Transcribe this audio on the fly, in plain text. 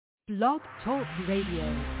Blog Talk Radio.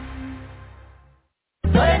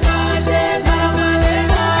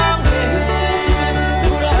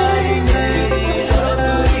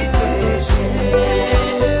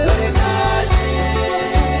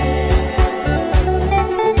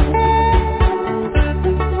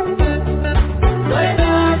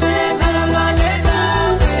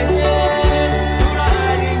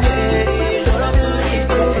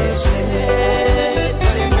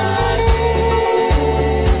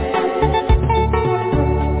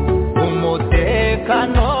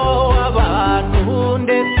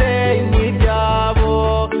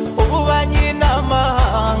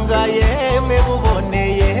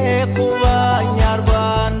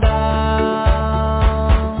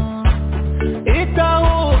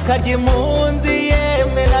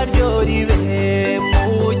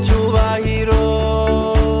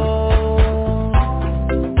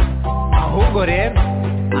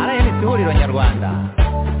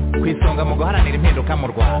 Kwisonga mu guharanira impinduka mu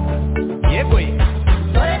Rwanda. Yego ye.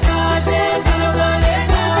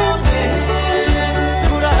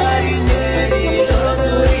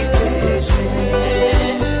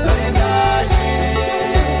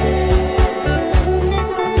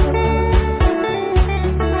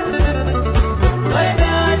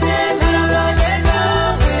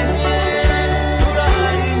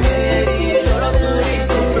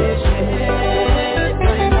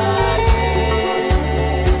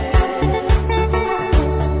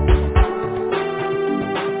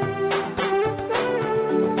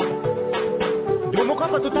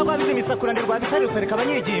 Kurandirwa bitari usereka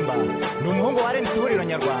abanyigimba ni umuhungu wa Renzi ihuriro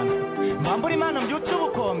nyarwanda mbambura Imana mbyutse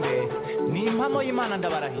ubukombe ni impamo y'Imana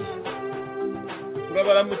ndabarahiye.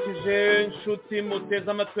 Turabaramukije nshuti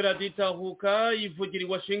muteze amatwi radiyo Itahuka ivugira i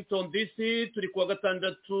Washington DC. Turi kuwa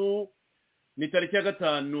gatandatu ni tariki ya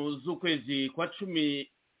 5 z'ukwezi kwa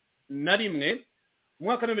 11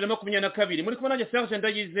 umwaka wa 2022. Muri kumwe nanjye Serge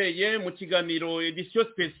Ndayizeye mu kiganiro edition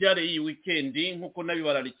speciale iyi weekend nkuko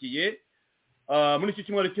nabibararikiye. Muri iki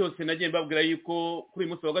cyumweru cyose nagiye mbabwira yuko kuri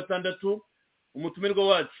uyu munsi wa gatandatu umutumirwa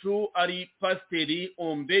wacu ari Pasiteri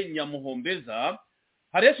Ombe Nyamuhombeza.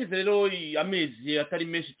 Hari yashize rero amezi atari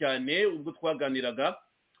menshi cyane ubwo twaganiraga.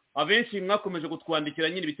 Abenshi mwakomeje kutwandikira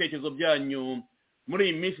nyine ibitekerezo byanyu muri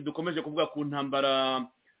iyi minsi dukomeje kuvuga ku ntambara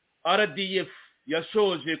RDF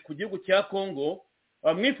yashoje ku gihugu cya Congo.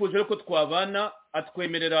 Mwifuje rero ko twabana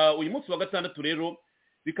atwemerera uyu munsi wa gatandatu rero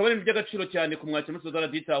bikaba ari iby'agaciro cyane ku mwakira n'usoza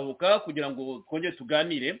radiyo Itahuka kugira ngo twongere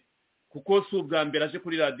tuganire kuko si ubwa mbere aje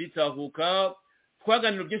kuri radiyo Itahuka.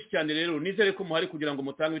 Twaganira byinshi cyane rero nizere ko muhari kugira ngo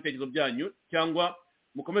mutange ibitekerezo byanyu cyangwa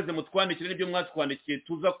mukomeze mutwandikire n'ibyo mwatwandikiye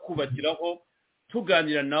tuza kubakiraho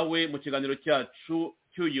tuganira nawe mu kiganiro cyacu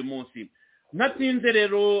cy'uyu munsi. Natinze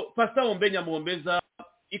rero Pastor Ombe Nyamuhombeza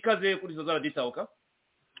ikaze kuri soza radiyo Itahuka.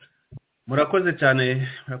 Murakoze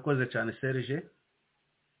cyane Serge.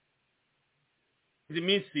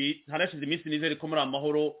 Harashize iminsi nizere ko muri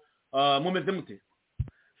amahoro. Mumeze mute?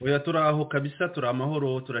 Oya turaho kabisa, turi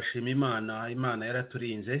amahoro, turashima Imana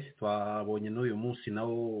yaraturinze, twabonye n'uyu munsi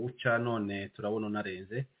nawo uca none turabona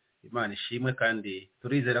unarenze. Imana ishimwe kandi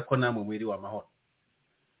turizera ko namwe mwiri wa mahoro.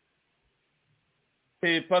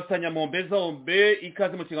 Pastor Nyamuhombeza Ombe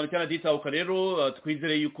ikaze mu kiganiro cya radiyo Itahuka rero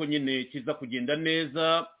twizere yuko nyine kiza kugenda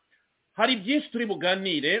neza. Hari byinshi turi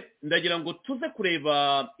buganire, ndagira ngo tuze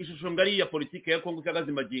kureba ishusho ngari ya politike ya Congo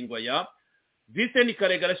cyagaze magingo ya Vincent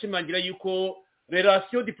Karega arashimangira yuko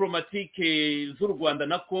relation diplomatique z'u Rwanda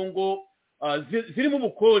na Congo ziri mu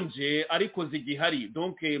bukonje ariko zigihari.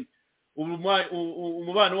 Donc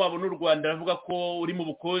umubano wabo n'u Rwanda aravuga ko uri mu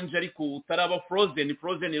bukonje ariko utaraba frozen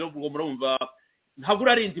rero ubwo murumva ntabwo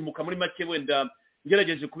urarindimuka muri make. Wenda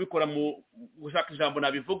ngerageje kubikora mu gushaka ijambo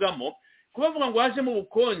nabivugamo kubavuga ngo waje mu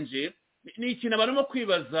bukonje ni ikintu barimo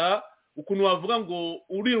kwibaza ukuntu wavuga ngo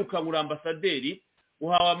uriruka muri ambasaderi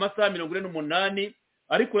uhawe amasaha 48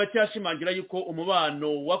 ariko uracyashimangira yuko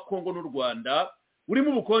umubano wa Congo n'u Rwanda uri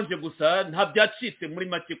mu bukonje gusa nta byacitse muri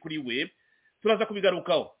make kuri we. Turaza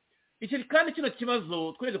kubigarukaho iki kandi kino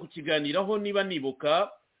kibazo tweze kukiganiraho niba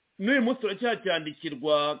nibuka n'uyu munsi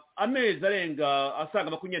turacyacyandikirwa amezi arenga asaga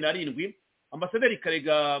 27 ambasaderi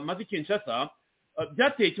Karega maze Kinshasa.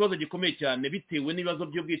 Byateye ikibazo gikomeye cyane bitewe n'ibibazo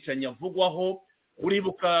by'ubwicanyi avugwaho.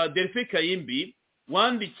 Uribuka Delphin Kayimbi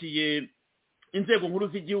wandikiye inzego nkuru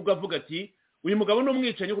z'igihugu avuga ati uyu mugabo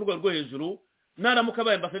n'umwicanyi ku rwego rwo hejuru naramuka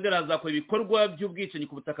abaye ambasaderi azakora ibikorwa by'ubwicanyi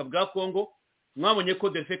ku butaka bwa Congo. Mwabonye ko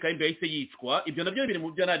Delphin Kayimbi yahise yicwa. Ibyo nabyo biri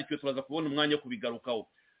mu byanarikiwe, turaza kubona umwanya wo kubigarukaho.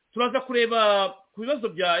 Turaza kureba ku bibazo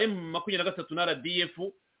bya M23 na RDF.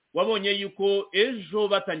 Wabonye yuko ejo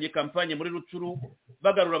batangiye kampanye muri Rucuru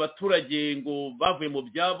bagarura abaturage ngo bavuye mu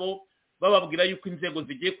byabo bababwira yuko inzego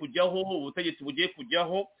zigiye kujyaho, ubutegetsi bugiye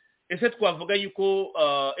kujyaho. ese twavuga yuko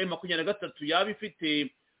M23 yaba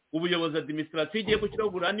ifite ubuyobozi administrative igiye gushyiraho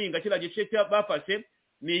buraninga kiriya gice bafashe?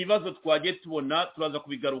 Ni ibibazo twagiye tubona, turaza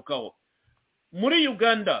kubigarukaho. Muri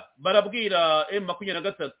Uganda barabwira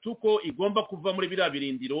M23 ko igomba kuva muri biriya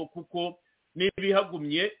birindiro kuko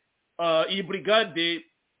n'ibihagumye iyi brigade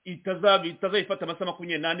itazayifata amasaha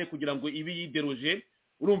 28 kugira ngo ibi yideroje.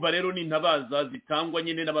 Urumva rero ni intabaza zitangwa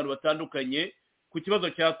nyine n'abantu batandukanye ku kibazo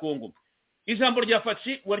cya Congo. Ijambo rya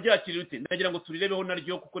Faci waryakiriye ute? Ndagira ngo turirebeho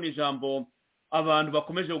naryo kuko ni ijambo abantu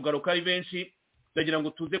bakomeje kugaruka ari benshi. Ndagira ngo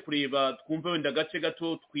tuze kureba twumve wenda gace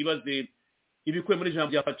gato twibaze ibikuye muri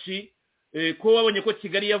ijambo rya Faci. Ko wabonye ko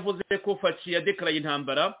Kigali yavuze ko Faci yadekaraye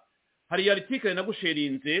intambara, hari article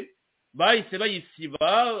nagusherinze bahise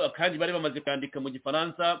bayisiba kandi bari bamaze kwandika mu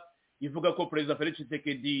Gifaransa ivuga ko President Felix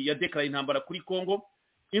Tshisekedi yadekaraye intambara kuri Congo.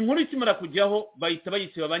 Inkuru ikimara kujyaho bahita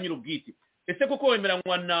bayisiba ba nyir'ubwite. Ese koko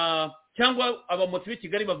wemeranywa na cyangwa abamotsi b'i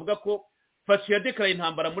Kigali bavuga ko Faci yadekaraye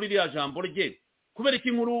intambara muri iriya jambo rye? Kubera iki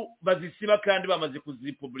inkuru bazisiba kandi bamaze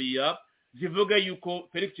kuzipubliya zivuga yuko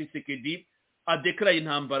Felix Tshisekedi adekaraye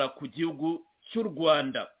intambara ku gihugu cy'u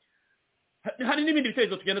Rwanda? Hari n'ibindi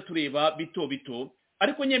bitekerezo tugenda tureba bito bito,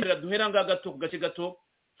 ariko nyemerera duhera ngaha gato ku gace gato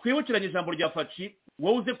twibukiranye ijambo rya Faci.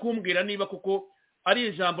 Wowe uze kumbwira niba kuko ari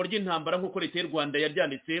ijambo ry'intambara nk'uko leta y'u Rwanda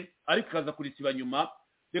yaryanditse ariko ikaza kurisiba nyuma.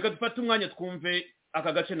 Reka dufate umwanya twumve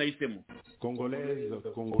aka gace nahisemo. Congolaises,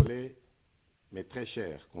 Congolais, mes très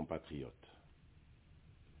chers compatriotes,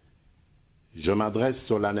 je m'adresse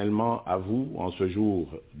solennellement à vous en ce jour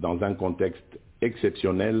dans un contexte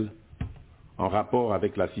exceptionnel en rapport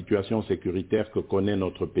avec la situation sécuritaire que connaît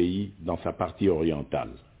notre pays dans sa partie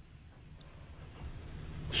orientale.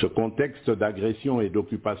 Ce contexte d'agression et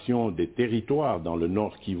d'occupation des territoires dans le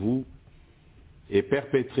Nord Kivu est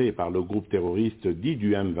perpétré par le groupe terroriste dit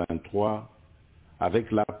du M23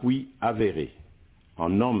 avec l'appui avéré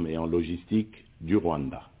en hommes et en logistique du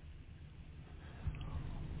Rwanda.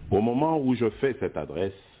 Au moment où je fais cette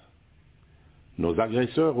adresse, nos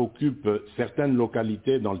agresseurs occupent certaines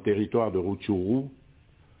localités dans le territoire de Rutshuru,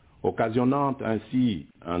 occasionnant ainsi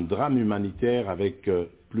un drame humanitaire avec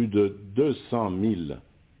plus de 200 000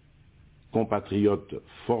 compatriotes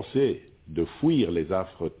forcés de fuir les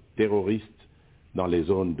affres terroristes dans les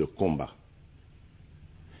zones de combat.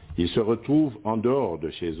 Ils se retrouvent en dehors de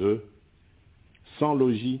chez eux, sans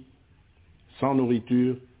logis, sans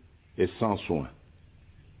nourriture et sans soins.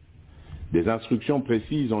 Des instructions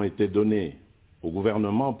précises ont été données au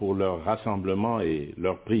gouvernement pour leur rassemblement et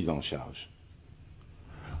leur prise en charge.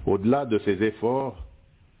 Au-delà de ces efforts,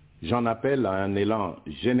 j'en appelle à un élan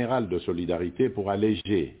général de solidarité pour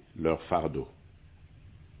alléger leur fardeau.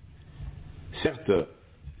 Certes,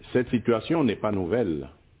 cette situation n'est pas nouvelle.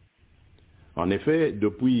 En effet,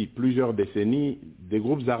 depuis plusieurs décennies, des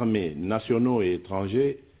groupes armés nationaux et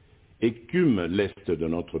étrangers écument l'est de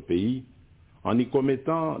notre pays en y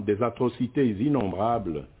commettant des atrocités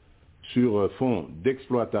innombrables sur fond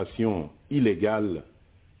d'exploitation illégale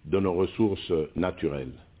de nos ressources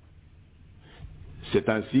naturelles. C'est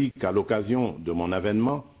ainsi qu'à l'occasion de mon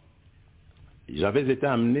avènement, j'avais été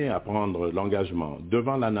amené à prendre l'engagement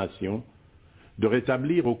devant la nation de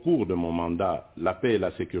rétablir au cours de mon mandat la paix et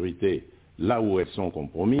la sécurité là où elles sont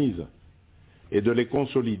compromises et de les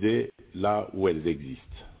consolider là où elles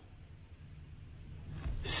existent.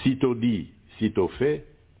 Sitôt dit, sitôt fait,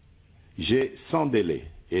 j'ai sans délai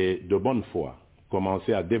et de bonne foi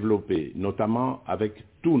commencé à développer, notamment avec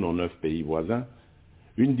tous nos 9 pays voisins,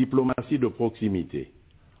 une diplomatie de proximité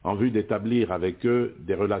en vue d'établir avec eux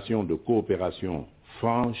des relations de coopération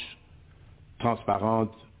franches,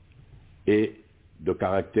 transparentes et de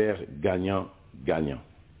caractère gagnant-gagnant.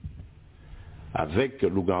 Avec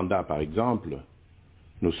l'Ouganda, par exemple,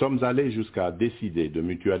 nous sommes allés jusqu'à décider de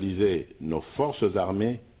mutualiser nos forces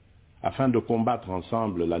armées afin de combattre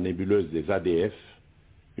ensemble la nébuleuse des ADF,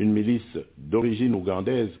 une milice d'origine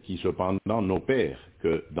ougandaise qui cependant n'opère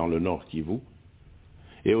que dans le Nord Kivu.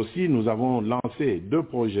 Et aussi, nous avons lancé 2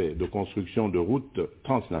 projets de construction de routes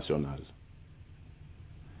transnationales.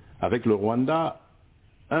 Avec le Rwanda,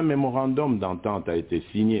 un mémorandum d'entente a été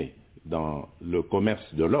signé dans le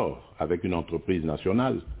commerce de l'or avec une entreprise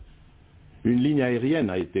nationale. Une ligne aérienne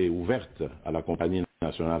a été ouverte à la compagnie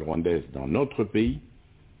nationale rwandaise dans notre pays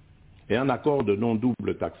et un accord de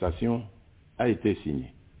non-double taxation a été signé.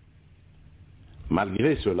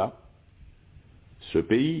 Malgré cela, ce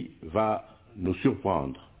pays va nous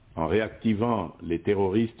surprendre en réactivant les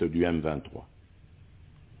terroristes du M23.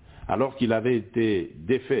 Alors qu'il avait été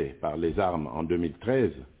défait par les armes en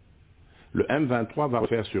 2013, le M23 va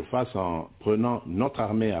refaire surface en prenant notre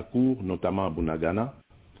armée à court, notamment à Bunagana,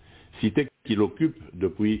 cité qu'il occupe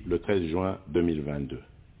depuis le 13 juin 2022.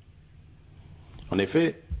 En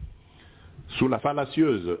effet, sous la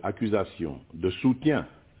fallacieuse accusation de soutien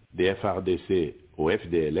des FRDC au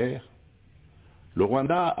FDLR, le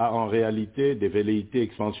Rwanda a en réalité des velléités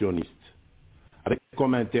expansionnistes, avec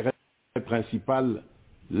comme intérêt principal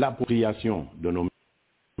l'appropriation de nos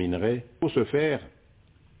minerais. Pour ce faire,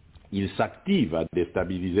 il s'active à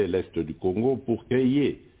déstabiliser l'Est du Congo pour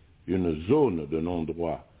créer une zone de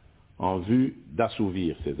non-droit en vue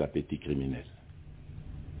d'assouvir ses appétits criminels.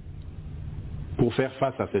 Pour faire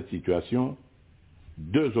face à cette situation,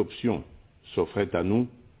 deux options s'offraient à nous,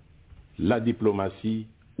 la diplomatie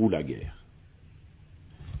ou la guerre.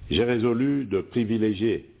 J'ai résolu de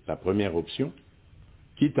privilégier la première option,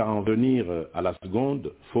 quitte à en venir à la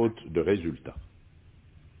seconde, faute de résultats.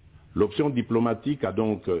 L'option diplomatique a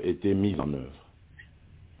donc été mise en œuvre.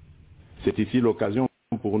 C'est ici l'occasion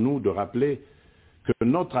pour nous de rappeler que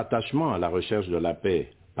notre attachement à la recherche de la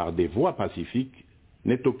paix par des voies pacifiques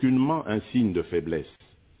n'est aucunement un signe de faiblesse,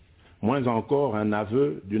 moins encore un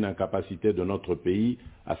aveu d'une incapacité de notre pays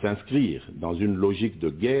à s'inscrire dans une logique de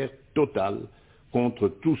guerre totale contre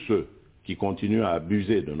tous ceux qui continuent à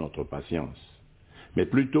abuser de notre patience, mais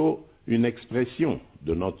plutôt une expression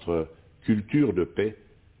de notre culture de paix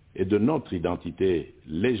et de notre identité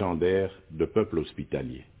légendaire de peuple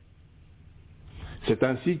hospitalier. C'est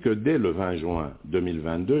ainsi que dès le 20 juin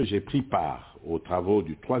 2022, j'ai pris part aux travaux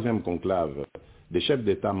du 3e conclave des chefs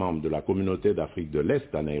d'État membres de la communauté d'Afrique de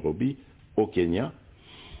l'Est à Nairobi, au Kenya,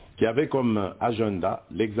 qui avait comme agenda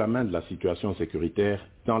l'examen de la situation sécuritaire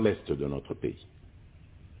dans l'Est de notre pays.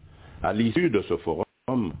 À l'issue de ce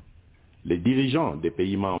forum, les dirigeants des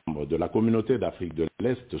pays membres de la communauté d'Afrique de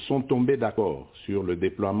l'Est sont tombés d'accord sur le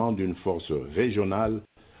déploiement d'une force régionale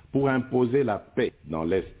pour imposer la paix dans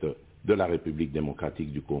l'Est de la République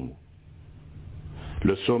démocratique du Congo.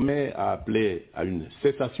 Le sommet a appelé à une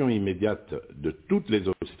cessation immédiate de toutes les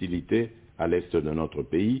hostilités à l'Est de notre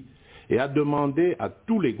pays et a demandé à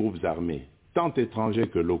tous les groupes armés, tant étrangers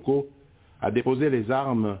que locaux, à déposer les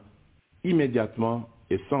armes immédiatement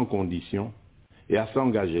et sans condition et à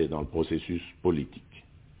s'engager dans le processus politique.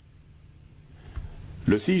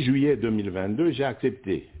 Le 6 juillet 2022, j'ai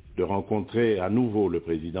accepté de rencontrer à nouveau le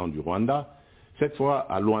président du Rwanda, cette fois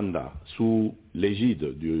à Luanda, sous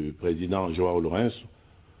l'égide du président Joao Lourenço,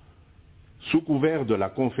 sous couvert de la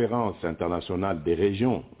conférence internationale des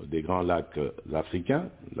régions des Grands Lacs africains,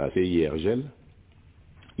 la CIRGL.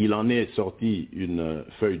 Il en est sorti une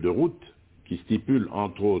feuille de route qui stipule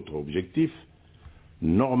entre autres objectifs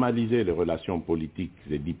normaliser les relations politiques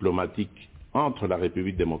et diplomatiques entre la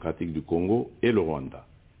République démocratique du Congo et le Rwanda.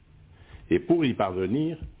 Et pour y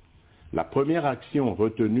parvenir, la première action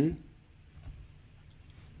retenue,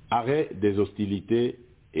 arrêt des hostilités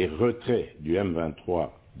et retrait du M23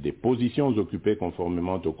 des positions occupées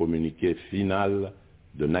conformément au communiqué final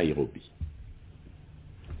de Nairobi.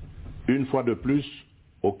 Une fois de plus,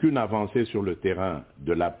 aucune avancée sur le terrain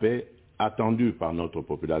de la paix attendue par notre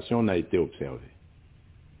population n'a été observée.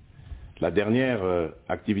 La dernière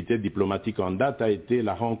activité diplomatique en date a été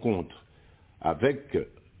la rencontre avec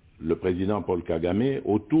le président Paul Kagame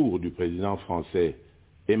autour du président français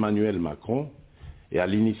Emmanuel Macron et à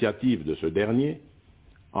l'initiative de ce dernier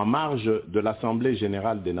en marge de l'Assemblée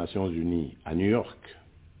générale des Nations unies à New York.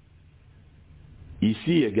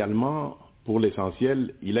 Ici également, pour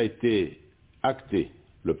l'essentiel, il a été acté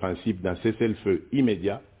le principe d'un cessez-le-feu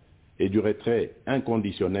immédiat et du retrait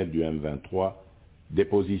inconditionnel du M23 des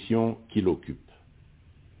positions qu'il occupe,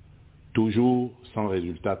 toujours sans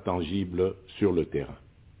résultat tangible sur le terrain.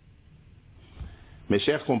 Mes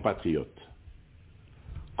chers compatriotes,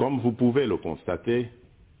 comme vous pouvez le constater,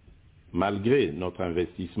 malgré notre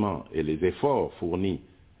investissement et les efforts fournis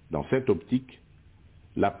dans cette optique,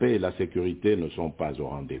 la paix et la sécurité ne sont pas au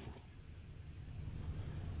rendez-vous.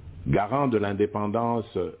 Garant de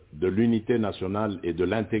l'indépendance, de l'unité nationale et de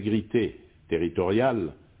l'intégrité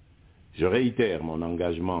territoriale, je réitère mon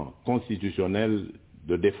engagement constitutionnel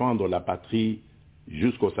de défendre la patrie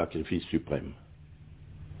jusqu'au sacrifice suprême.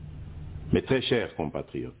 Mes très chers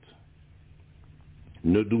compatriotes,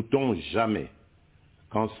 ne doutons jamais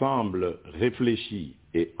qu'ensemble réfléchis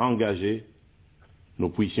et engagés, nous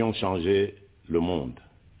puissions changer le monde.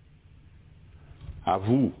 À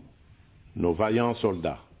vous, nos vaillants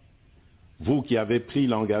soldats, vous qui avez pris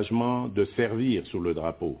l'engagement de servir sous le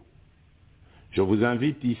drapeau, je vous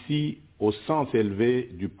invite ici au sens élevé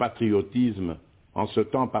du patriotisme en ce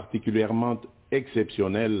temps particulièrement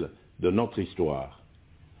exceptionnel de notre histoire,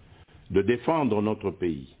 de défendre notre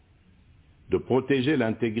pays, de protéger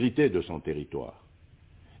l'intégrité de son territoire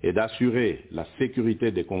et d'assurer la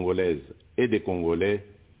sécurité des Congolaises et des Congolais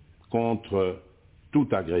contre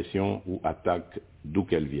toute agression ou attaque d'où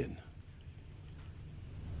qu'elle vienne.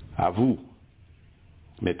 À vous,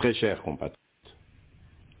 mes très chers compatriotes,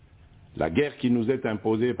 la guerre qui nous est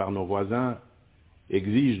imposée par nos voisins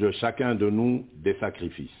exige de chacun de nous des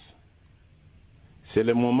sacrifices. C'est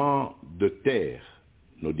le moment de taire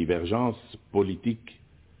nos divergences politiques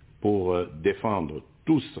pour défendre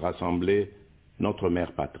tous rassemblés notre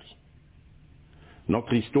mère patrie.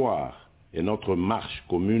 Notre histoire et notre marche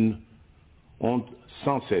commune ont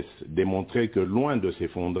sans cesse démontré que loin de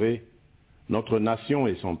s'effondrer, notre nation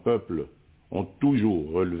et son peuple ont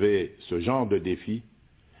toujours relevé ce genre de défi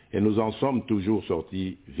et nous en sommes toujours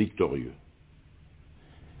sortis victorieux.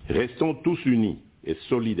 Restons tous unis et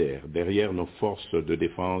solidaires derrière nos forces de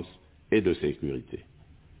défense et de sécurité.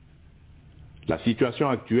 La situation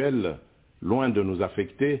actuelle, loin de nous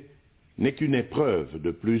affecter, n'est qu'une épreuve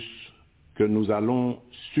de plus que nous allons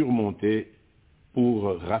surmonter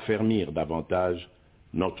pour raffermir davantage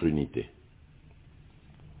notre unité.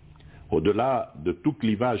 Au-delà de tout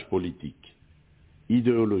clivage politique,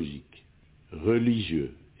 idéologique,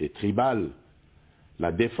 religieux et tribal,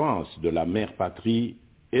 la défense de la mère patrie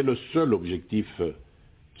est le seul objectif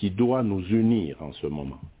qui doit nous unir en ce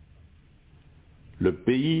moment. Le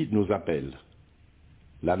pays nous appelle.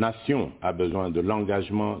 La nation a besoin de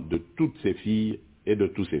l'engagement de toutes ses filles et de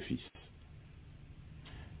tous ses fils.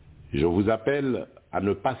 Je vous appelle à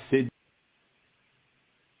ne pas céder.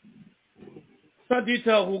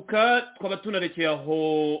 Itahuka twaba tunarekeye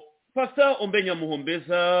aho pasa ombenya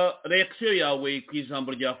muhombeza reaction yawe ku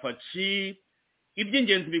ijambo rya faci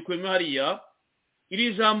iby'ingenzi bikwemwe hariya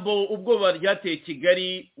iri jambo ubwoba ryateye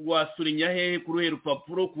Kigali wasurinya hehe ku ruhe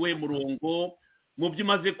rupapuro kuwe murongo mu byo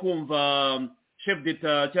umaze kumva chef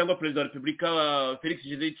d'etat cyangwa perezida wa repubulika Felix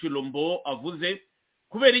Tshisekedi avuze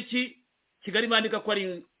kubera iki Kigali bandika ko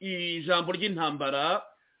ari ijambo ry'intambara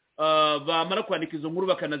bamara kwandika izo nkuru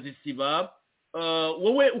bakanazisiba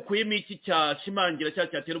wowe ukuyemo iki cyashimangira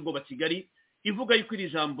cyatera ubwoba Kigali ivuga yuko iri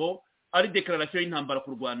jambo ari declaration y'intambara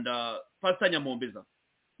ku Rwanda Pastor Nyamombeza.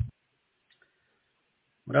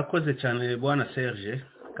 Murakoze cyane bwana Serge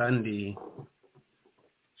kandi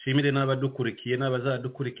shimire n'abadukurikiye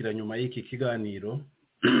n'abazadukurikira nyuma y'iki kiganiro.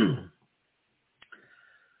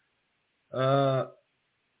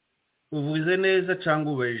 Uvuze neza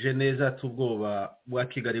cyangwa ubeje neza tubwoba bwa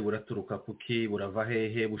Kigali buraturuka kuki burava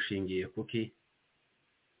hehe bushingiye kuki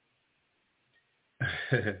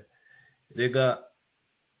rega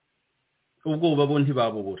ubwoba bo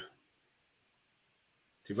ntibabubura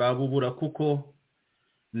kuko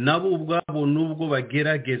nabo ubwabo nubwo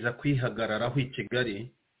bagerageza kwihagararaho i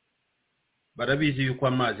Kigali barabizi yuko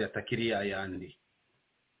amazi atakiri yayandi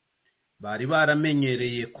bari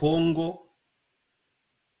baramenyereye Congo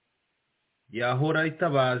yahora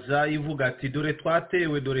itabaza ivuga ati dore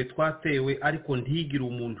twatewe ariko ntigire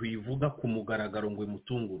umuntu yivuga ku mugaragaro ngo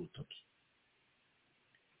imutunge urutoki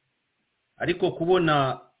ariko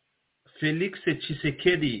kubona Felix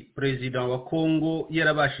Tshisekedi president wa Congo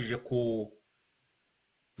yarabashije ku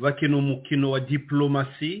bakina umukino wa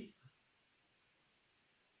diplomasi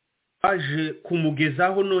aje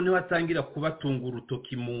kumugezaho noneho atangira kubatunga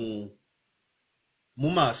urutoki mu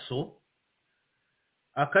maso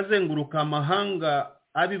akazenguruka amahanga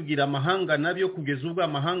abibwira amahanga nabyo kugeza ubwo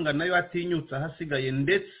amahanga nayo atinyutse hasigaye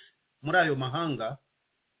ndetse muri ayo mahanga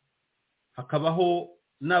hakabaho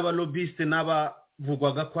n'abalobiste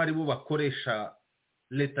n'abavugwaga ko ari bo bakoresha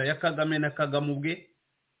leta ya Kagame na Kagame ubwe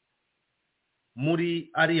muri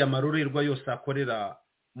ariya marorerwa yose akorera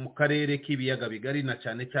mu karere k'ibiyaga bigari na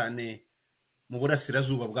cyane cyane mu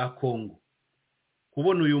burasirazuba bwa Congo.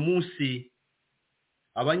 Kubona uyu munsi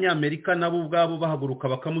abanyamerika nabo ubwabo bahaguruka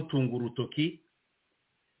bakamutunga urutoki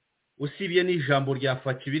usibye n'ijambo rya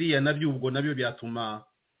faci biriya nabyo ubwo nabyo byatuma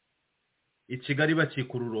i Kigali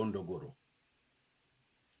bacika ururondogoro.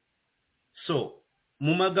 So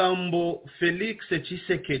mu magambo Felix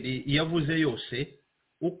Tshisekedi yavuze yose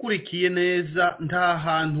ukurikiye neza nta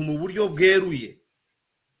hantu mu buryo bweruye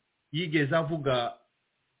yigeze avuga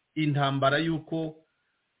intambara yuko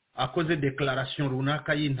akoze declaration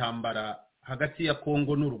runaka y'intambara hagati ya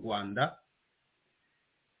Congo n'u Rwanda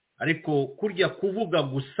ariko kurya kuvuga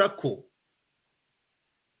gusa ko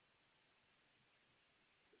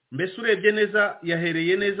mbese urebye neza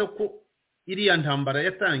yahereye neza ko iriya ntambara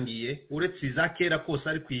yatangiye uretse za kera kose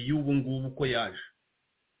ari kwiyubu ngubu ko yaje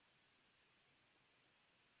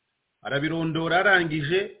arabirondora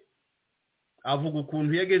arangije avuga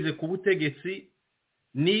ukuntu yageze ku butegetsi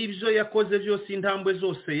n'ibyo yakoze byose intambwe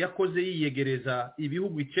zose yakoze yiyegereza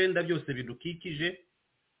ibihugu 9 byose bidukikije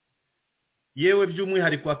yewe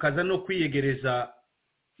by'umwihariko akaza no kwiyegereza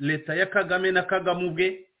leta ya Kagame na Kagame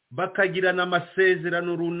ubwe bakagirana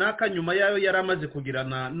amasezerano runaka nyuma yayo yaramaze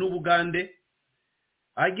kugirana n'Ubugande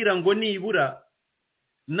agira ngo nibura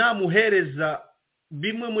namuhereza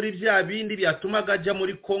bimwe muri bya bindi byatumaga ajya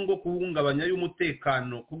muri Congo kuhungabanya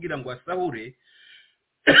y'umutekano kugira ngo asahure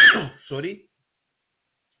sorry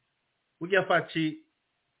ujya faci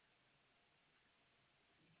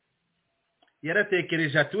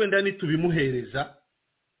yaratekereje ati wenda nitubimuhereza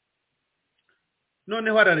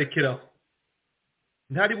noneho ararekeraho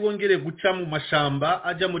ntari bwongere guca mu mashamba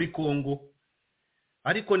ajya muri Congo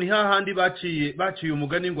ariko ni hahandi baciye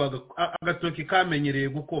umugani ngo agatoki kamenyereye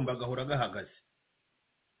gukomba gahora gahagaze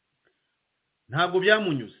ntabwo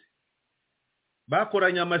byamunyuze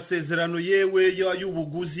bakoranye amasezerano yewe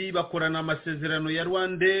y'ubuguzi bakorana amasezerano ya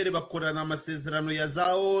Rwandere bakorana amasezerano ya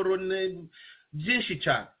Zaoro byinshi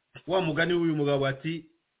cyane wa mugani w'uyu mugabo ati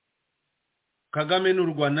Kagame n'u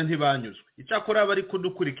Rwanda ntibanyuzwe icyakora bari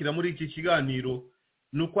kudukurikira muri iki kiganiro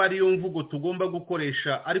nuko ariyo mvugo tugomba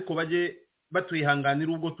gukoresha ariko baje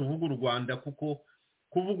batuyihanganira ubwo tuvuga u Rwanda kuko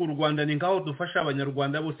kuvuga u Rwanda ni ngaho dufasha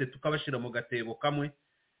abanyarwanda bose tukabashira mu gatebo kamwe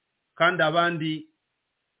kandi abandi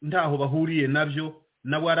ndaho bahuriye nabyo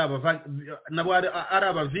nabo ari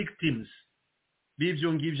aba victims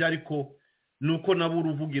b'ivyo ngivyo ariko nuko nabo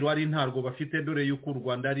uruvugiro ari ntarwo bafite dore yuko u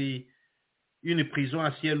Rwanda ari une prison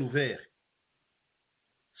à ciel ouvert.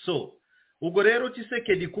 So ubwo rero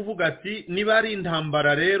Tshisekedi kuvuga ati niba ari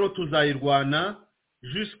intambara rero tuzayirwana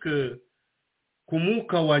jusque ku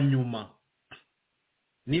mwuka wa nyuma,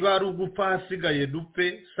 niba ari ugupfa hasigaye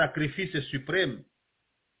dupfe, sacrifice supreme.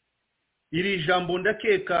 Iri jambo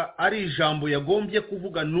ndakeka ari ijambo yagombye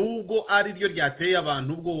kuvuga nubwo ari ryo ryateye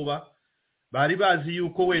abantu ubwoba, bari bazi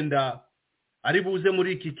yuko wenda ari buze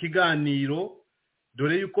muri iki kiganiro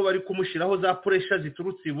dore yuko bari kumushiraho za pressure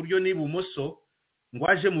ziturutse iburyo n'ibumoso ngo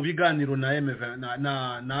aje mu biganiro na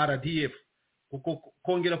M23 na RDF, kuko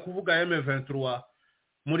kongera kuvuga M23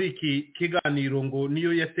 muri iki kiganiro ngo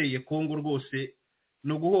niyo yateye Congo rwose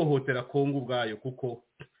no guhohotera Congo ubwayo, kuko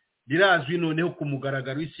birazwi noneho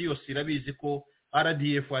kumugaragaro isi yose irabizi ko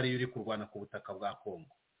RDF ari yuri kurwana ku butaka bwa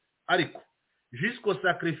Congo. Ariko jusqu'au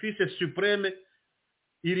sacrifice supreme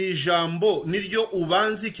iri jambo niryo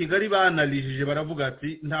ubanzi Kigali banalije baravuga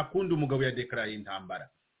ati nta kundi umugabo ya declare intambara,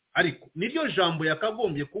 ariko niryo jambo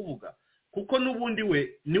yakagombye kuvuga kuko nubundi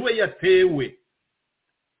we niwe yatewe.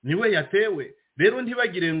 Rero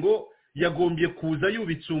ntibagire ngo yagombye kuza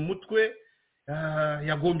yubitse umutwe,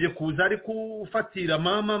 yagombye kuza ari kufatira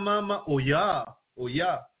mama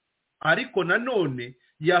oya, ariko nanone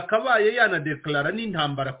yakabaye yanadeklara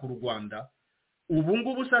n'intambara ku Rwanda. Ubu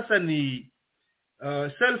ngubu sasa ni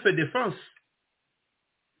self defense,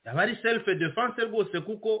 yabari self defense rwose,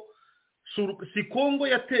 kuko si Congo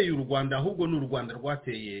yateye u Rwanda ahubwo n'u Rwanda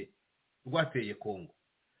rwateye Congo.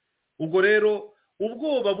 Ubwo rero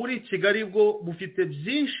ubwoba buri Kigali bwo bufite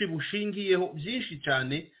byinshi bushingiyeho, byinshi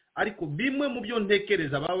cyane, ariko bimwe mu byo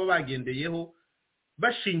ntekereza baba bagendeyeho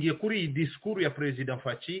bashingiye kuri iyi discours ya President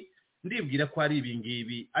Faci, ndibwira ko ari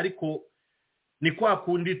ibingibi. Ariko ni kwa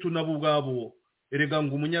kundi tunabo ubwabo erega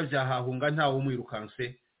ngo umunyabyaha ahunga ntawe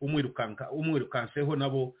umwirukanseho,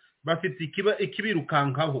 nabo bafite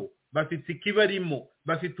ikibirukankaho, bafite ikibarimo,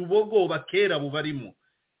 bafite ubogo bakera bubarimo.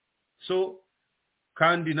 So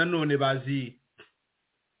kandi nanone bazi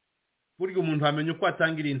buryo umuntu amenya uko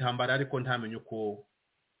atangira intambara ariko ntamenye uko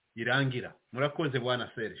irangira. Murakoze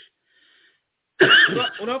bwana Serge.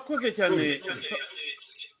 Urakoze cyane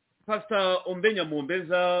Pastor Ombenya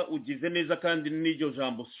Mumbeza, ugize neza kandi n'iryo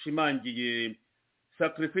jambo shimangiye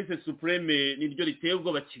sacrifice supreme niryo liteye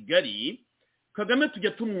ubwoba Kigali. Kagame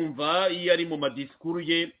tujya tumwumva iyo ari mu madiskuru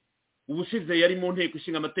ye, ubushize yari mu nteko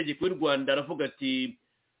ishinga amategeko y'u Rwanda aravuga ati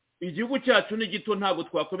igihugu cyacu ni gito ntabwo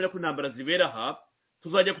twakomera ko intambara zibera aha,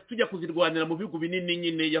 tujya kuzirwanira mu bihugu binini.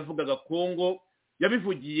 Nyine yavugaga Congo,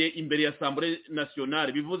 yabivugiye imbere ya Assemblée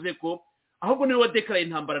Nationale, bivuze ko ahubwo niwe wadekaraye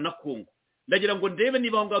intambara na Congo. Ndagira ngo ndebe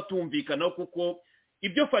niba aho ngaho tumvikana, kuko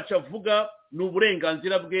ibyo Faci avuga ni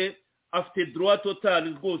uburenganzira bwe, afite droit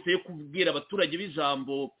total rwose yo kubwira abaturage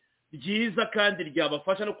b'ijambo ryiza kandi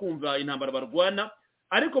ryabafasha no kumva intambara barwana.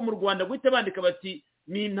 Ariko mu Rwanda guhita bandika bati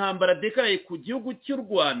ni intambara dekaraye ku gihugu cy'u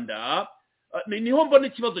Rwanda, niho mbona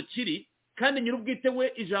ikibazo kiri. Kandi nyir'ubwite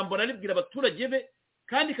we ijambo naribwira abaturage be,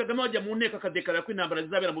 kandi Kagame wajya mu nteko akadekarira ko intambara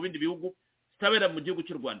zizabera mu bindi bihugu zitabera mu gihugu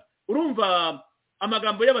cy'u Rwanda. Urumva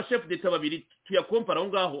amagambo y'abashef d'etat babiri tuyakompara aho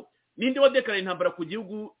ngaho, ninde wadekaraye intambara ku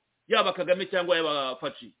gihugu, yaba Kagame cyangwa yaba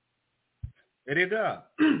Faci? Erega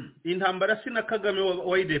intambara sina Kagame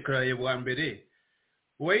wayidekaraye bwa mbere,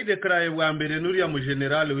 wayidekaraye bwa mbere n'uriya mu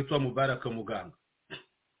general witwa Mubaraka Muganga,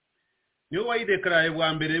 niyo wayidekaraye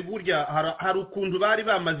bwa mbere. Burya hari ukuntu bari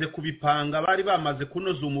bamaze kubipanga, bari bamaze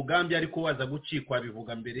kunoza umugambi, ariko waza gucikwa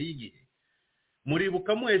bivuga mbere y'igihe.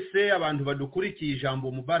 muribuka mwese abantu badukurikiye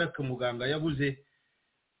ijambo Mubarak Muganga yavuze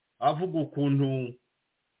avuga ukuntu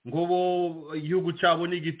ngo bo igihugu cyabo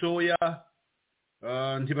ni gitoya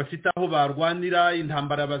ntibafite aho barwanira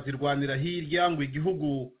intambara bazirwanira hirya ngo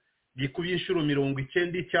igihugu gikubiye inshuro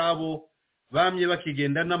 90 cyabo bamye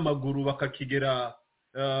bakigenda n'amaguru bakakigera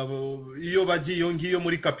iyo bagiye ngiyo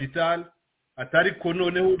muri capital atari ko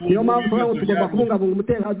noneho ubu niyo mpamvu tugomba kubungabunga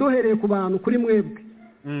umutekano duhereye ku bantu kuri mwebwe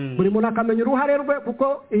buri muntu akamenya uruhare rwe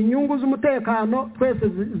kuko inyungu z'umutekano twese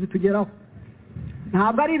zitugeraho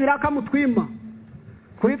ntabwo ari ibiraka mutwima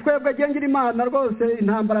kuri twebwe gengira Imana rwose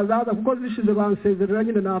intambara zaza kuko zishize bansezerera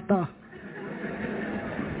nyine nataha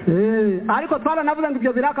ariko twaranavuze ngo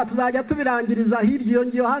ibyo biraka tuzajya tubirangiriza hirya iyo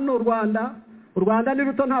ngiyo hano u Rwanda ni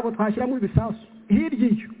ruto ntabwo twashyiramo ibisasu hirya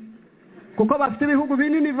iyo kuko bafite ibihugu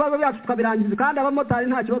binini ibibazo byacu tukabirangiza kandi abamotari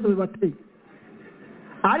nta kibazo bibateye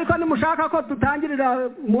ariko nimushaka ko tutangirira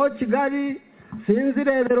mu Kigali sinzi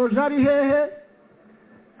rebero jari hehe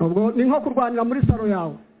ubwo ni nko kurwanira muri saro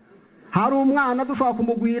yawe hari umwana dushobora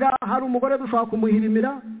kumugwira hari umugore dushobora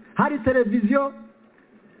kumuhirimira hari televiziyo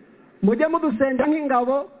mujye mudusenda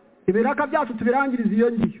nk'ingabo ibiraka byacu tubirangiriza iyo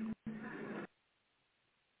ngiyo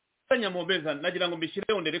Nyamumbeza nagira ngo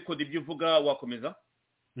mbishireho record ibyo uvuga wakomeza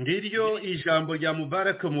ngiryo ijambo rya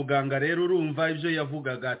Mubarak Muganga rero urumva ibyo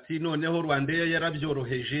yavugaga ati noneho Rwandeya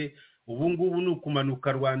yarabyoroheje ubu ngubu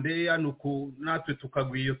nukumanuka Rwandeya nuko natwe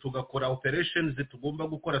tukagwiyo tugakora operations tugomba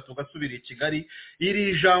gukora tugasubira i Kigali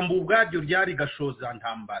iri jambo ubwaryo ryari gashoza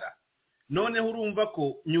ntambara noneho urumva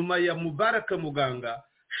ko nyuma ya Mubarak Muganga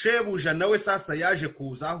shebuja nawe sasa yaje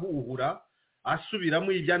kuza ahuhura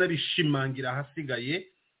asubiramo ibyana bishimangira hasigaye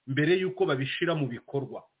mbere yuko babishira mu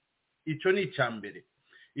bikorwa icyo ni icyambere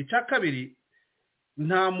icyakabiri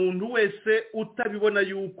nta muntu wese utabibona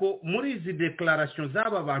yuko muri izi declaration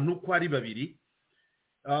z'aba bantu ko ari babiri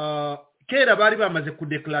kera bari bamaze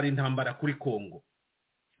kudeklara intambara kuri Congo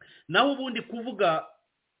naho ubundi kuvuga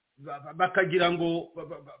bakagira ngo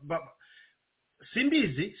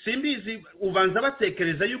simbizi ubanza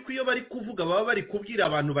batekereza yuko iyo bari kuvuga baba bari kubwira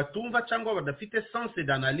abantu batumva cyangwa badafite sens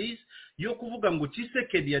d'analyse yo kuvuga ngo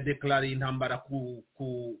Tshisekedi ya declare intambara ku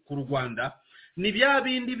Rwanda ni bya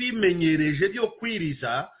bindi bimenyereje byo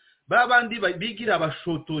kwiriza babandi bigira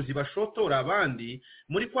abashotozi bashotora abandi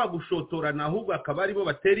muri kwa gushotora nahubwo akaba ari bo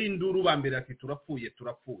batera induru bambere ati turapfuye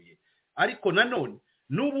ariko nanone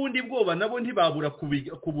n'ubundi bwoba nabo ntibabura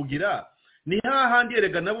kubugira ni hahandi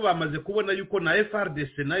erega nabo bamaze kubona yuko na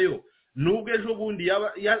FRDC nayo nubwo ejo bundi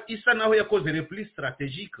isa naho yakoze repli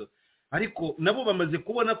strategique ariko nabo bamaze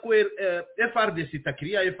kubona ko FRDC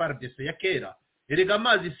itakiriya FRDC ya kera erega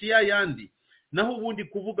amazi si yandi naho ubundi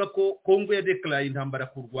kuvuga ko Congo ya declare intambara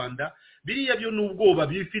ku Rwanda biriya byo nubwoba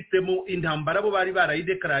bifitemo intambara bo bari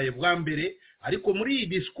barayideclare bwa mbere ariko muri iyi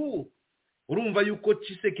discours urumva yuko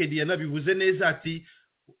Tshisekedi yanabivuze neza ati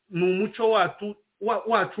ni umuco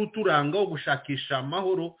wacu turanga wo gushakisha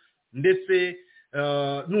amahoro ndetse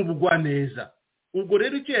n'ubugwa neza ubwo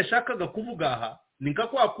rero icyo yashakaga kuvuga aha ni nka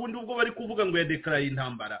kwa kundi ubwo bari kuvuga ngo ya declare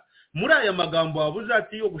intambara muri aya magambo wabuze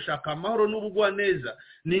ati yo gushaka amahoro n'ubugwa neza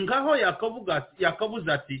ni ngaho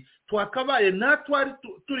yakavuze ati twakabaye natwari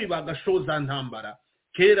turi bagashoza ntambara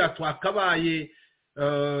kera twakabaye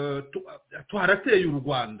twarateye u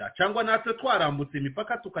Rwanda cyangwa natwe twarambutse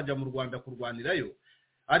imipaka tukajya mu Rwanda kurwanirayo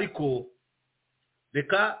ariko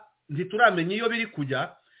reka ntituramenya iyo biri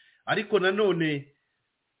kujya ariko nanone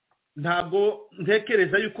ntabwo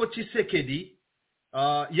ntekereza yuko Tshisekedi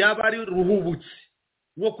yaba ari ruhubutse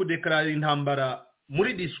wo kudeklara intambara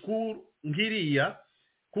muri discours ngiriya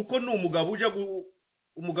kuko ni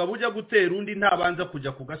umugabo ujya gutera undi ntabanza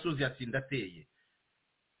kujya ku gasozi atsindateye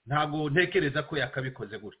ntabwo ntekereza ko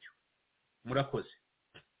yakabikoze gutyo murakoze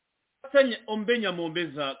Ombenya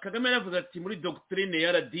Mombeza Kagame yavuze ati muri doctrine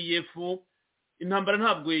ya RDF intambara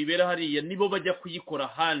ntabwo ibera hariya nibo bajya kuyikora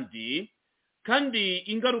handi kandi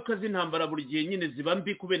ingaruka z'intambara buri gihe nyine ziba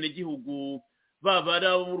mbi ku bene gihugu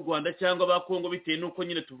babara mu Rwanda cyangwa ba Congo bitewe nuko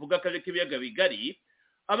nyine tuvuga kaje k'ibiyaga bigari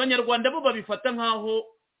abanyarwanda bo babifata nkaho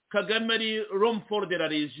Kagame ari Rome for de la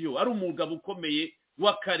region ari umugabo ukomeye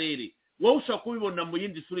w'akarere wowe ushaka kubibona mu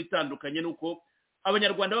yindi sura itandukanye nuko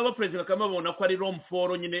abanyarwanda baba president kamabona ko ari Rome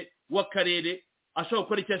for nyine w'akarere ashaka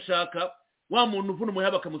gukora icyo ashaka wa muntu uvuna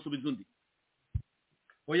umuhaba akamusubiza undi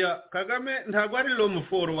oya Kagame ntabwo ari Rome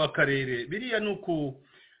for w'akarere biriya nuko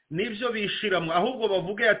nibyo bishiramwe ahubwo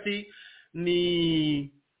bavuge ati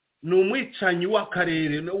ni umwicanyi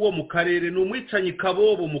w'akarere wo mu karere ni umwicanyi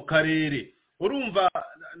kabobo mu karere urumva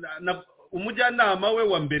umujyanama we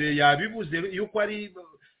wa mbere yabibuze yuko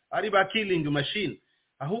ari ba killing machine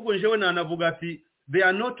ahubwo njewe nanavuga ati they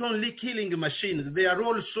are not only killing machines they are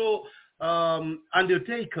also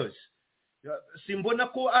undertakers. Simbona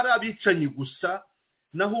ko ari abicanyi gusa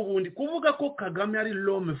naho ubundi kuvuga ko Kagame ari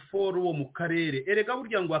l'homme fort wo mu karere erega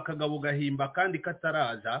burya ngo akagabo gahimba kandi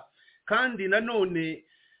kataraza kandi nanone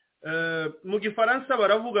mu gifaransa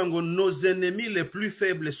baravuga ngo nos ennemis les plus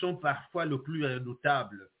faibles sont parfois le plus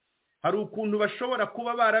redoutables. Hari ukuntu bashobora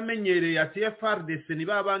kuba baramenyereye ati FARDC ni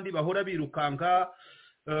babandi bahora birukanka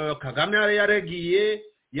Kagame yaragiye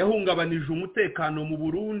yahungabanije umutekano mu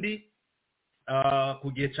Burundi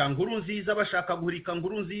kugiye canguru nziza bashaka guhirika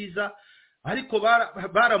nguru nziza ariko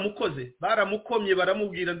baramukomye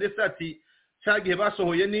baramubwira ndetse ati cyagihe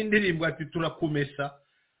basohoye n'indirimbo ati turakumesa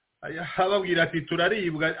hababwira ati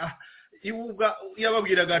turaribwa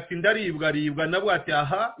yababwiraga ati ndaribwa nabo ati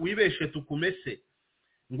aha wibeshe tukumese.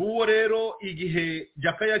 Nguwo rero igihe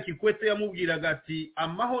Jakaya Kikwete yamubwiraga ati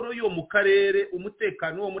amahoro yo mu karere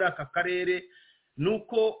umutekano wo muri aka karere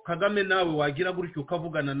nuko Kagame nawe wagira gutyo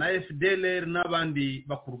ukavugana na FDLR n'abandi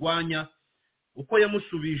bakurwanya uko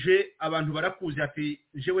yamusubije abantu barakuze ati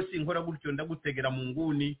jewe sinkora gutyo ndagutegera mu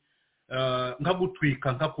nguni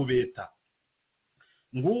nkagutwika nkakubeta.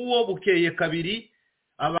 Nguwo bukeye kabiri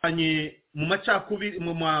abanye mu macakubiri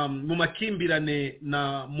mu makimbirane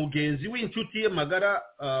na mugenzi w'inshuti ye magara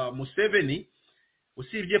Museveni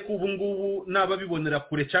usibye ko ubu ngubu nababibonera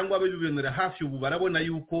kure cyangwa ababibonera hafi ubu barabona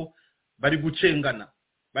yuko bari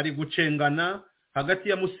gucengana hagati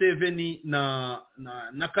ya Museveni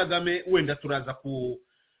na Kagame. Wenda turaza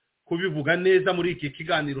kubivuga neza muri iki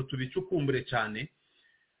kiganiro tubicukumbure cyane.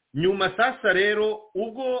 Nyuma sasa rero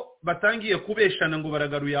ubwo batangiye kubeshana ngo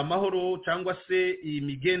baragaruye amahoro cyangwa se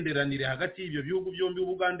imigenderanire hagati y'ibyo bihugu byombi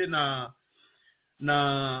Uganda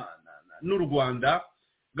n'u Rwanda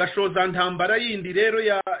gashoza ntambara yindi rero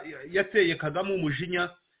yateye Kagame umujinya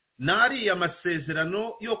nari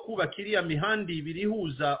amasezerano yo kubaka iriya mihanda ibiri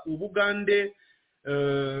ihuza Ubugande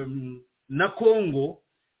na Congo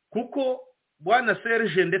kuko bwana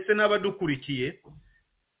Serge ndetse n'abadukurikiye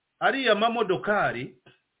ari amamodokari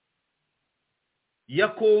ya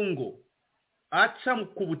Congo aca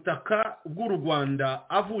ku butaka bw'u Rwanda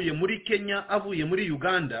avuye muri Kenya avuye muri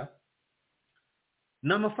Uganda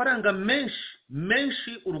n'amafaranga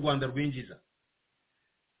menshi u Rwanda rwinjiza.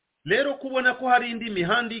 Rero kubona ko hari indi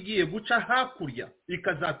mihanda igiye guca hakurya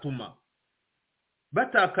ikazatuma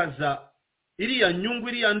batakaza iriya nyungu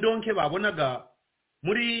iriya ndonke babonaga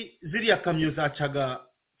muri ziriya kamyo zacaga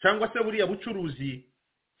cyangwa se buriya bucuruzi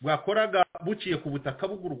bwakoraga buciye ku butaka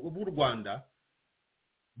bw'u Rwanda.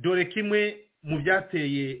 Dore kimwe mu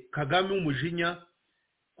byateye Kagame umujinya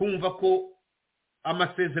kumva ko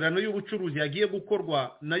amasezerano y'ubucuruzi yagiye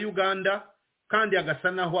gukorwa na Uganda kandi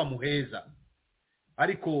agasa naho amuheza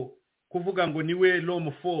ariko kuvuga ngo niwe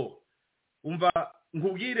l'homme fort. Umva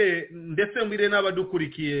nkubwire ndetse mbire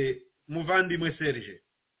n'abadukurikiye muvandimwe Serge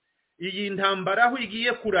iyi ntambara aho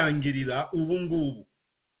igiye kurangirira ubu ngubu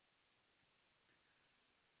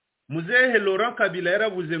Muzehe Laurent Kabila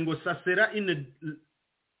yaravuze ngo ça sera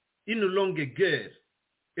une longue guerre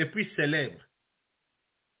et puis célèbre.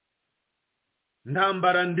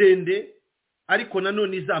 Ntambara ndende ariko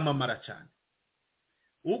nanone izamamara cyane.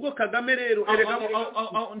 Ubwo Kagame rero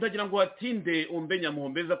ndagira ngo atinde umbenya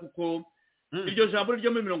muhombeza kuko iryo jambo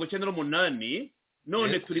ryo muri 1998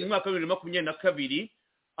 none turi mu mwaka wa 2022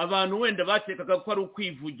 abantu wenda batekaga ko ari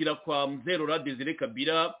ukwivugira kwa Mzero Radezire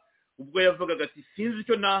Kabila ubwo yavugaga ati sinzi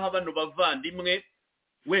icyo naha bano bavandimwe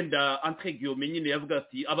wenda entre guillemets nyine yavuga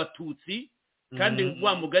ati abatutsi kandi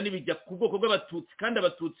wa mugani bijya ku bwoko bw'abatutsi kandi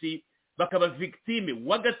abatutsi bakaba victime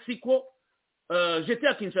wagatsiko j'étais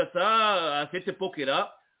à Kinshasa à cette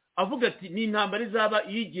époque-là avuga ati ni intambara izaba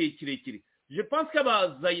yigiye kirekire. Je pense que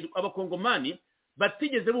abakongomani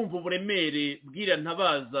batigeze bumva uburemere bwira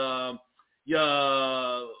ntabaza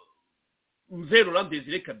ya Mzero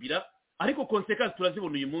Radezire Kabila ariko consequence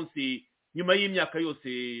turazibona uyu munsi nyuma y'imyaka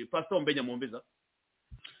yose. Pastor Mbenya Muhombeza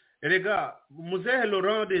erega Muzehe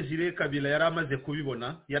Laurent Desire Kabila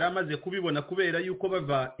yaramaze kubibona kubera yuko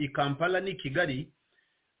bava i Kampala ni Kigali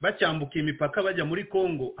bacyambuka imipaka bajya muri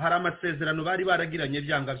Congo hari amasezerano bari baragiranye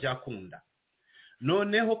byanga byakunda.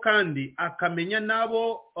 Noneho kandi akamenya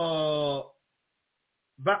nabo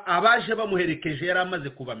abaje bamuherekeje yaramaze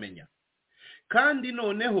kubamenya kandi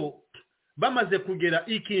noneho bamaze kugera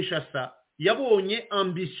i Kinshasa yabonye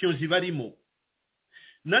ambition zibarimo.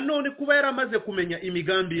 Nanone kuba yaramaze kumenya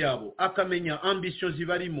imigambi yabo akamenya ambition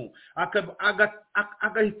zibarimo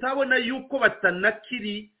agahita abona yuko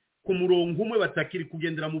batanakiri ku murongo umwe batakiri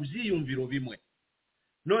kugendera mu byiyumviro bimwe.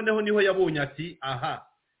 Noneho niho yabonye ati aha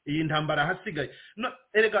iyi ntambara hasigaye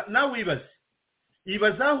erega nawe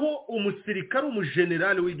ibazaho umusirikare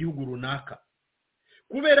umugenerale w'igihugu runaka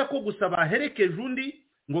kubera ko gusa baherekeje undi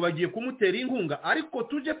ngo bagiye kumutera inkunga ariko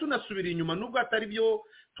tujye tunasubira inyuma nubwo atari byo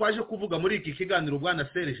twaje kuvuga muri iki kiganiro bwana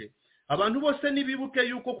Serge abantu bose nibibuke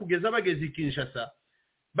yuko kugeza bageze Kinshasa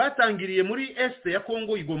batangiriye muri este ya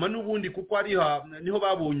Congo Igoma n'ubundi kuko ari niho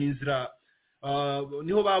babonye inzira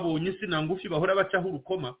niho babonye insina ngufi bahora bacaho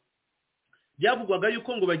urukoma byavugwaga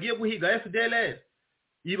yuko ngo bagiye guhiga FDLR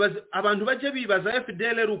abantu baje bibaza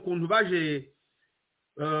FDLR ukuntu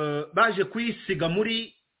baje kwisiga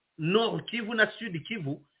muri Nord Kivu na Sud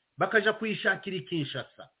Kivu bakaja kwishakira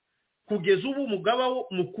Kinshasa kugeza ubu umugaba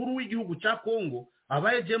mukuru w'igihugu cya Congo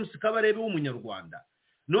abaye James Kabarebe w'umunyarwanda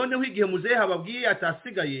noneho igihe muzehe hababwiye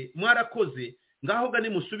atasigaye mwarakoze ngaho gani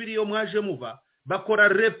musubiri yo mwaje muva bakora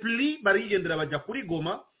repli barigendera baja kuri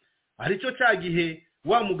Goma aricyo cyagihe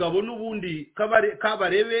wa mugabo n'ubundi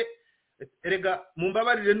Kabarebe erega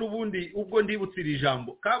mumbabarire n'ubundi ubwo ndibutsira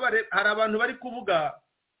ijambo hari abantu bari kuvuga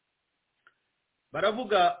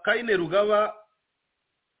baravuga Kaine Rugaba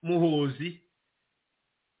Muhozi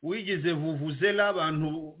wigize vuvuzela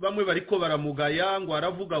abantu bamwe bariko baramugaya ngo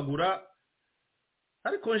aravugagura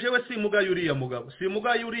ariko njewe simugaye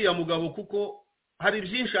uriya mugabo kuko hari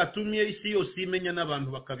byinshi atumye isi yose imenya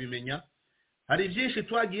n'abantu bakabimenya hari byinshi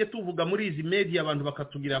twagiye tuvuga muri izi media abantu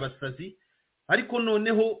bakatugira abasazi ariko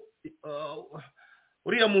noneho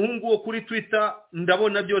uriya muhungu wo kuri Twitter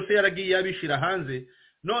ndabona byose yaragiye yabishira hanze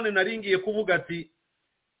none naringiye kuvuga ati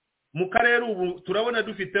mu karere ubu turabona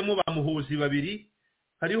dufitemo ba Muhozi babiri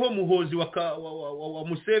hariho Muhozi wa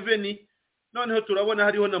Museveni noneho turabona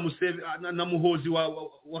hariho na Muhozi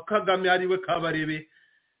wa Kagame ariwe Kabarebe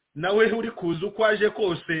nawe uri kuza ukwaje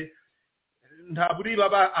kose ntaburi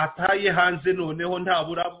baba ataye hanze noneho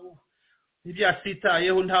ntabura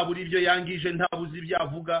ibyasitayeho ntaburi ibyo yangije ntabuzi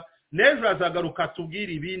ibyavuga nejo azagaruka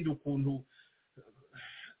tubwira ibindi ukuntu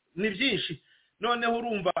ni byinshi noneho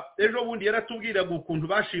urumva ejo bundi yaratubwira ukuntu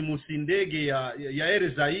bashimusi indege ya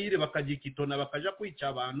Erezaire bakagikitona bakaja kwica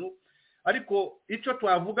abantu ariko ico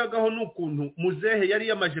twavugagaho n'ukuntu muzehe yari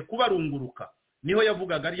yamaje kubarunguruka niho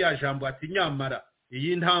yavugaga ari ya jambo ati nyamara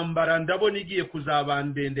iyi ntambara ndabona igiye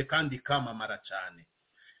kuzabandende kandi kamamara cyane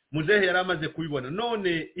muzehe yaramaze kubibona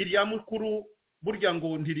none iriya mukuru burya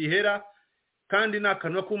ngo ntirihera kandi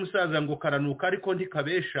nakanwa k'umusaza ngo karanuka ariko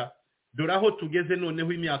ntikabesha doraho tugeze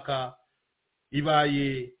noneho imyaka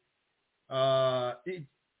ibaye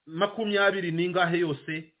 20 ningahe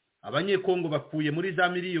yose abanyekongo bapfuye muri za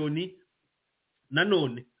miliyoni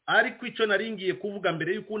nanone ariko ico naringiye kuvuga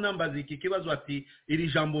mbere yuko nambaza iki kibazo ati iri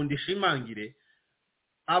jambo ndishimangire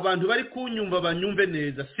abantu bari kunyumva banyumve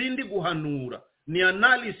neza sindi guhanura ni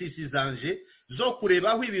analysis zanje zo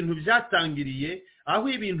kureba aho ibintu byatangiriye aho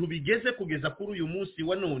ibintu bigeze kugeza kuri uyu munsi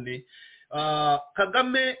wa none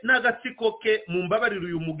Kagame n'agatsiko ke mumbabarira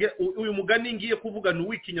uyu mugani ngiye kuvuga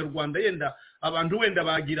n'uw'ikinyarwanda yenda abantu wenda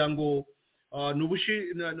bagira ngo nubushi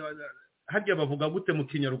hajya bavuga gute mu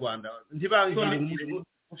kinyarwanda ntibangire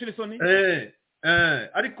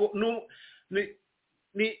ariko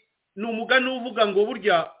ni umugani uvuga ngo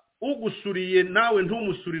burya ugusuriye nawe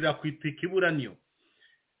ntumusurira kwitika iburaniyo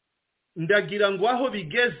ndagira ngo aho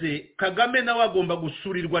bigeze Kagame nawe agomba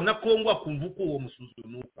gusurirwa na Kongo akumva uko uwo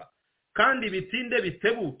musuzunuka kandi bitinde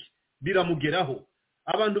bitebuke biramugeraho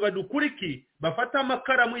abantu badukuriki bafata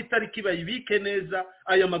amakara mu itariki bayibike neza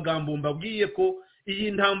aya magambo mbabwiye ko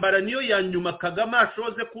iyi ntambara niyo ya nyuma Kagame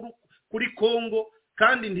ashoze kuri Kongo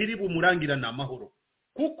kandi ntiri bumurangirana amahoro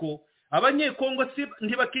kuko abanyekongo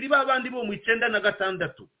ntibakiri babandi bo mu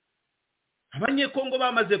 96 abanyekongo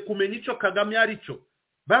bamaze kumenya ico Kagame ari cyo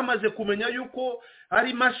bamaze kumenya yuko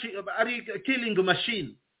ari killing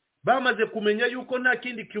machine bamaze kumenya yuko nta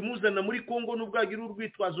kindi kimuzana muri Kongo n'ubwagira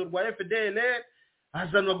urwitwazo rwa FDLR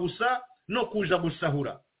azanwa gusa no kuja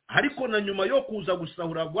gusahura ariko na nyuma yo kuza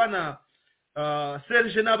gusahura bwana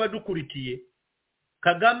Serge n'abadukurikiye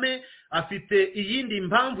Kagame afite iyindi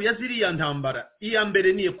impamvu ya ziriya ntambara iya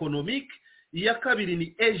mbere ni economique iya kabiri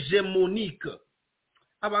ni hegemonique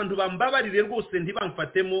abantu bambabarire rwose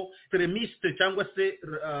ntibamfatemo extremiste cyangwa se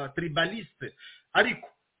tribaliste ariko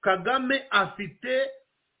Kagame afite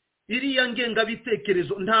iriya ngenga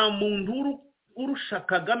bitekerezo nta muntu urusha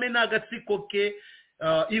Kagame n'agatsiko ke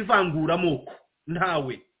ivangura moko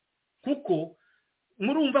ntawe kuko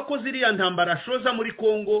murumva ko ziriya ntambara shoza muri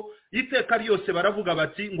Kongo iteka ryose baravuga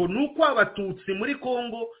bati ngo nuko abatutsi muri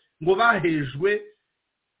Kongo ngo bahejwe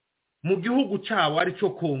mu gihugu cyawo ari cyo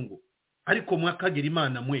Kongo ariko mwakagira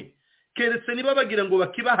Imana mwe keretse niba bagira ngo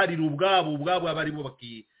bakibaharira ubwabo abari bo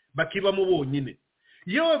bakibamo bonyine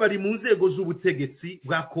iyo bari mu nzego z'ubutegetsi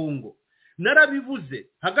bwa Kongo narabivuze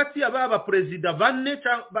hagati y'ababa president bane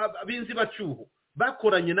binzi bacyuho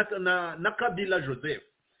bakoranye na Kabila Joseph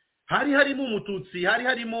hari harimo umututsi hari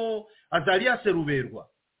harimo Azarias Ruberwa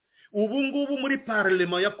ubu ngubu muri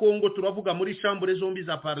parlement ya Congo turavuga muri chambre zombi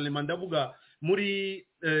za parlement ndavuga muri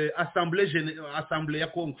assemblée ya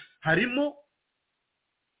Congo harimo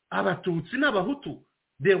abatutsi n'abahutu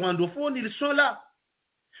des rwandophones ils sont là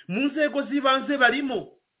mu nzego z'ibanze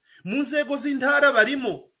barimo mu nzego z'intara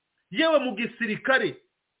barimo yewe mu gisirikare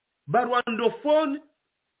ba rwandophone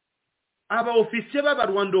aba officier ba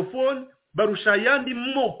rwandophone barusha yandi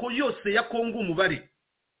moko yose ya Congo umubare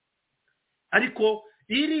ariko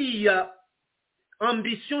iriya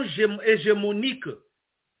ambition hégémonique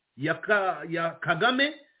ya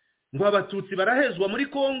Kagame ngo abatutsi barahezwa muri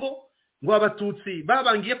Congo ngo abatutsi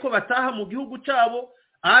babangiye ko bataha mu gihugu cyabo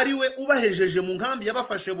ariwe ubahejeje mu nkambi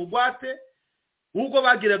yabafashe bugwate ubwo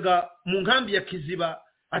bagiraga mu nkambi ya Kiziba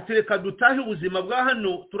atereka dutahe ubuzima bwa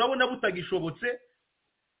hano turabona butagishobotse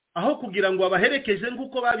aho kugira ngo abaherekeje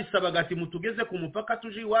nguko babisabaga ati mutugeze ku mupaka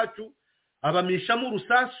tuje iwacu abamishamo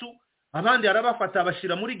urusasu abandi arabafata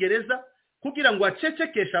abashira muri gereza kugira ngo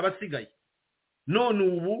acecekesha abasigaye none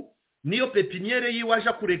ubu niyo pepiniere yiwaje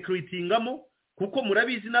kurekruitingamo kuko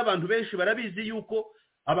murabizi n'abantu benshi barabizi yuko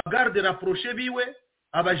abagarde rapproché biwe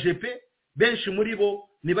abajepe benshi muri bo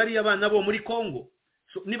ni bari abana bo muri Congo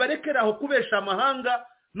nibarekeraho kubesha amahanga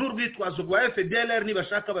n'urwitwazo rwa FDLR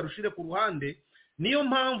nibashaka barushire ku ruhande niyo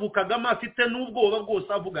mpamvu Kagame afite n'ubwoba bwose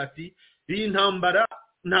avuga ati iyi ntambara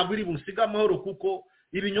ntabwo iri bunsiga amahoro kuko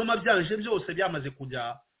ibinyoma byanje byose byamaze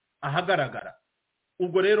kujya ahagaragara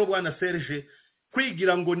ubwo rero bwana Serge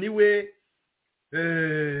kwigira ngo niwe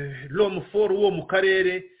l'homme fort wo mu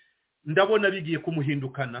karere ndabona bigiye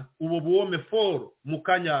kumuhindukana ubo buwome fort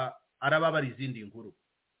mukanya arababara izindi nkuru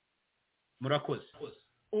murakoze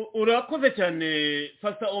urakoze cyane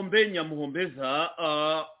fasa ombenya muhombeza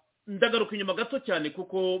ndagaruka inyuma gato cyane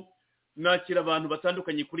kuko nakira abantu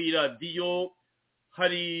batandukanye kuri radio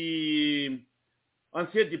hari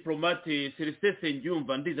ancien diplomate Celestin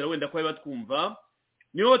Sengyumva ndizera wenda ko batwumva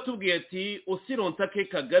niwe watubwiye ati osirontake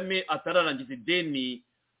Kagame atararangiza ideni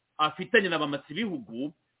afitanye n'abamatsi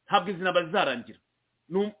bihugu ntabwo izina bazarangira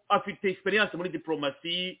afite experience muri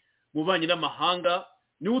diplomasi mu banyi n'amahanga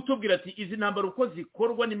niwe utubwira ati izi ntambara uko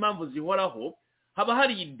zikorwa n'impamvu zihoraho haba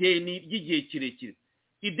hari ideni ry'igihe kirekire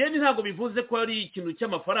ideni ntabwo bivuze ko ari ikintu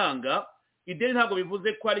cy'amafaranga ideni ntabwo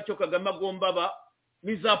bivuze ko ari cyo Kagame agomba ba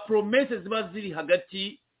ni za promesse ziba ziri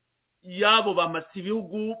hagati yabo bamatsi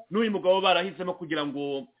ibihugu n'uyu mugabo barahisemo kugira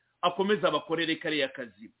ngo akomeze abakorere kariya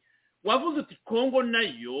kazi wavuze uti Congo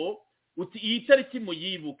nayo uti iyi tariki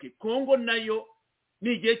muyibuke Congo nayo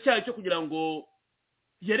ni igihe cyayo cyo kugira ngo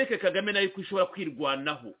yereke Kagame nayo kwishobora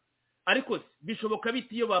kwirwanaho ariko bishoboka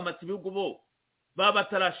biti iyo bamatsi ibihugu bo baba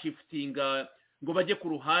batarashiftinga ngo bajye ku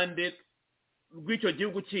ruhande rw'icyo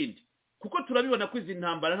gihugu kindi kuko turabibona ko izi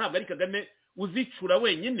ntambara ntabwo ari Kagame uzicura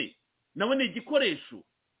wenyine nawe ni igikoresho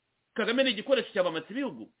Kagame ni igikoresho cy'abamatsi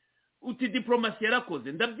ibihugu uti diplomasi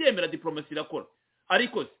yarakoze ndabyemera diplomasi irakora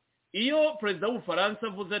ariko iyo perezida w'Ubufaransa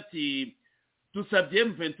avuze ati dusabye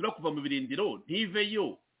M23 kuva mu birindiro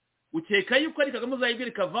ntiveyo ukeka yuko ari Kagame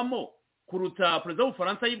uzayibwira kavamo kuruta perezida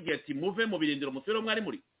w'Ubufaransa yibwiye ati muve mu birindiro musubire mwari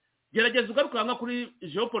muri gerageza ugarukanga kuri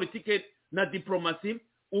geopolitique na diplomasi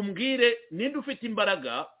umbwire ninde ufite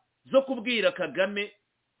imbaraga zo kubwira Kagame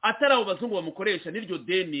atari abo bazungu bamukoresha n'iryo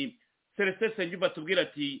deni Celestin Sengyumva tubwira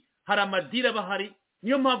ati hari amadira bahari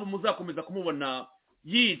niyo mpamvu muzakomeza kumubona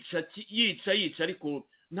yica ariko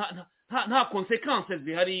nta consequences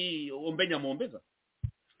zihari ombenya mombeza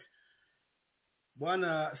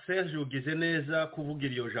bwana Serge ugize neza kuvuga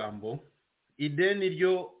iryo jambo ideni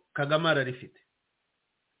ryo Kagame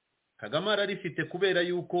ararifite kubera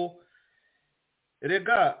yuko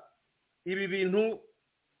rega ibi bintu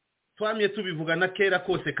twamye tubivuga na kera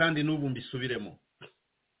kose kandi n'ubu mbisubiremo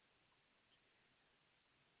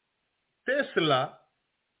Tesla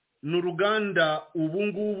n'uruganda ubu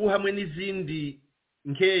ngubu hamwe n'izindi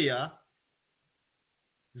nkeya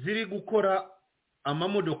ziri gukora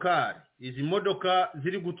amamodokari izi modoka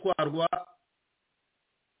ziri gutwarwa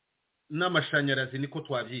n'amashanyarazi niko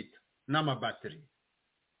twabyita n'amabateri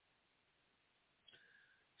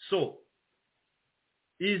so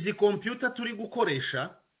izi computer turi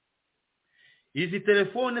gukoresha izi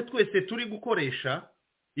telefone twese turi gukoresha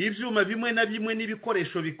ibyuma bimwe na bimwe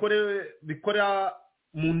n'ibikoresho bikora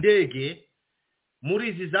mu ndege muri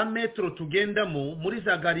izi za metro tugendamo muri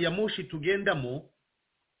za gari ya moshi tugendamo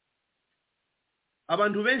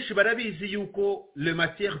abantu benshi barabizi yuko le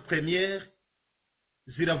matière première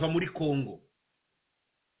zirava muri Congo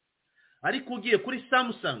ariko ugiye kuri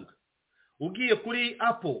Samsung ugiye kuri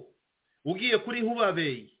Apple ugiye kuri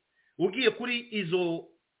Huawei ugiye kuri izo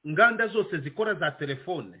nganda zose zikora za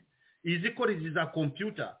telefone izikora izi za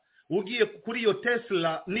computer ugiye kuri yo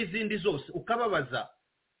Tesla n'izindi zose ukababaza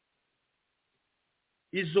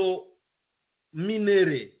izo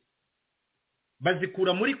minere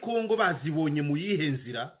bazikura muri Congo bazibonye mu yihe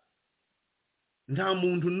nzira, nta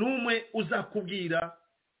muntu numwe uzakubwira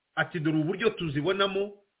ati dore uburyo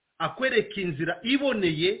tuzibonamo, akwereka inzira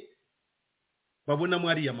iboneye babonamo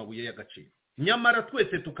ari amabuye y'agaciro. Nyamara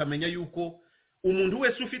twese tukamenya yuko umuntu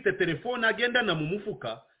wese ufite telefone agendana mu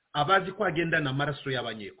mufuka abazi ko agendana amaraso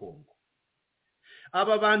y'abanyekongo.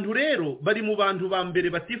 Aba bantu rero bari mu bantu ba mbere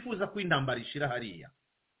batifuza ko intambara ishira hariya,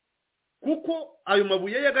 kuko ayo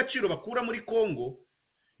mabuye y'agaciro bakura muri Congo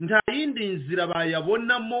nta yindi nzira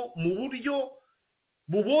bayabonamo mu buryo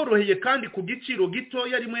buboroheye kandi ku giciro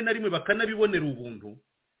gitoya, rimwe na rimwe bakanabibonera ubuntu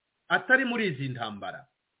atari muri izi ntambara.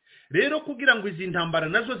 Rero kugira ngo izi ntambara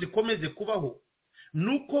nazo zikomeze kubaho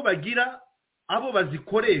nuko bagira abo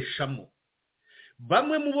bazikoreshamo.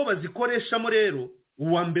 Bamwe mu bo bazikoreshamo rero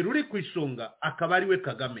uwa mbere uri ku isonga akaba ari we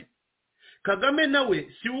Kagame. Kagame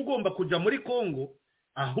nawe si ugomba kujya muri Congo,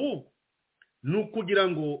 ahubwo nukugira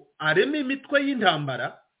ngo areme imitwe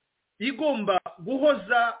y'intambara igomba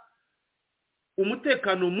guhoza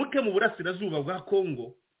umutekano muke mu burasirazuba bwa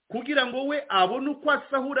Congo, kugira ngo we abone uko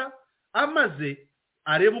asahura amaze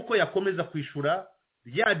arebe uko yakomeza kwishura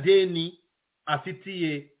rya deni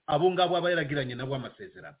afitiye abo ngabo aba yaragiranye nabo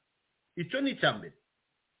amasezerano. Icyo ni cyambere.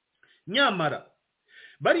 Nyamara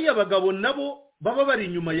bariya bagabo nabo baba bari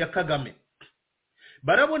inyuma ya Kagame,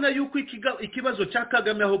 barabona yuko ikibazo cya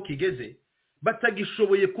Kagame aho kigeze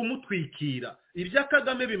batagishoboye kumutwikira. Ibya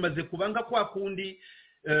Kagame bimaze kubanga kwa kundi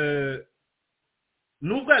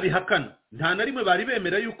nubwo abihakana, nta na rimwe bari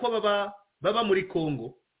bemera yuko baba muri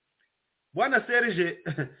Congo. Bwana Serge,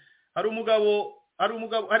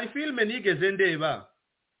 hari filme nigeze ndeba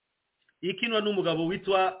ikinwa n'umugabo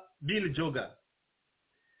witwa Bill Joga.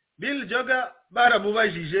 Bill Joga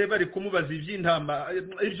baramubajije bari kumubaza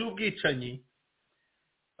iby'ubwicanyi,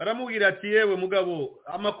 baramubwira ati yewe mugabo,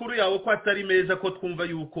 amakuru yawe ko atari meza ko twumva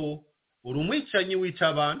yuko uri umwicanyi wica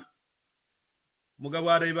abantu.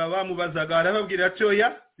 Mugabo areba bamubazaga arababwira ati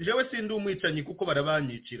oya, jewe sindi umwicanyi kuko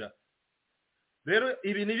barabanyicira. Rero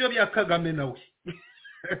ibi nibyo bya Kagame nawe.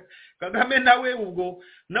 Kagame nawe ubwo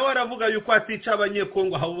nawe aravuga yuko atica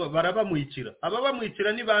abanyekongo aho barabamwicira. Aba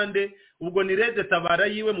bamwicira ni bande? Ubwo ni Rede Tabara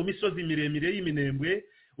yiwe mu misozi miremire y'Iminembwe,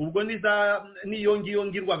 ubwo niyo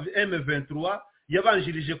ngirwa M23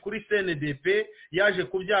 yabanjirije kuri CNDP, yaje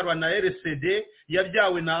kubyarwa na RCD,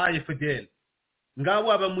 yabyawe na AFDL.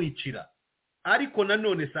 Ngabo abamwicira. Ariko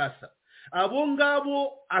nanone sasa abo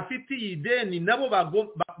ngabo afitiye ideni nabo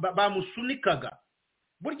bamusunikaga.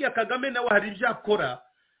 Burya Kagame nawe hari ibyakora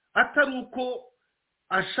atari uko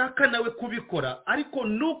ashaka nawe kubikora, ariko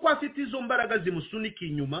nuko afite izo mbaraga zimusunika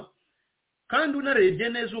inyuma, kandi unarebye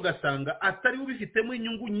neza ugasanga atari ubifitemo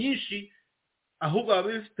inyungu nyinshi, ahubwo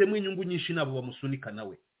abifitemo inyungu nyinshi nabo bamusunika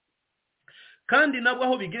nawe. Kandi nabo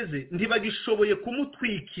aho bigeze ntibagishoboye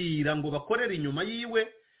kumutwikira ngo bakorere inyuma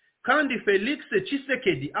yiwe. Kandi Felix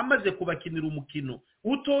Tshisekedi amaze kubakinira umukino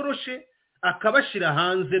utoroshe akabashira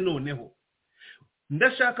hanze. Noneho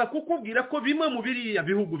ndashaka kukubwira ko bimwe mu biriya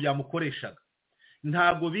bihugu byamukoreshaga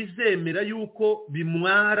ntago bizemera yuko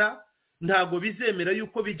bimwara, ntago bizemera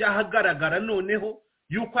yuko bijyahagaragara noneho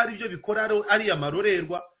yuko ari byo bikora ari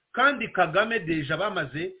amarorerwa. Kandi Kagame deja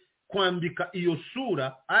bamaze kwambika iyo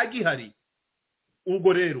sura agihari.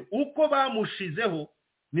 Ubwo rero uko bamushizeho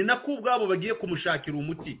ni nako ubwabo bagiye kumushakira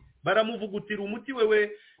umuti, baramuvugutira umuti.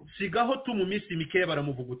 Wewe sigaho mu minsi mikeya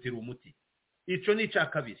baramuvugutira umuti. Ico ni cya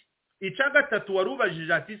kabiri. Icya gatatu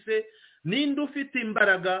warubajije ati se ninde ufite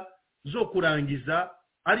imbaraga zo kurangiza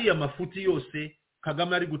ari amafuti yose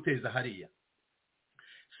Kagame ari guteza hariya?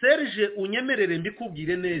 Serge, unyemerere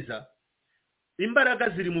mbikubwire neza, imbaraga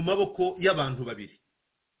ziri mu maboko y'abantu babiri.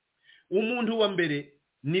 Umuntu wa mbere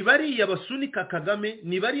ni bariya basunika Kagame,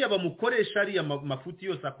 ni bariya bamukoresha ariya mafuti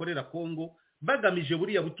yose akorera Congo, bagamije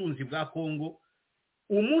buriya butunzi bwa Congo.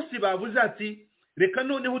 Umunsi bavuze ati reka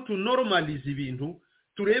noneho tunormalize ibintu,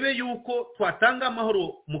 turebe yuko twatanga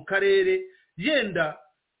amahoro mu karere, yenda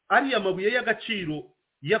ariya mabuye y'agaciro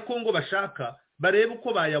ya Congo bashaka barebe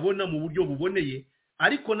uko bayabona mu buryo buboneye.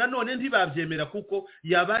 Ariko nanone ntibabyemera kuko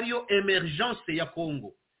yaba ariyo emergence ya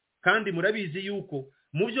Congo, kandi murabizi yuko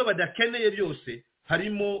mu byo badakeneye byose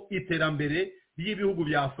harimo iterambere ry'ibihugu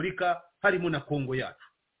bya Afurika, harimo na Congo yacu.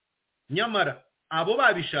 Nyamara abo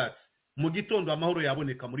babishatse mu gitondo amahoro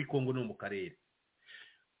yaboneka muri Congo no mu karere.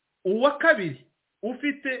 Uwa kabiri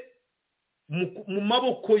ufite mu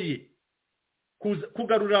maboko ye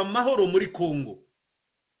kugarura amahoro muri Congo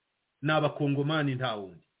ni abakongomani nta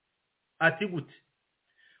wundi. Ati gute?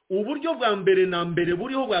 Uburyo bwa mbere na mbere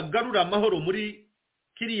buriho bwagarura amahoro muri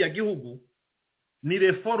kiriya gihugu ni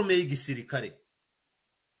reforme y'igisirikare.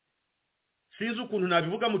 sinzi ukuntu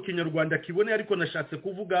nabivuga mu kinyarwanda kibone ariko nashatse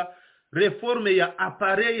kuvuga reforme ya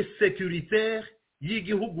appareil sécuritaire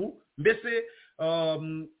y'igihugu mbese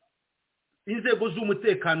inzego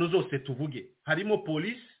z'umutekano zose tuvuge harimo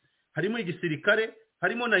police harimo igisirikare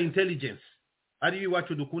harimo na intelligence ari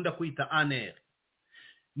iwacu dukunda kwita ANR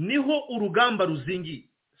niho urugamba ruzingi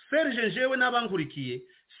Serge njewe n'abankurikiye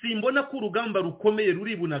simbona ko urugamba rukomeye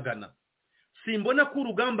ruri Bunagana simbona ko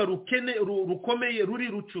urugamba rukomeye ruri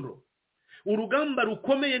Rucuro urugamba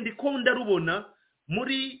rukomeye ndiko ndarubona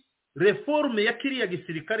muri reforme ya kiriya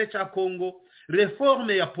gisirikare cha Congo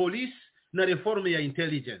reforme ya police na reforme ya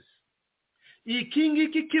intelligence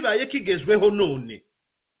iki kibaye kigezweho none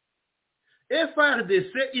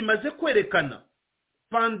FRDC imaze kwerekana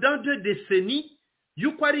pendant 2 décennies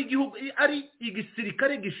yuko ari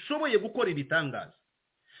igisirikare gishoboye gukora ibitangaza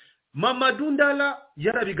Mamadou Ndala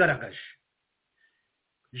yarabigaragaje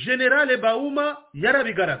General Bauma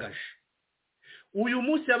yarabigaragaje uyu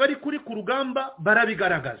munsi abari kuri ku rugamba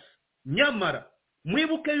barabigaragaza nyamara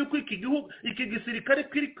mwibuke yuko iki gisirikare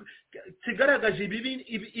kigaragaje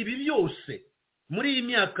ibi byose muri iyi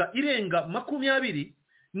myaka irenga 20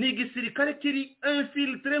 ni igisirikare kiri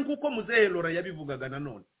infiltré nkuko muzehe Lora yabivugaga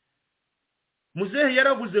nanone muzehe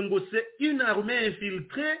yaravuze ngo c'est une armée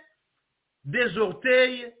infiltrée des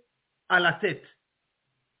orteils à la tête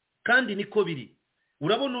kandi niko biri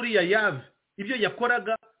urabona uriya Yave ibyo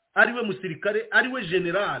yakoraga ariwe musirikare ariwe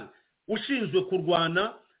general ushinzwe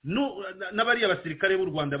kurwana n'abari abasirikare b'u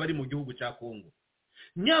Rwanda bari mu gihugu cya Congo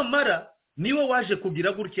nyamara niwe waje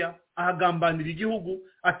kugira gutya ahagambanira igihugu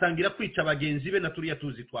atangira kwica abagenzi be na turiya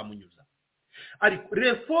tuzi twamunyuza ariko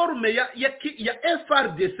reforme ya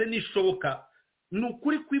FRDC nishoboka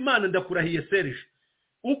nukuri kw'Imana ndakurahiye Serge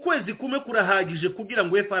ukwezi kumwe kurahagije kugira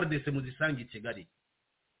ngo FRDC muzisange Kigali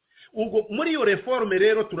ubwo muri iyo reforme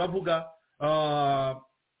rero turavuga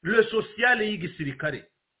le social y'igisirikare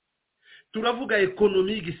turavuga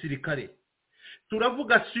economie y'igisirikare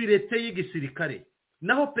turavuga sûreté y'igisirikare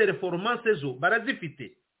naho performance zo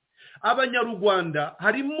barazifite abanyarwanda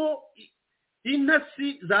harimo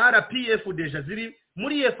intasi za RPF deja ziri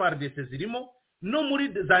muri FRDC zirimo no muri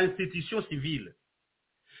za institution civile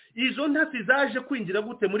izo ntasi zaje kwinjira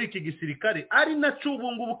gute muri iki gisirikare ari na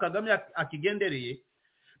cubungu Kagame akigendereye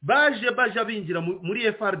baje binjira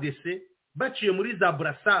muri FRDC baciye muri za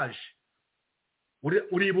brassage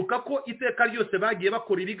uribuka ko iteka ryose bagiye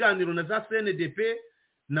bakora ibiganiro na za CNDP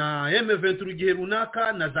na M23 igihe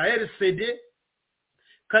runaka na za RCD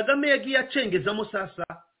Kagame yagiye acengezamo sasa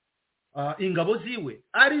ingabo ziwe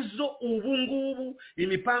arizo ubungubu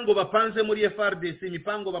imipango bapanze muri FRDC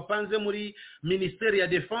imipango bapanze muri Ministeri ya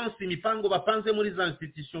Defense imipango bapanze muri za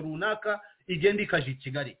institution runaka igenda ikaje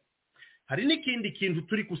Kigali hari n'ikindi kintu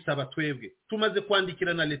turi kusaba twebwe tumaze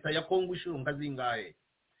kwandikira na leta ya Congo ishurunga zingahe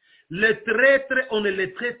les traîtres on ne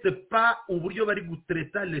les traite pas uburyo bari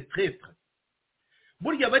gutreta les traîtres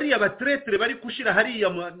burya bari abatraîtres bari kushira hariya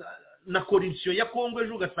na corruption ya Congo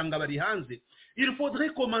ejo gasanga bari hanze il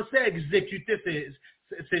faudrait commencer à exécuter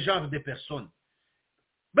ces genres de personnes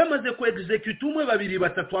bamaze ko exécuter umwe babiri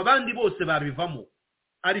batatu abandi bose babivamo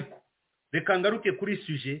ariko reka ngaruke kuri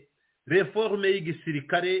sujet reforme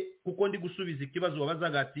y'igisirikare kuko ndi gusubiza ikibazo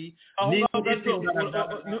wabazaga ati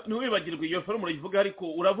ntiwibagirwe iyo forume urayivuga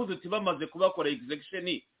ariko uravuze uti bamaze kubakora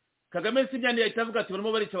execution Kagame sibyandi yahitavuga ati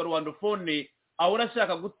barimo barica abarwandofone aho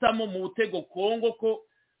urashaka gutamo mu butego Congo ko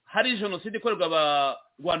hari genocide ikorerwa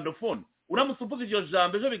abarwandofone uramutse uvuze iryo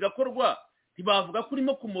jambo ejo bigakorwa ntibavuga ko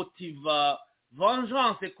urimo kumotiva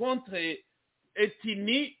vengeance contre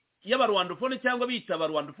ethnie y'abarwandofone cyangwa bita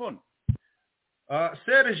abarwandofone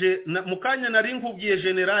Serge mukanya nari nkubwiye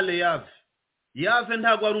General Yave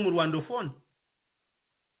ntago ari umurwandofone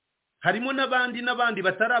harimo n'abandi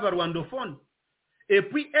batari abarwandofone et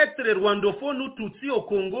puis être rwandophone ututsi au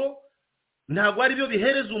Congo ntago ari byo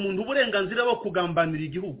bihereza umuntu uburenganzira bwo kugambanira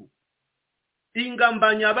igihugu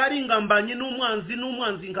ingambanya bari ingambanye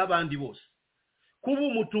n'umwanzi nk'abandi bose kuba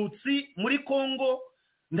umututsi muri Congo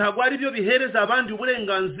ntago ari byo bihereza abandi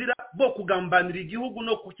uburenganzira bwo kugambanira igihugu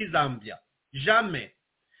no kukizambya jamais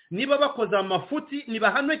niba bakoza amafuti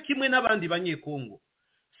nibahanwe kimwe n'abandi banyekongo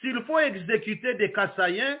s'il faut exécuter des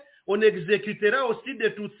Kassayens on exécutera aussi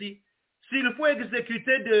des Tutsis s'il faut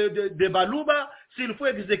exécuter de Baluba s'il faut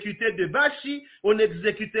exécuter de Bashi on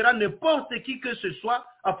exécutera n'importe qui que ce soit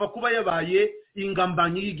afa kuba yabaye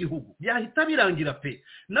ingambanyi y'igihugu yahita birangira pe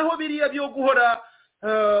naho biriya byo guhora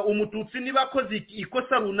umututsi niba akoze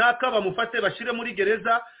ikosa runaka bamufate bashire muri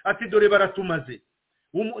gereza ati dore baratumaze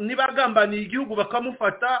nibagambaniye igihugu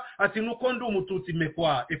bakamufata ati nuko ndi umututsi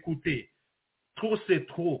mekwa écoutez trop c'est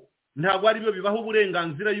trop ntabwo ari byo bibaho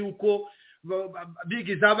uburenganzira yuko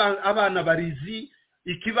bigize abana barizi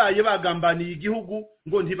ikibaye bagambaniye igihugu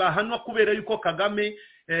ngo ntibahanwa kubera yuko Kagame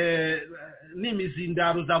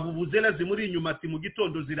n'imizindaro za vuvuzela zimuri inyuma ati mu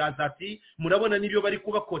gitondo ziraza ati murabona nibyo bari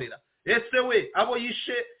kubakorera. Ese we abo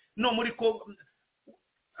yishe no muri ko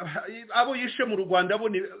abo yishe mu Rwanda abo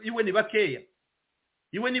iwe ni bakeya,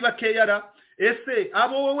 iwe ni bakeya ra. Ese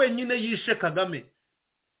abo we wenyine yishe Kagame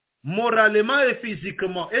moralement et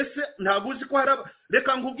physiquement, ese ntaguzi ko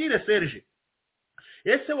reka nkubwire Serge,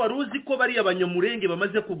 ese waruzi ko bari abanyamurenge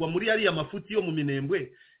bamaze kugwa muri ari amafuti yo mu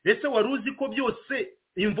Minembwe? Ese waruzi ko byose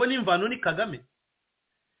imvo n'imvano ni Kagame?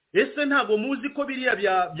 Ese ntago muzi ko biriya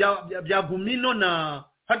bya Gumino na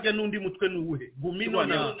harya nundi mutwe nuwuhe Gumino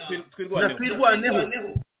na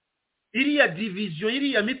twirwaneho, iriya division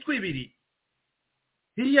iriya mitwe ibiri,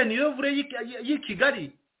 iriya niyo vure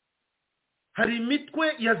y'Ikigali, hari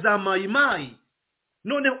mitwe ya za mayimayi.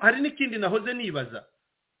 None hari n'ikindi nahoze nibaza,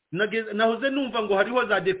 nahoze numva ngo hariho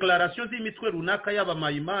za declaration z'imitwe runaka y'aba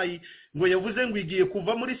mayimayi ngo yavuze ngo igiye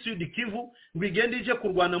kuva muri Sud Kivu ngo igende ije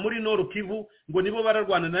kurwana muri Nord Kivu, ngo nibo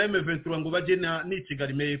bararwana na M23 ngo baje ni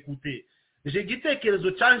Kigali meye kute. Je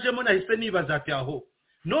gitekerezo canjemo nahise nibaza ati aho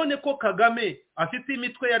none ko Kagame afite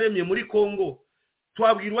imitwe yaremye muri Congo,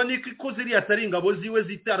 twabwirwa niki ko ziri atari ingabo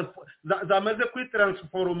ziwe zamaze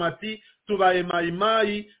kwitransformati tubaye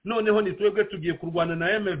mayimayi, noneho nitwebwe tugiye kurwana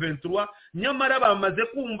na M23, nyamara bamaze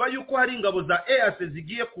kumva yuko hari ingabo za EAC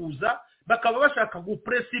zigiye kuza, bakaba bashaka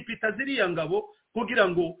guprecipitate ziriya ngabo kugira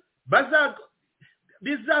ngo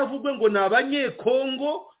bizavugwe ngo nabanye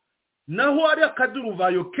Congo, naho ari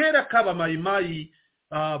akaduruvayo kera kaba mayimayi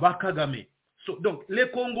ba Kagame. So donc les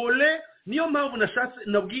Congolais niyo mpamvu nashatse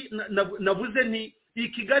navuze nti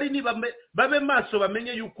Kigali ni babe maso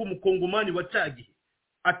bamenye yuko umukongomani wacagihe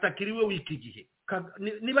atakiriwe wiki gihe.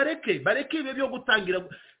 Bareke ibe byo gutangira,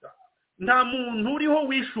 nta muntu uriho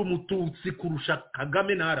wishe umututsi kurusha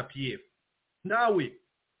Kagame na RPF. Nawe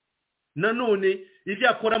nanone ivyo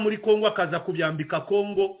akora muri Kongo akaza kubyambika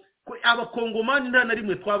Kongo, ko abakongomani nta na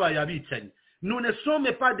rimwe twabaye abicanyi. Nous ne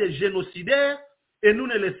sommes pas des génocidaires et nous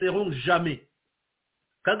ne le serons jamais.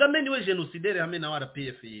 Kagame niwe génocidaire hamwe na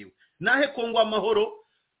RPF yiwe. Nahe Kongo amahoro,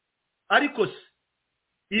 ariko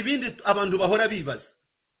ibindi abantu bahora bibaza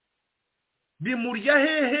bimurya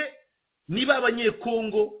hehe niba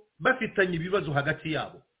abanyekongo bafitanye ibibazo hagati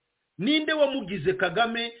yabo. Ninde wamugize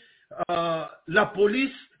Kagame la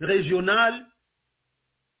police régionale?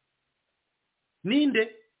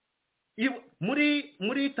 Ninde?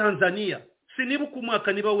 Muri Tanzania sinibuka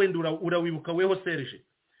umwaka niba wenda urawibuka weho Serge,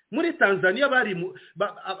 muri Tanzania bari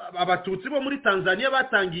abatutsi bo muri Tanzania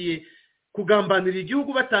batangiye kugambanira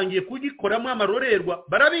igihugu, batangiye kugikoramo amarorerwa,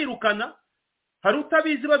 barabirukana. Hari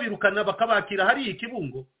utabizi babirukana bakabakira hari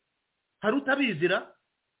ikibungo, hari utabizira.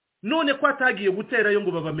 None ko atagiye guterayo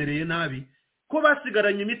ngo babamereye nabi, ko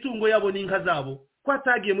basigaranye imitungo yabo n'inka zabo, ko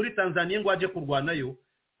atagiye muri Tanzania ngo aje kurwanayo.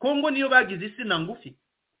 Kongo niyo bagize isi na ngufi.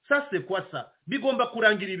 Sase kwasa bigomba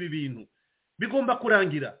kurangira ibi bintu, bigomba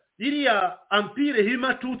kurangira. Iriya empire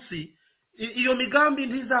himatutsi iyo migambi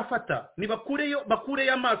ntizafata, ni bakure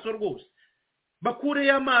y'amaso rwose, bakure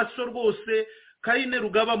y'amaso rwose. Kaine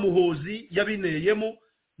Rugaba Muhozi yabineyemo,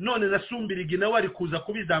 none nasumbirigi nawe ari kuza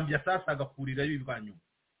kubizambya sasa agakurira y'ibwanyu.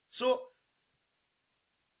 So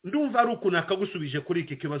ndumva ari uko nakagusubije kuri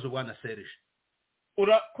iki kibazo bwana Serge.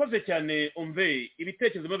 Urakoze cyane umve,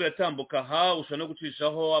 ibitekerezo byo biratambuka ha ushaka no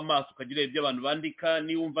gucishaho amaso ukagira ibyo abantu bandika,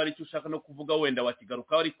 ni wumva ari cyo ushaka no kuvuga wenda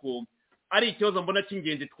wakigaruka, ariko ari ikibazo mbona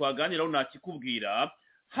cy'ingenzi twaganiraho nakikubwira.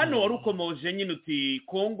 Hano wari ukomoje nyine uti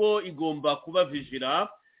Kongo igomba kuba vigila,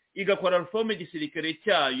 igakora reforme gisirikare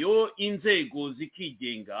cyayo, inzego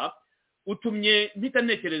zikigenga. Utumye mpita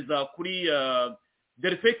ntekereza kuri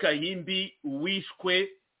Delphin Kayimbi wishwe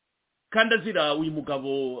kandi azira uyu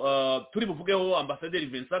mugabo turi buvugeho ambasaderi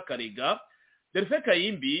Vincent Karega. Delphin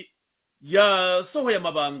Kayimbi yasohoye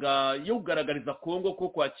amabanga yo kugaragariza Kongo ko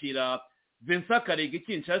kwakira Vincent Karega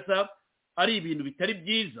Kinshasa ari ibintu bitari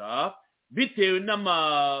byiza, bitewe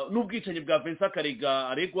n'ubwicanyi bwa Vincent Karega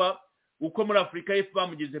aregwa uko muri Afrika y'Epfo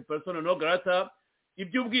bamugize persona non grata.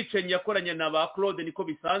 Iby'ubwicanyi yakoranye na ba Claude niko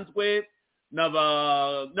bisanzwe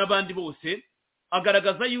n'abandi bose,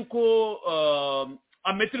 agaragaza yuko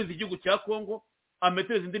ametereza igihugu cya Kongo,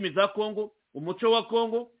 ametereza indimi za Kongo, umuco wa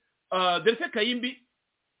Kongo. Delphin Kayimbi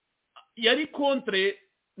yari contre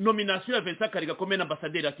nomination ya Vincent Karega comme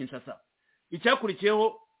ambassadeur à Kinshasa.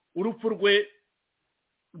 Icyakurikiyeho urupfu rwe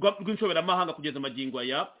rw'inshoberamahanga kugeza magingo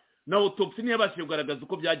aya, na autopsy ntiyabashije kugaragaza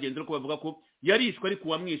uko byagenze, ko bavuga ko yarishwe ari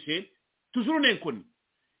kuwamwishe toujours nenkoni.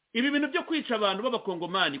 Ibi bintu byo kwica abantu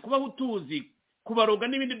b'abakongomani, kubaho utuzi, kubaroga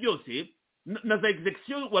n'ibindi byose na za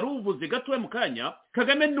execution wari uvuze gatoya mu kanya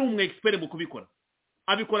Kagame ni umwe expert mu kubikora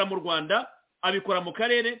abikora mu Rwanda abikora mu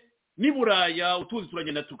karere ni Buraya utuzi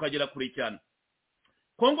turagenda tukagera kure cyane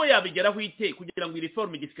Congo yabigeraho ite kugira ngo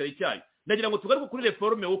reforme igisikare cyayo ndagira ngo tugaruke kuri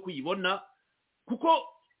reforme wo kuyibona kuko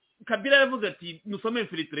Kabila yavuze ati nusome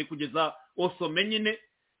infiltré kugeza osome nyine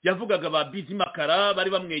yavugaga ba Bizimakara bari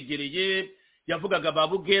bamwegereye yavugaga ba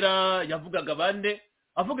Bugera yavugaga bande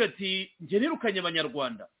avuga ati nge nirukanye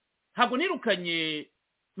abanyarwanda ntabwo nirukanye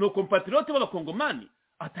no compatriote b'abakongomani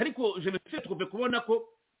atariko jenoside tukumve kubona ko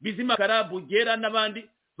Bizimakara Bugera n'abandi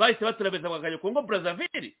bahise baturabeza bakajya Congo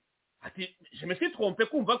Brazzaville ati jenoside twumve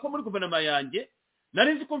kumva ko muri guverinoma yanjye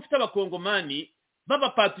nari nzi ko mfite abakongomani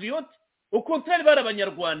b'abapatriote au contraire bari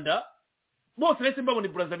abanyarwanda bose rese mbabona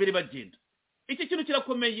Brazzaville bagenda iki kintu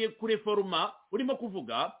kirakomeye kuri reforma urimo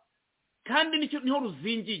kuvuga kandi niho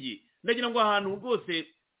ruzingiye ndagira ngo ahantu rwose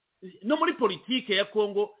no muri politike ya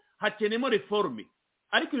Congo hakenemo reforme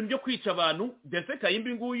ariko ibintu byo kwica abantu Vincent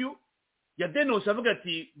Kayimbi nguyu ya denonce avuga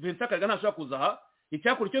ati Vincent Karega ntashobora kuzaha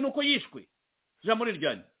icyakurikiye nuko yishwe jambo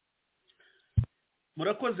ryanye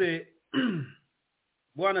murakoze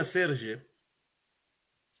bwana Serge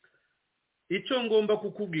icyo ngomba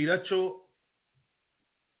kukubwira cyo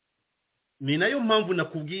ni nayo mpamvu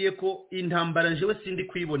nakubwiye ko intambara njewe sindi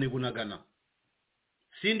kwibone bunagana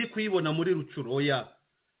sindi kwibona muri Rucuroya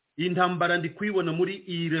intambara ndi kwibona muri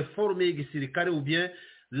iyi reforme y'igisirikare ou bien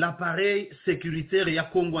l'appareil sécuritaire ya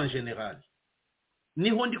Congo en général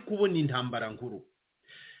niho ndi kubona intambara nkuru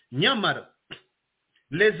nyamara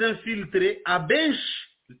les infiltrés abenshi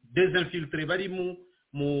des infiltrés bari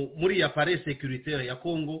muri appareil sécuritaire ya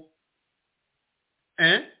Congo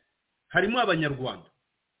harimo abanyarwanda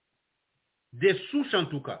des souches en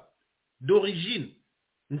tout cas d'origine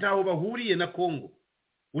ntaho bahuriye na Congo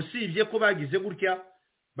usibye ko bagize gutya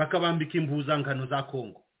bakabambika impuzangano za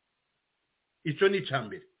Congo icyo ni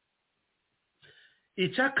cyambere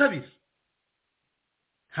icya kabiri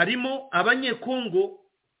harimo abanyekongo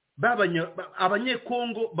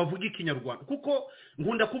bavuga ikinyarwanda kuko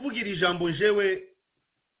ngunda kuvugira ijambo njewe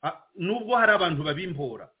nubwo hari abantu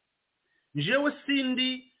babimpora njewe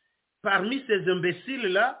sindi parmi ces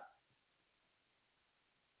imbéciles là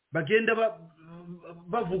bagenda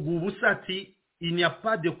bavuga ubusati il n'y a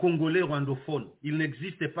pas de Congolais rwandophones il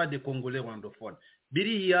n'existe pas de Congolais rwandophones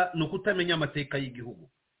biriya no kutamenya amateka y'igihugu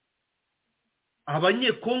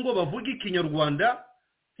abanyekongo bavuga ikinyarwanda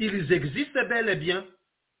ils existent bel et bien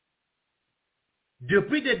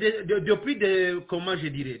depuis comment je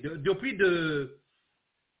dirais depuis de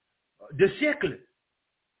siècles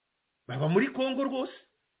baba muri Congo rwose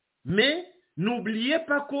mais n'oubliez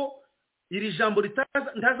pas ko iri jambo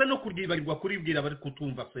ndaza no kuryibarirwa kuribwira bari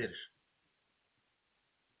kutumva Serge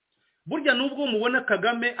burya nubwo mubona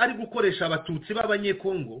Kagame ari gukoresha abatutsi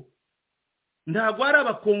b'abanyekongo ntago ari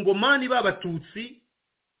abakongomani b'abatutsi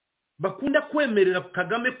bakunda kwemerera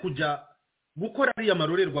Kagame kujya gukora ariya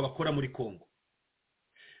marorerwa bakora muri Congo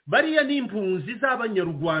bariya n'impunzi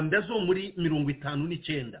z'abanyarwanda zo muri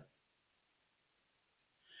 59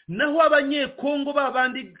 naho abanyekongo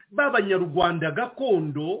babandi b'abanyarwanda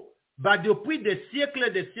gakondo ba depuis des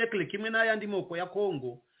siècles kimwe n'ayandi moko ya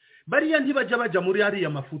Congo bariya ntibajya baja muri ariya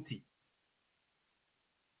mafuti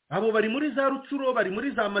abo bari muri za Rucuro bari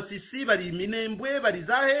muri za Masisi bari Minembwe bari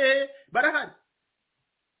za hehe barahari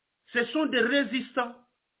ce sont des résistants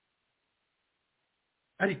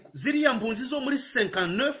ariko ziriya mpunzi zo muri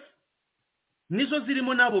 59 nizo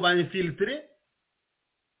zirimo nabo ba infiltré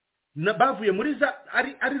na bavuye muri za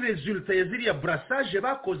ari resultat ya ziriya brassage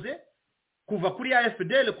bakoze kuva kuri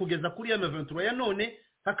AFDL kugeza kuri M23 ya none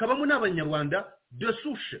hakabamo n'abanyarwanda de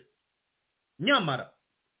souche nyamara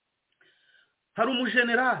hari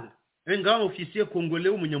umugeneral ngaho officier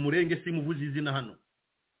congolais w'umunyamurenge simuvuze izina hano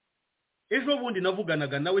ejo bundi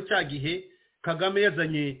navuganaga nawe cyagihe Kagame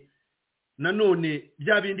yazanye nanone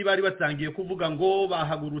bya bindi bari batangiye kuvuga ngo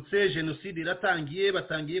bahagurutse genocide iratangiye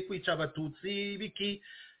batangiye kwica abatutsi biki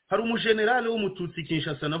hari umugeneral w'umututsi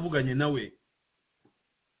Kinshasa navuganye nawe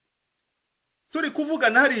turi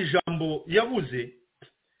kuvugana hari ijambo yavuze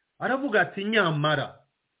aravuga ati nyamara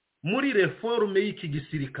muri reforme y'iki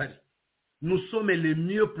gisirikare nous sommes les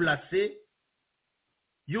mieux placés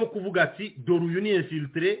yo kuvuga ati doruyuni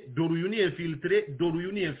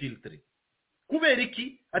infiltré kubera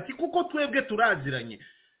iki ati kuko twebwe turaziranye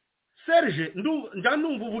Serge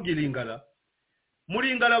ndumva uvugira ingala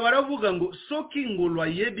muri ingala baravuga ngo soki ngolwa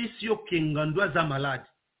yebisyo kengandwa za malade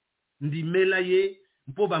ndi melaye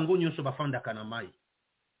mpo bango nyonso bafanda kana mai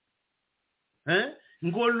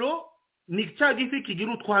ngolo ni cyagifiki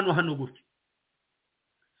kigira utwano hano gutya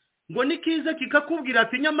ngo nikiza kikakubwira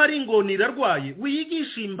ati nyamara ingoni irarwaye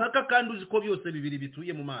wiyigisha impaka kandi uzi ko byose bibiri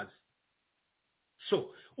bituye mu mazi.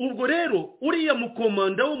 So ubwo rero uriya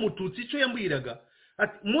mukomanda w'umututsi icyo yambwiraga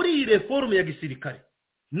ati muri iyi reforme ya gisirikare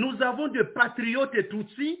nous avons des patriotes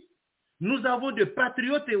tutsi, nous avons des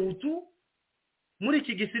patriotes hutu muri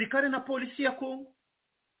iki gisirikare na polisi ya Congo.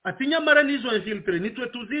 Ati nyamara nizo infiltre nitwe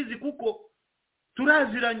tuzizi kuko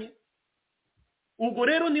turaziranye. Ubwo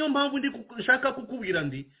rero niyo mpamvu ndi nshaka kukubwira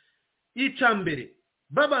ndi icambere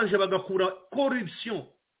babanje bagakura corruption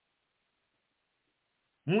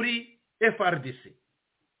muri FRDC.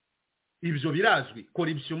 Ibyo birazwi,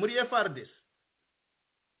 corruption muri FRDC.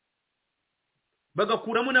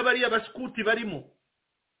 Bagakuramo n'abari abaskuti barimo.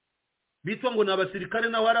 Bitwa ngo n'abasirikare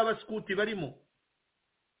naho ari abaskuti barimo.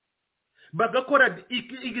 Bagakora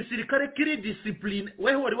igisirikare kiri discipline.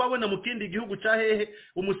 Wewe wari wabona mu kindi gihugu cya hehe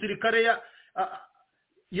umusirikare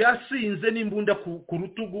yasinze n'imbunda ku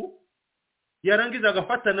rutugu yarangiza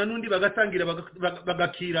agafatana n'undi bagatangira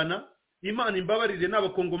bagakirana. Imana imbabarire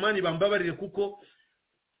n'abakongomani bambabarire kuko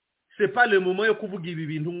c'est pas le moment yo kuvuga ibi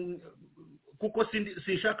bintu kuko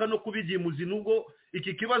sinshaka no kubigimuzi nubwo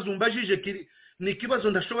iki kibazo mbajije ni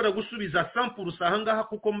kibazo ndashobora gusubiza 100% ahangaha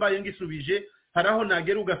kuko mbaye ngisubije haraho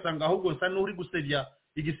nagera ugasanga ahubwo nsa n'uri gusebya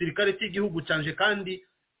igisirikare cy'igihugu canje kandi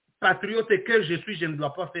patriote que je suis je ne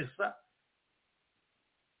dois pas faire ça.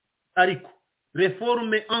 Ariko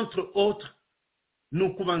reforme entre autres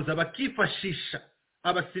nukubanza bakifashisha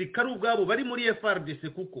abasirikare ubwabo bari muri FRDC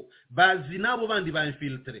kuko bazi nabo bandi ba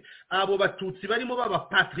infiltre abo batutsi barimo baba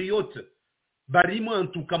patriote barimo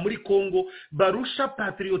antuka muri Congo barusha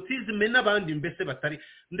patriotisme n'abandi mbese batari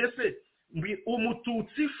ndetse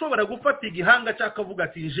umututsi ushobora gufata igihanga cyakavuga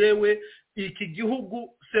ati njewe iki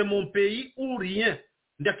gihugu c'est mon pays ou rien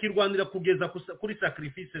ndakirwanira kugeza kuri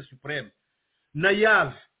sacrifice supreme na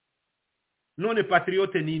yave none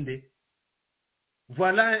patriote ninde.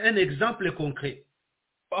 Voilà un exemple concret.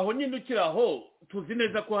 Aho nyine ukiraho tuzi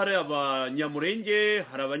neza ko hari abanyamurenge,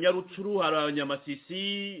 hari abanyarucuru, hari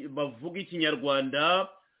abanyamasisi bavuga ikinyarwanda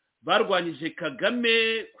barwanyije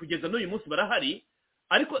Kagame kugeza n'uyu munsi barahari,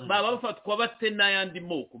 ariko baba bafatwa bate n'ayandi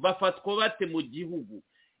moko, bafatwa bate mu gihugu.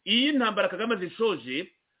 Iyi ntambara Kagame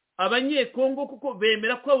zishoje abanyekongo kuko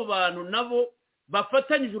bemera ko abo bantu nabo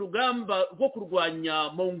bafatanyije urugamba rwo kurwanya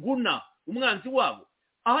Monguna umwanzi wabo.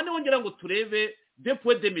 Aha niho ngira ngo turebe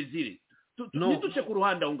depuis de mesure nituce ku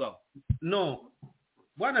ruhande aho ngaho. No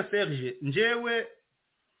bwana Serge, njewe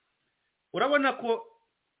urabona ko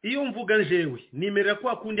iyo mvuga njewe nimerera ko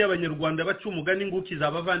akundi abanyarwanda baca umugani ngukiza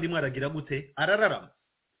abavandimwe aragira gute arararama,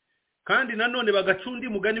 kandi nanone bagacundi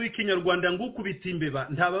mugani w'ikinyarwanda ngukubita imbeba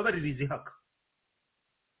ntababaririza ihaka.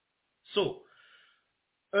 So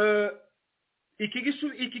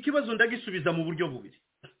iki kibazo ndagisubiza mu buryo bubiri.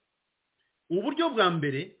 Uburyo bwa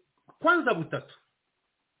mbere kwanza butatu,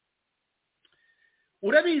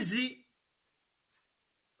 urabizi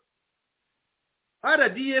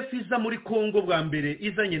RDF iza muri Congo bwa mbere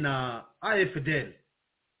izanye na AFDL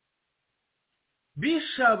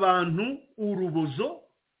bisha abantu urubozo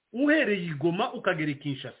uhereye Igoma ukagera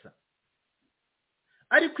Kinshasa.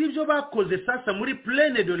 Ariko ibyo bakoze sasa muri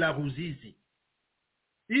plaine de la Ruzizi,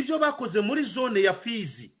 ibyo bakoze muri zone ya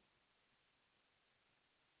Fizi,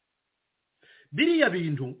 biriya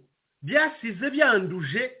bintu byasize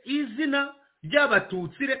byanduje izina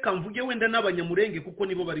ry'abatutsi, reka mvuge wenda n'abanyamurenge kuko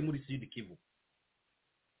nibo bari muri Sud Kivu,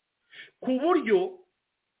 ku buryo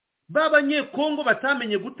b'abanyekongo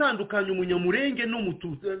batamenye gutandukanya umunyamurenge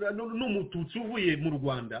n'umututsi uvuye mu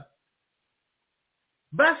Rwanda,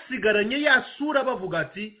 basigaranye yasura bavuga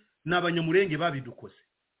ati n'abanyamurenge babidukoze.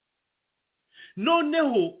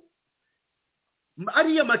 Noneho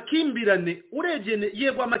ariya makimbirane uregene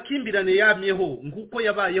yego amakimbirane yamyeho nguko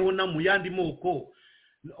yabayeho na mu yandi moko.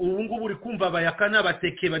 Ubu ngubu uri kumva abayakana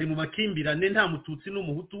abateke bari mu makimbirane, nta mututsi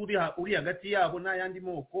n'umuhutu uri hagati yabo n'ayandi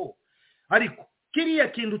moko. Ariko kiriya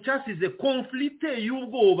kintu cyasize konflite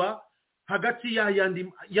y'ubwoba hagati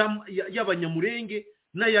y'abanyamurenge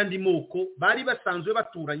n'ayandi moko bari basanzwe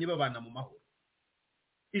baturanye babana mu mahoro.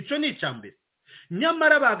 Ico ni icyambere.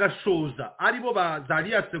 Nyamara bagashoza aribo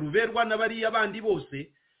bazariya seruverwa n'abari abandi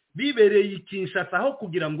bose bibereye Kinshasa aho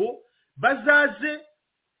kugira ngo bazaze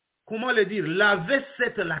comment le dire laver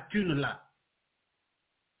cette lacune là,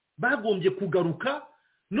 bagombye kugaruka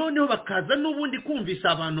noneho bakaza n'ubundi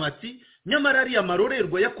kumvisha abantu ati nyamara ari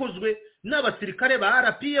amarorerwa yakozwe n'abasirikare ba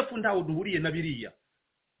RPF ndaho duhuriye na biriya.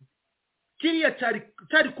 Kiriya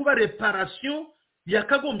cyari kuba reparation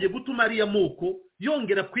yakagombye gutuma ari amoko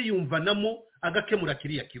yongera kwiyumvanamo agakemura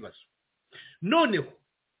kiriya kibazo. Noneho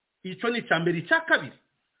ico ni cyambere cya kabiri,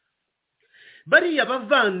 bariya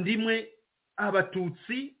bavandimwe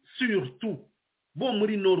abatutsi surtout bo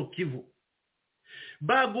muri Nord Kivu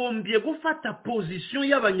bagombye gufata position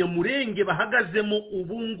y'abanyamurenge bahagazemo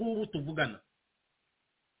ubungubu tuvugana.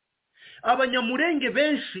 Abanyamurenge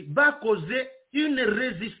benshi bakoze une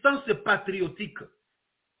résistance patriotique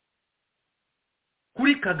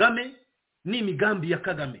kuri Kagame n'imigambi ya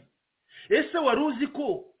Kagame. Ese waruzi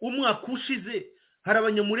ko umwaka ushize hari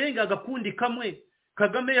abanyamurenge agakundi kamwe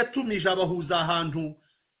Kagame yatumije abahuza ahantu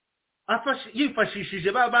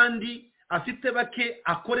yifashishije babandi afite bake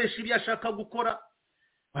akoresha ibyo ashaka gukora,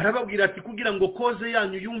 barababwira ati kugira ngo koze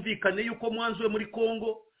yanyu yumvikane yuko mwanzwe muri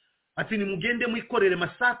Congo, ati ni mugende mwikorere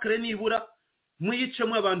massacre nibura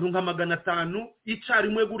mwiyicemo abantu nka 500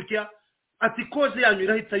 icarimwe gutya, ati koze yanyu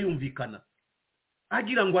irahita yumvikana.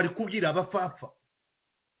 Agira ngo ari kubwira abapfapfa,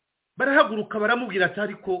 barahaguruka baramubwira ati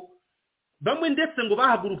ariko bamwe ndetse ngo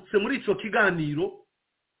bahagurutse muri ico kiganiro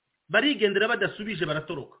barigendera badasubije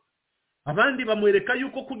baratoroka. Abandi bamwereka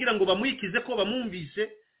yuko kugira ngo bamwikize ko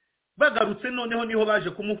bamumvise, bagarutse noneho niho baje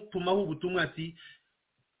kumutumaho ubutumwa ati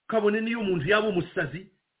kabone niyo umuntu yaba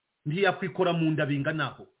umusazi ntiyakwikora mu ndabinga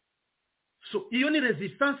naho. So iyo ni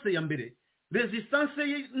resistance ya mbere.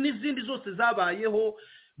 Resistance n'izindi zose zabayeho,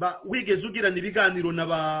 wigeze ugirana ibiganiro na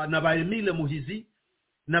ba Emile Muhizi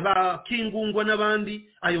na ba Kingungwa n'abandi,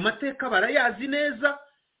 ayo mateka barayazi neza,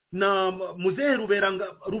 na muzehe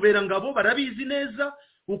Ruberangabo barabizi neza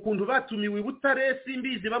ukuntu batumiwe i Butare,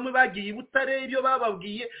 simbizi bamwe bagiye i Butare, ibyo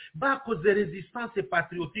bababwiye, bakoze resistance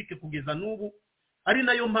patriotique kugeza n'ubu. Ari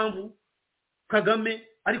nayo mpamvu Kagame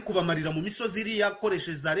ari kubamarira mu misozi iri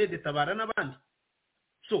yakoresheje za Rede Tabara n'abandi.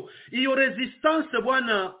 So iyo resistance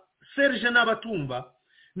bwana Serge n'abatumva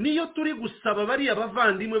niyo turi gusaba bari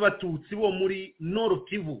abavandimwe batutsi bo muri Nord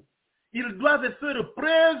Kivu. Ils doivent faire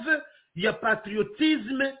preuve ya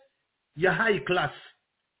patriotisme ya high class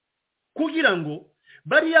kugira ngo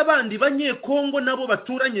bari abandi banyekongo nabo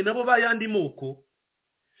baturanye nabo bayandi moko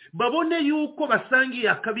babone yuko basangiye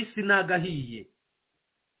akabisi nagahiye.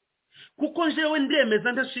 Kuko njewe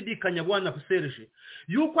ndemeza ndashidikanya bwana Serge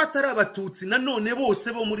yuko atari abatutsi nanone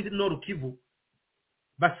bose bo muri Nord Kivu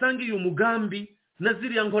basangiye umugambi na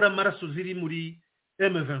ziriya nkora maraso ziri muri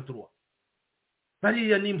M23.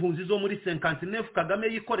 Bariya ni impunzi zo muri 59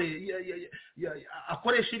 Kagame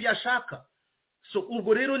akoresha ibyo ashaka. So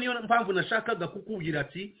ubwo rero niyo mpamvu nashakaga kukubwira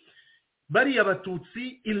ati bariya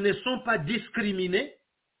abatutsi ils ne sont pas discriminés,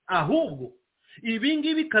 ahubwo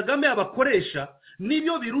ibingibi Kagame abakoresha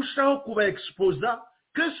nibyo birushaho kuba exposa,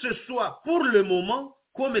 que ce soit pour le moment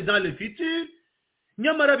comme dans le futur.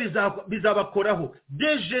 Nyamara bizabakoraho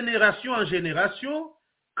de génération en génération.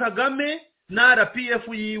 Kagame na RPF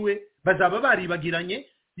yiwe bazaba baribagiranye,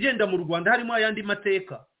 yenda mu Rwanda harimo ayandi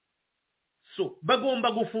mateka. So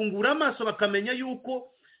bagomba gufungura amaso bakamenya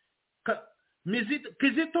yuko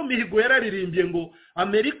Kizito Mihigo yararirimbye ngo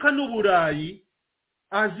Amerika n'Uburayi,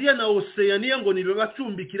 Asia na Oceania ngo nibe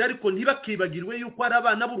bacumbikira, ariko ntibakibagirwe yuko ari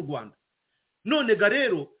abana b'u Rwanda. None ga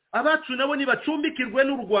rero abacu nabo nibacumbikirwe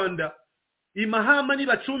n'u Rwanda, imahama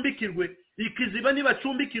nibacumbikirwe, ikiziba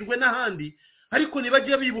nibacumbikirwe n'ahandi, ariko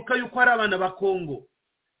nibajye bibuka yuko ari abana ba Congo.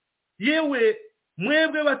 Yewe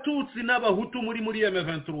mwebwe batutsi n'abahutu muri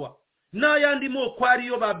M23 n'ayandi moko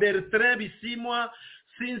ariyo ba Bertrand Bisimwa,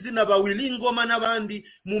 sinzi na ba Wilingoma n'abandi,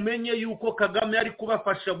 mumenye yuko Kagame ari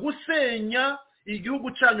kubafasha gusenya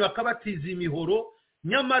igihugu cyanyu akabatiza imihoro.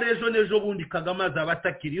 Nyamara ejo nejo bundi Kagame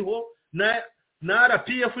azabatakiriho na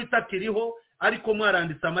RPF itakiriho, ariko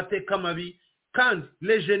mwaranditse amateka mabi, kandi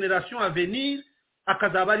les générations à venir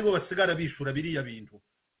akazaba ari bo basigara bishura biriya bintu.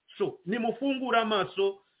 So nimufungura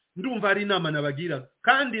amaso, ndumva ari inama nabagira.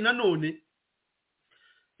 Kandi nanone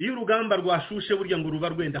iyo urugamba rwashushe burya ngo ruba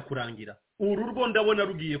rwenda kurangira, uru rwo ndabona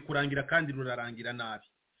rugiye kurangira kandi rurarangira nabi.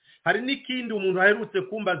 Hari n'ikindi umuntu aherutse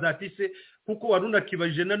kumbaza ati se kuko waruna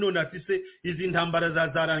kibaje nanone ati se izi ntambara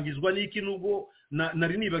zazarangizwa n'iki, nubwo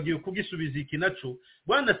nari nibagiye kugisubiza iki naco.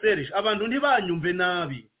 Bwana Serge, abantu ntibanyumve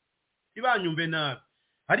nabi,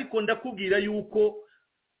 ariko ndakubwira yuko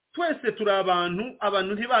twese turi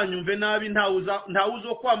abantu ntibanyumve nabi,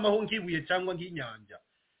 ntawuzo kwamaho ngibuye cyangwa nk'inyanja.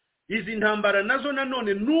 Izi ntambara nazo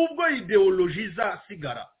nanone nubwo ideology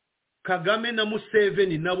zasigara, Kagame na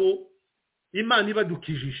Museveni nabo Imana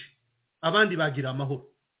ibadukijije, abandi bagira amahoro.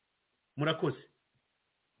 Murakoze.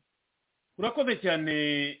 Urakoze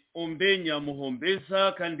cyane Ombenya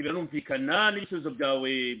Muhombeza, kandi biranumvikana n'ibisubizo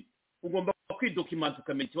byawe. Ugomba kwidokimenta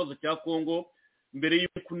ukamenya ikibazo cya Congo mbere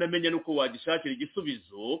y'uko unamenya nuko wagishakira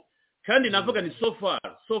igisubizo. Kandi navuga ni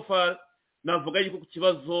so far navuga yuko ku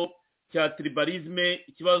kibazo cya tribalisme,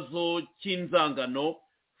 ikibazo cy'inzangano,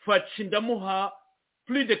 Faci ndamuha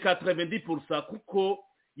plus de 90% kuko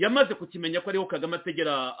yamaze kukimenya ko ariho Kagame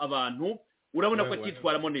ategera abantu. urabona ko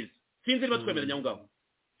akitwaramo neza sinzi niba twemeranya aho ngaho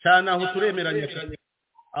cyane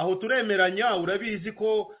aho turemeranya urabizi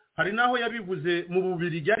ko hari naho yabivuze mu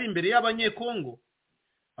bubiri ari imbere y'abanyekongo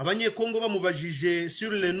bamubajije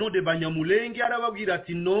sur le nom de Banyamulenge arababwira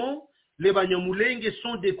ati non les Banyamulenge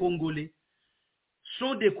sont des Congolais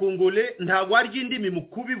ntabwo arya indimi mu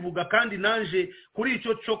kubivuga kandi nanje kuri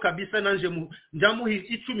icyo cyo kabisa nanje ndamuha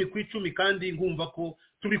 10 ku 10 kandi ngumva ko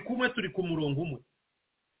turi kumwe turi ku murongo umwe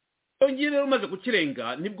ngiye rero umaze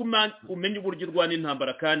kukirenga nibwo umenya uburyo urwana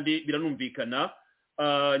intambara kandi biranumvikana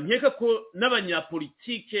nkeka ko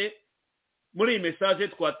n'abanyapolitike muri iyi message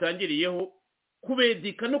twatangiriyeho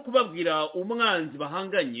kubedika no kubabwira umwanzi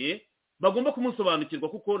bahanganye bagomba kumusobanukirwa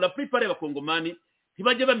kuko la plupart y'abakongomani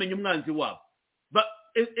ntibajye bamenya umwanzi wabo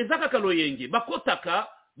ezaka kaloyenge bakotaka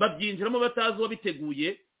babyinjiramo batazi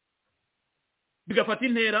wabiteguye bigafata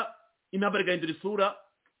intera intambara igahindura isura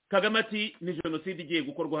Kagame ati ni genocide igiye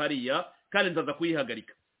gukorwa hariya kandi nzaza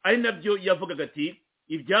kuyihagarika ari nabyo yavugaga ati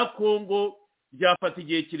ibya Congo byafata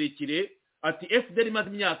igihe kirekire ati FDL imaze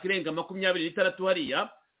imyaka irenga 26 hariya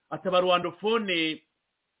atabarwandofone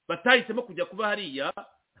batahisemo kujya kuba hariya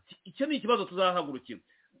icyo ni ikibazo tuzahagurukira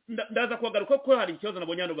ndaza kugaruka ko hari ikibazo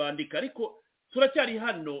nabonye hano bandika ariko turacyari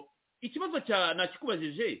hano ikibazo cya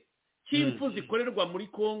nakikubajije cy'imfu zikorerwa muri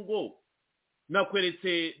Congo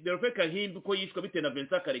nakweretse Delphin Kahimbi ko yishwe bite na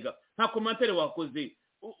Vincent Karega nta commentaire wakoze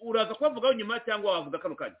uraza kuvuga nyuma cyangwa wavuga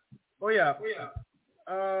kano kanya oya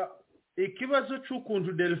ikibazo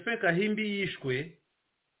cy'ukuntu Delphin Kahimbi yishwe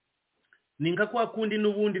ninka kwa kundi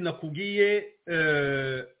n'ubundi nakubwiye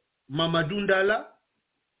Mamadou Ndala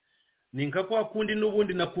ninka kwa kundi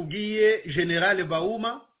n'ubundi nakubwiye General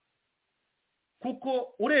Bauma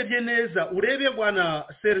kuko urebye neza urebe bwana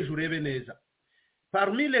Serge urebe neza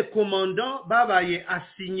parmi les commandants babaye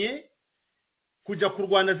assigné kujya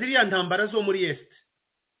kurwana ziriya ntambara zo muri est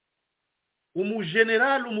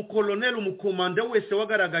umugeneral umukolonel umukomanda wese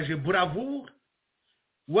wagaragaje bravoure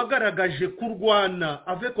wagaragaje kurwana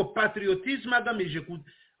avec patriotisme agamije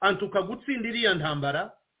antuka gutsinda iriya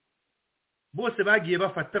ntambara bose bagiye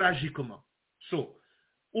bafa tragiquement so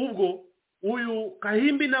ubwo uyu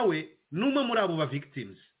Kahimbi nawe numwe muri abo ba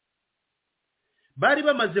victims bari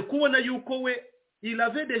bamaze kubona yuko we il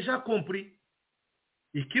avait déjà compris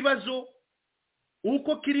ikibazo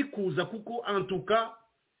uko kiri kuza kuko antuka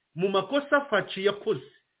mu makosa faci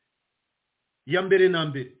yakoze ya mbere na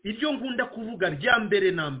mbere ibyo nkunda kuvuga rya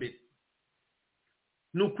mbere na mbere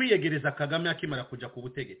nukwiyegereza Kagame akimara kuja ku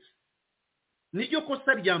butegetsi niryo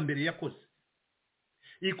kosa rya mbere yakoze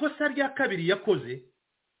ikosa rya kabiri yakoze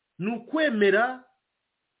nukwemera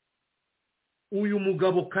uyu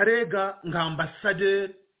mugabo Karega nka ambassadeur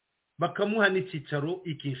bakamuha n'ikicaro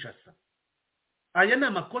ikinshasa aya ni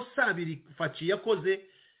amakosa abiri faci yakoze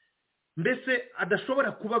mbese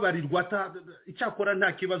adashobora kubabarirwa icyakora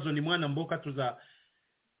nta kibazo ni mwana mboka tuza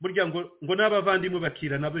burya ngo n'abavandimwe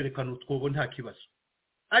bakira naberekana utwobo nta kibazo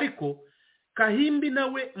ariko Kahimbi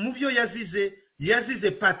nawe mu byo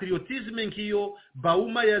yazize patriotisme nkiyo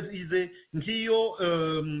Bauma yazize nkiyo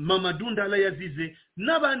Mamadou Ndala yazize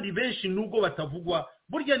n'abandi benshi nubwo batavugwa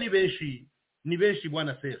burya ni benshi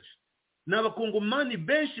bwana Serge n'abakongomani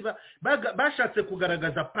benshi bashatse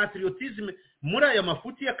kugaragaza patriotisme muri aya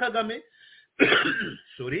mafuti ya Kagame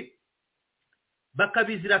sorry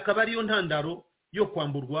bakabizira akabariyo ntandaro yo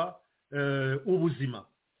kwamburwa ubuzima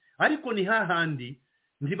ariko ni hahandi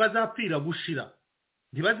ntibazapfira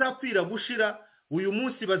gushira uyu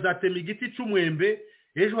munsi bazatema igiti cy'umwembe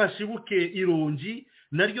ejo hashibuke irongi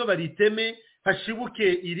naryo bariteme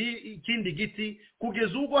hashibuke ikindi giti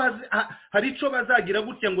kugeza ubwo hari ico bazagira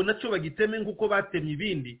gutya ngo nacyo bagiteme nguko batemye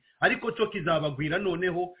ibindi ariko cyo kizabagwira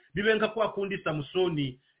noneho bibenga kwa kundi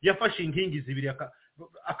Samusoni yafashe inkingi zibiri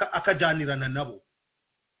akajanirana nabo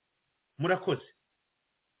murakoze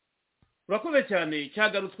cyane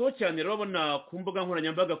cyagarutsweho cyane urabona ku mbuga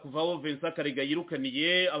nkoranyambaga kuvaho Vincent Karega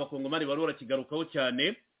yirukaniye abakongomani barora kigarukaho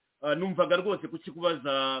cyane numvaga rwose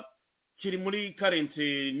kukikubaza kiri muri current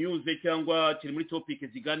news cyangwa kiri muri topic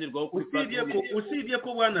ziganirwaho kuri usibye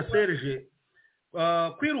ko bwana Serge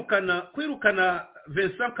kwirukana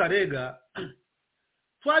Vincent Karega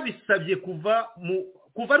twabisabye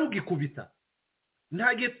kuva rugikubita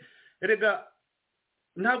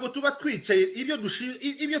ntago tuba twicaye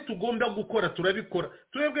ibyo tugomba gukora turabikora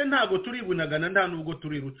twebwe ntago turibunagana nta nubwo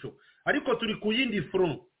turi ruco ariko turi ku yindi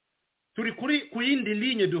front turi ku yindi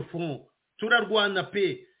ligne de front turarwana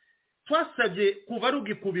pe twasabye kuva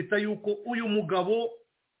rugikubita yuko uyu mugabo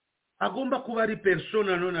agomba kuba ari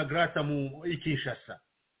persona non grata mu Kinshasa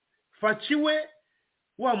faciwe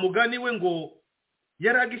wa mugani we ngo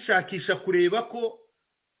yaragishakisha kureba ko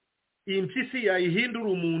impyisi yayihindura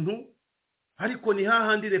umuntu ariko ni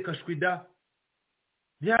hahandi reka shwida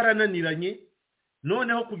byarananiranye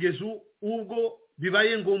noneho kugeza ubwo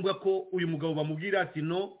bibaye ngombwa ko uyu mugabo bamubwira ati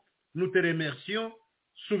no nous te remercions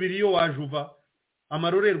subira iyo wajuva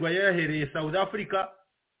amarorerwa yahereye South Africa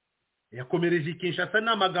yakomereje Kinshasa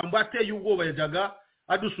n'amagambo ateye ubwoba yajaga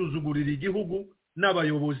adusuzugurira igihugu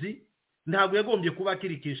n'abayobozi ntabwo yagombye kuba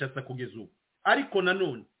kiri Kinshasa kugeza ubu ariko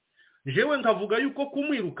nanone jewe nkavuga yuko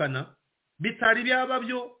kumwirukana bitari byaba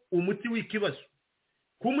byo umuti w'ikibazo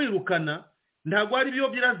kumwirukana ntabwo ari byo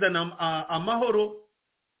birazana amahoro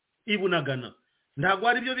ibunagana ntabwo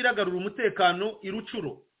ari byo biragarura umutekano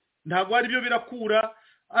irucuro ntabwo ari byo birakura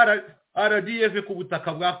RDF ku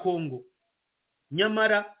butaka bwa Congo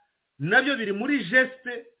nyamara nabyo biri muri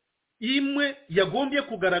geste imwe yagombye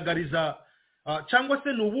kugaragariza cyangwa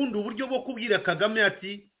se n'ubundi uburyo bwo kubwira Kagame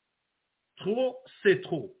ati trop c'est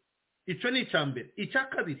trop icyo ni icyambere icya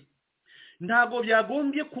kabiri ntabwo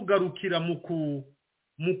byagombye kugarukira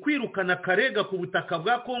mu kwirukana Karega ku butaka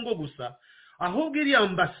bwa Congo gusa ahubwo iri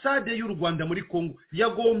ambasade y'u Rwanda muri Congo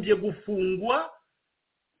yagombye gufungwa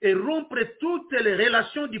et rompre toutes les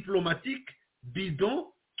relations diplomatiques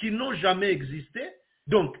bidons qui n'ont jamais existé.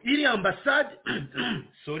 Donc iri ambassade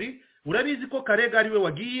sorry urabizi ko Karega ariwe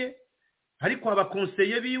wagiye ariko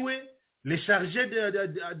abakonseiller biwe les chargés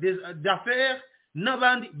d'affaires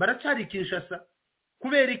n'abandi baracari Kinshasa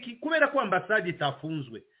kubera iki kubera ko ambassade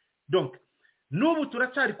itafunzwe. Donc n'ubu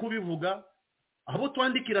turacari kubivuga abo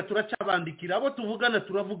twandikira turacabandikira abo tuvugana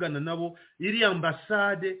turavugana nabo iri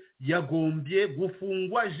ambassade yagombye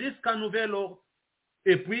gufungwa jusqu'à nouvel ordre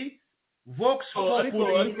et puis Vox ariko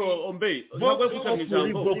ombe ntabwo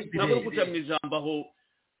kuca mu ijambo aho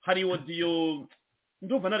hari audio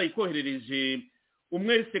ndumva narayikoherereje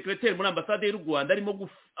umwe secrétaire muri ambassade y'u Rwanda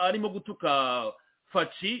arimo gutuka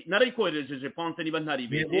Faci narayikoherereje je pense niba ntari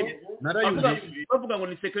bete bavuga ngo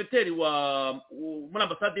ni secrétaire wa muri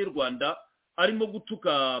ambassade y'u Rwanda arimo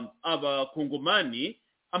gutuka abakongomani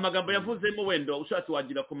amagambo yavuzemo wenda ushatse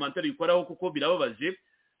wagira commentaire yikoraho kuko birababaje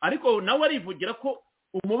ariko nawe arivugira ko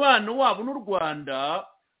umubano wabo n'u Rwanda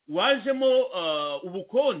wajemo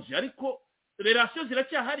ubukonje ariko relation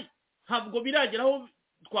ziracyahari ntabwo birageraho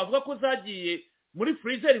twavuga ko zagiye muri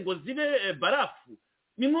freezer ngo zibe barafu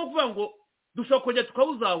ni nko kuvuga ngo dushobora kujya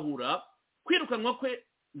tukawuzahura kwirukanwa kwe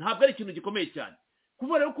ntabwo ari ikintu gikomeye cyane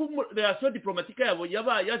kuvuga ko relation diplomatique yabo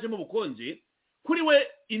yajemo ubukonje kuri we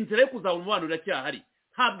inzira yo kuzahura umubano iracyahari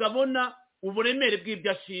ntabwo abona uburemere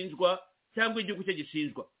bw'ibyo ashinjwa cyangwa igihugu cye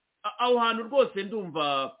gishinjwa aho hantu rwose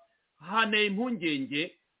ndumva haneye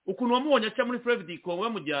impungenge ukuntu wamubonye aca muri Fleuve du Congo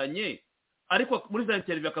bamujyanye ariko muri za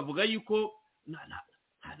interview akavuga yuko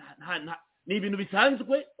ni ibintu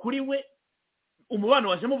bisanzwe kuri we umubano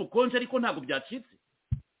wajemo ubukonje ariko ntabwo byacitse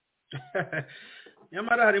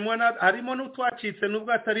nyamara harimo n'utwacitse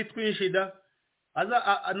nubwo atari twinshida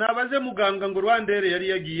nabaze muganga ngo Rwandere yari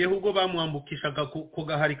yagiyeho ubwo bamwambukishaga ku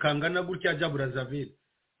gahari kangana gutya ajya Brazzaville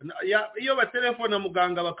iyo batelefona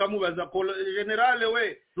muganga bakamubaza generale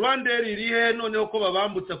we Rwandere iri he noneho ko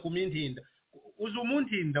babambutsa ku mintinda uzi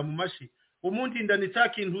umuntinda mu mashi umuntinda ni cya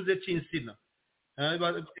kintuze cy'insina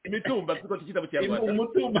imitumba kuko tikita bucyarwa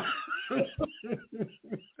umutumba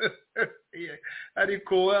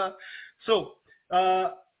ariko so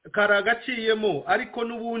karagaciyemo ariko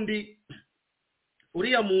nubundi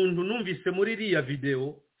uriya muntu numvise muri iriya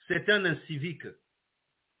video c'est un incivique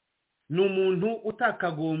n'umuntu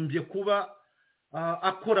utakagombye kuba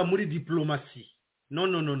akora muri diplomasi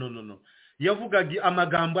no yavugaga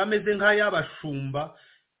amagambo ameze nk'ayabashumba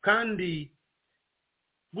kandi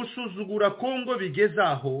gusuzugura Kongo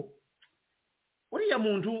bigezaho uriya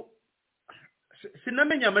muntu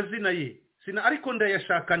sinamenya amazina ye ariko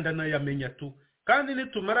ndayashaka ndanayamenya tu kandi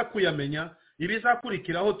nitumara kuyamenya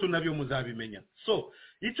ibizakurikiraho tunabyo muzabimenya so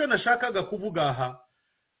icyo nashakaga kuvuga aha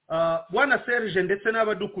bwana Serge ndetse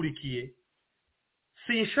n'abadukurikiye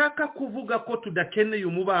sinshaka kuvuga ko tudakeneye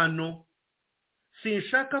umubano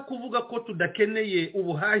sinshaka kuvuga ko tudakeneye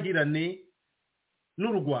ubuhahirane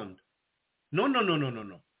n'u Rwanda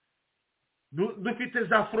no dufite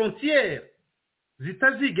za frontière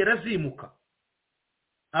zitazigera zimuka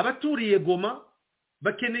abaturiye Goma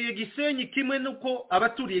bakeneye Gisenyi kimwe nuko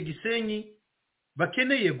abaturiye Gisenyi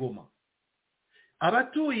bakeneye Goma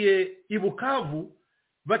abatuye Ibukavu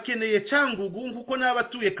bakeneye Cyangugu nkuko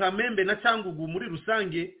n'abatuye Kamembe na Cyangugu muri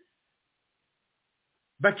rusange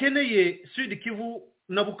bakeneye Sud Kivu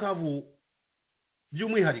na Bukavu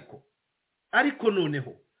by'umwihariko ariko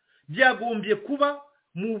noneho byagombye kuba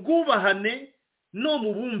mu bwubahane no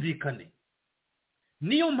mu bumvikane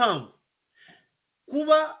niyo mpamvu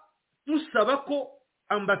kuba dusaba ko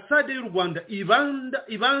ambasade y'u Rwanda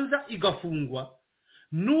ibanza igafungwa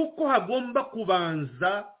nuko hagomba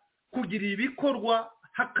kubanza kugira ibikorwa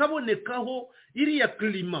hakabonekaho iriya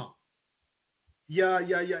klima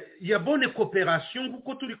ya bonne coopération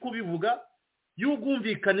kuko turi kubivuga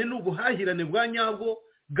y'ubwumvikane n'ubuhahirane bwa nyabwo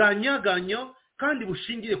ganya kandi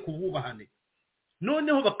bushingiye ku bubahane.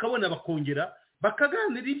 Noneho bakabona bakongera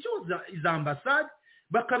bakaganira ibyo za ambassade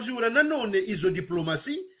bakabyura nanone izo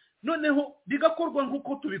diplomasi, noneho bigakorwa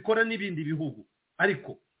nk'uko tubikora n'ibindi bihugu.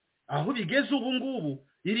 Ariko aho bigeze ubu ngubu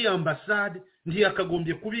iri ambassade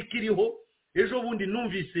ntiyakagombye kubikiriho. Ejo bundi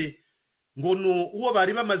numvise ngo no uwo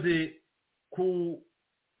bari bamaze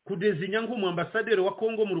kudezinya nk'umu ambassadeur wa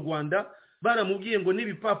Congo mu Rwanda baramubwiye ngo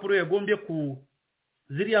n'ibipapuro yagombye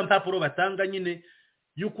ziriya mpapuro batanga nyine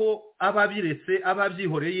yuko ababiretse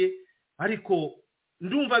ababyihoreye, ariko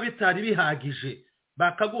ndumva bitari bihagije.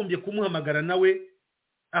 Bakagombye kumuhamagara nawe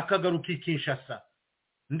akagaruka Kinshasa,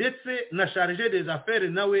 ndetse na chargé des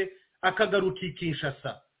affaires nawe akagaruka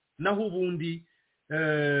Kinshasa. Naho ubundi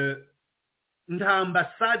nta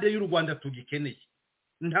ambassade y'u Rwanda tugikeneye,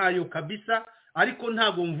 ntayo kabisa. Ariko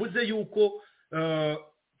ntago mvuze yuko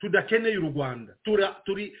tudakeneye u Rwanda.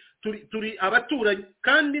 Turi abaturanyi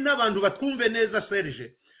kandi n'abantu batwumve neza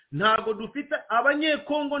Serge, ntago dufite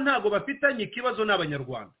abanyekongo ntago bafitanye ikibazo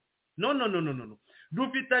n'abanyarwanda. No,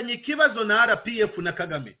 dufitanye ikibazo na RPF na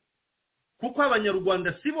Kagame, kuko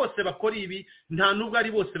abanyarwanda si bose bakora ibi, nta nubwo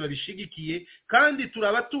ari bose babishigikiye, kandi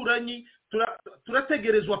turabaturanyi,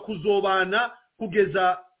 turategerezwa kuzobana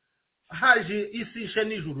kugeza haje isisha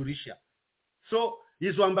n'ijuru risha. So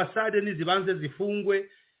izo ambassade nizibanze zifungwe,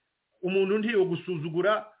 umuntu ndiyo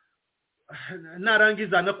gusuzugura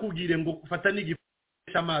narangiza nakubwire ngo kufata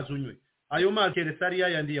n'igifasha amazi unywe ayo mazi keresariya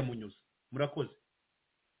yandi ya munyuza. Murakoze.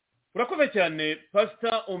 Urakoze cyane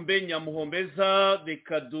Pastor Ombenya Muhombeza.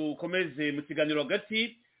 Reka dukomeze mu kiganiro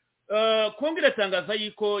hagati. Kongo iratangaza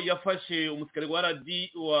yuko yafashe umusikari wa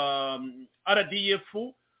RDF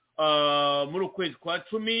muri ukwezi kwa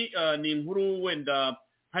 10. Ni inkuru wenda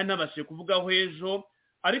hari nabashije kuvugaho ejo,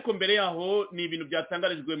 ariko mbere yaho ni ibintu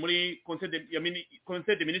byatangarijwe muri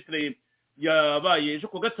Conseil des Ministres yabaye ejo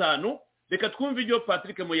ku gatanu. Reka twumve ibyo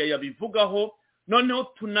Patrick Moya yabivugaho, noneho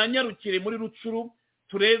tunanyarukire muri Rucuru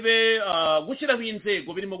turebe gushyiraho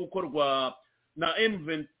inzego birimo gukorwa na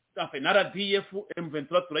M20 na RDF.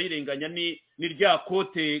 M23 turayirenganya ni rya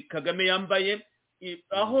kote Kagame yambaye,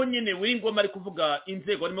 aho nyine Wingoma ari kuvuga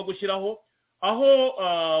inzego arimo gushyiraho, aho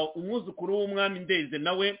umwuzukuru w'umwami Ndeze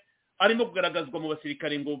nawe arimo kugaragazwa mu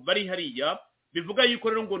basirikare ngo bari hariya. Bivuga yuko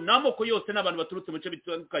rero ngo namoko yose n'abantu baturutse mu bice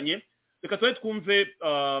bitandukanye. Reka twumve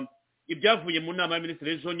ibyavuye mu nama ya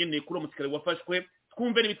ministre ejo nyine kuri umusikare wafashwe,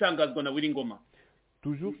 twumve n'ibitangazwa na Wingoma.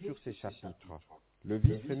 Toujours sur ces chapitres, le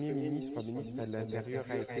vice-premier ministre de l'Intérieur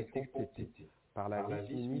a été complété par la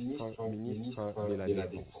vice-ministre de la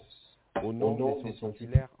Défense, au nom de son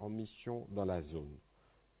titulaire en mission dans la zone.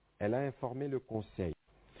 Elle a informé le Conseil.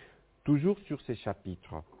 Toujours sur ces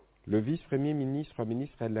chapitres, le vice-premier ministre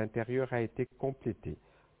de l'Intérieur a été complété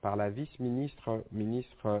par la vice-ministre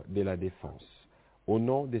de la Défense, au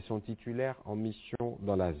nom de son titulaire en mission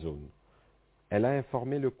dans la zone. Elle a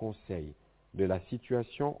informé le Conseil de la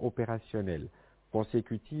situation opérationnelle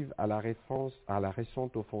consécutive à la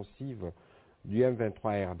récente offensive du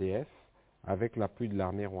M23 RDF avec l'appui de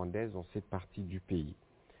l'armée rwandaise dans cette partie du pays.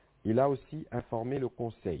 Il a aussi informé le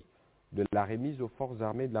Conseil de la remise aux forces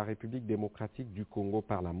armées de la République démocratique du Congo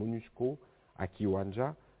par la MONUSCO à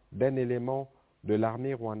Kiwanja d'un élément de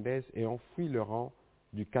l'armée rwandaise ayant fui le rang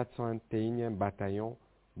du 401e bataillon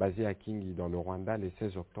basé à Kingi dans le Rwanda le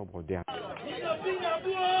 16 octobre dernier.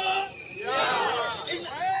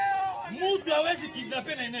 Mtu hawezi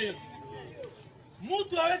kidnape na eneo.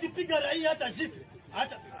 Mtu hawezi piga raia hata jipe.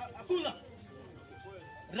 Hakuna.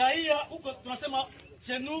 Raia huko tunasema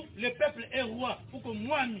chez nous le peuple est roi. Huko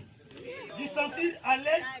mwami. Jisentir à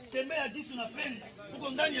l'aise, tembea jinsi unapenda. Huko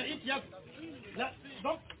ndani ya nchi yako.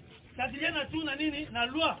 Donc kadiriana tu na nini na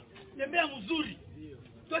loi. Tembea mzuri.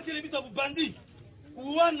 Tuache ile vitu bandi.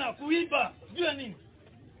 Kuana, kuiba, jua nini?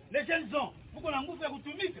 Les jeunes gens, huko na nguvu ya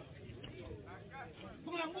kutumika.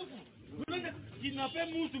 Huko na nguvu. Unaweza kidnape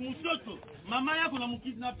mtoto, mama yako na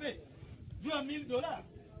mkidnape. Jua $1000.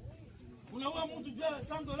 Unaua mtu jua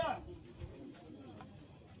 $100.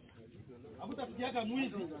 Hakutafikiaka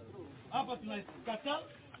mwizi. Hapa tunakata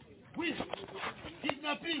wizi.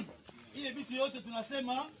 Kidnapping. Ile vitu yote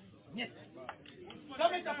tunasema nyeti.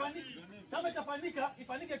 Kama itafanyika,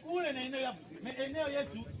 ifanyike kule na eneo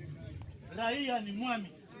yetu. Raia ni mwami.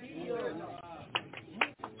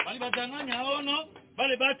 Bali badanganya ono,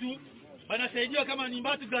 bale batu banasaidiwa kama ni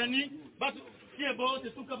batu gani, batu sie bote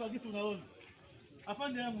tuka bagitu unaona.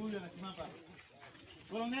 Afande yangu huyo anasimama.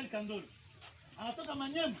 Colonel Kandolo. anatoka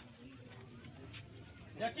Manyema.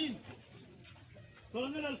 Lakini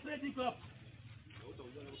Colonel Alfred iko hapa.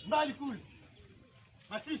 Mbali kule.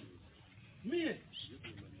 Masisi. Mie.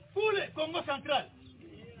 Kule Congo Central.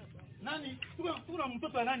 Nani? Kuna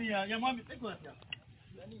mtoto wa nani ya Mwami iko hapa.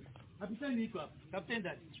 Kapiteni iko hapa. Kapiteni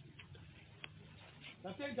Dani.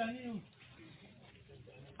 Kapiteni Dani.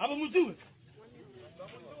 Hapo mzuri.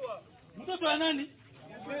 Mtoto wa nani?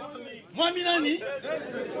 Mwami nani?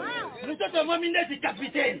 Mtoto wa Mwami ndeti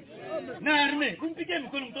kapiteni. Na arme. Kumpige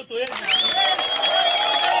mkono mtoto yeye.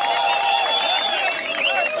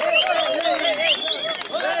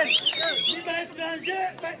 Ni ba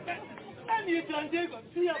étranger. Ani étranger kwa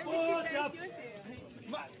pia bote hapo.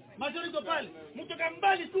 Majorito pale. Mtoka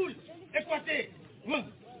mbali kule. Ekwate.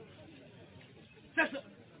 Sasa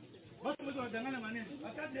watu wote wanadanganya maneno.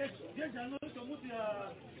 Wakati je jano to mtu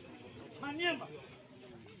ya Manyema.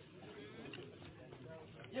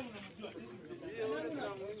 Yeye unamjua.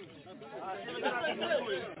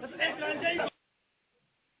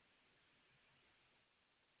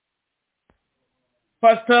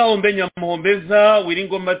 Pastor Ombenya Muhombeza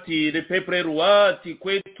Wiringoma ati le peuple roi ati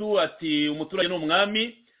kwetu ati umuturage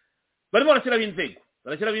n'umwami barimo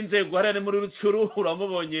barashyira b'inzego hariya muri Rucuru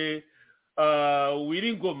uramubonye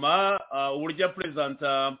Wiringoma urya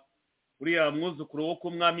presenta uriya mwuzukuru wo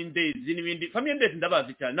kumwami Ndezi n'ibindi famille Ndezi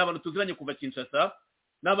ndabazi cyane n'abantu tuziranye kuva Kinshasa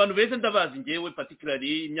n'abantu beze ndabazi ngewe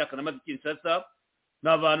particularly imyaka namaze Kinshasa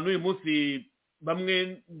n'abantu n'uyu munsi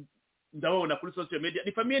bamwe ndabona kuri social media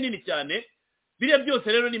ni famille nini cyane biriya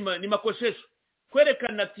byose rero ni makoshesho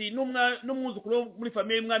kwerekana ati n'umwuzukuru muri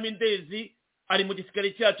famille y'umwami Ndezi ari mu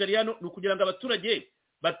gisikari cyacu ari hano nukugira ngo abaturage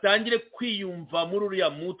batangire kwiyumva muri uriya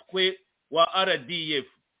mutwe wa RDF.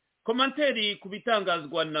 Komanteri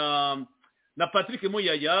kubitangazwa na Patrick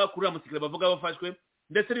Muyaya kuri amusikire bavuga bafashwe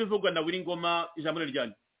ndetse n'ibivugwa na Wiringoma ijambo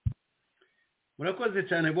ryanje. Murakoze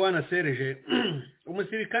cyane bwana Serge.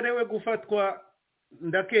 Umusirikare we gufatwa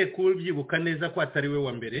ndakeka ubyibuka neza ko atari we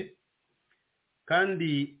wa mbere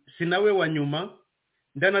kandi sinawe wa nyuma.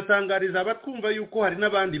 Ndanatangariza abatwumva yuko hari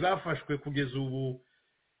n'abandi bafashwe kugeza ubu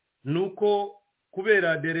nuko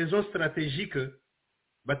kubera des raisons stratégiques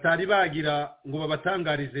batari bagira ngo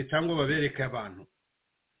babatangarize cyangwa babereke abantu.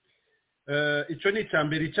 Ico ni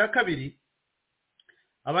cyambere. Cya kabiri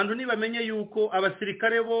abantu nibamenye yuko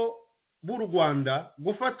abasirikare bo b'u Rwanda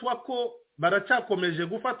gufatwa ko baracyakomeje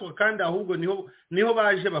gufatwa kandi ahubwo niho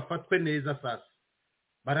baje bafatwe neza. Sasa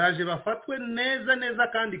baraje bafatwe neza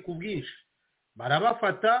kandi ku bwinshi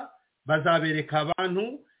barabafata bazabereka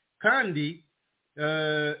abantu kandi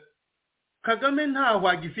Kagame ntaho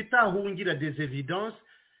agifite ahungira des évidences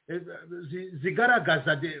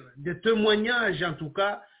zigaragaza des témoignages en tout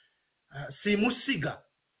cas simusiga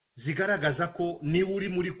zigaragaza ko ni uri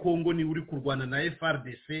muri Congo ni uri kurwana na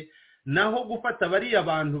FRDC naho gufata bari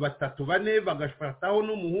abantu batatu bane bagafataho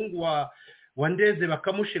n'umuhungu wa Ndeze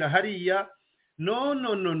bakamushira hariya no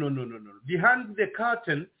behind the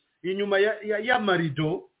curtain inyuma ya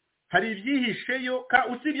marido hari ibyihisheyo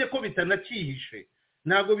usibye ko bitanakihishe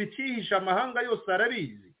ntago bikihisha amahanga yose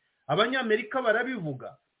arabizi. Abanyamerika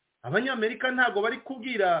barabivuga. Abanyamerika ntago bari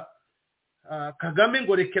kubwira Kagame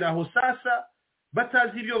ngo rekeraho sasa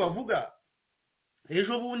batazi ibyo bavuga.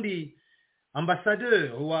 Ejo bundi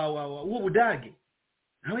ambassadeur w'Ubudage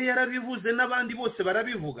nawe yarabivuze n'abandi bose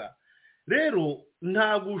barabivuga. Rero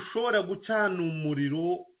ntago ushobora gucana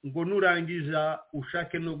umuriro ngo nurangiza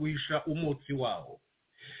ushake no guhisha umutsi waho.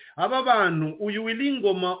 Aba bantu uyu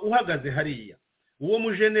Wiringoma uhagaze hariya uwo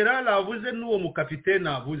mu general avuze n'uwo mu kapitene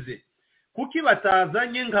avuze kuki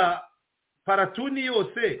batazanye nka paratuni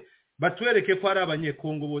yose batwereke ko ari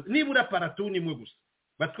abanyekongo bose nibura paratuni imwe gusa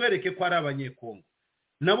batwereke ko ari abanyekongo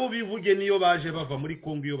nabo bivuge niyo baje bava muri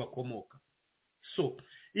Kongo iyo bakomoka. So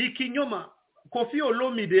ikinyoma Kofi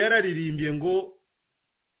Olomide yararirimbye ngo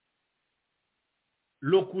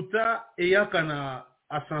lokuta eyakana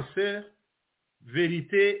ascenseur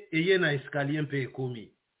vérité eyena escalier mpe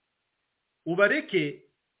ekomi. Ubareke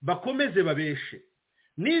bakomeze babeshe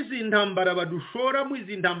nizi ntambara badushora mu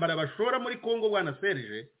izi ntambara bashora muri Kongo bwana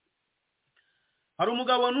Serge. Hari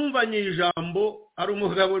umugabo numvanye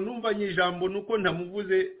ijambo nuko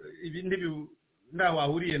ntamuvuze ibindi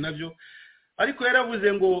ntawahuriye navyo ariko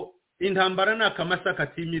yaravuze ngo intambara nakamasa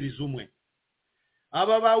katimiriza umwe.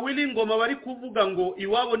 Aba ba Wiringoma bari kuvuga ngo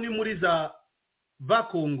iwabo ni muri za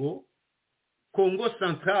Congo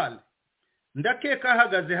Central ndakeka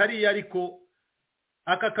hagaze hariya ariko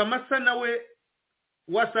aka kamasa nawe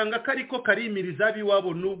wasanga kariko karimiriza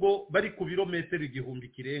biwabo nubwo bari ku birometero 1000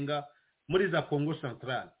 kirenga muri za Congo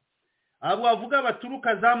Central. Abo avuga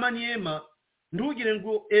baturuka za Manyema ntugire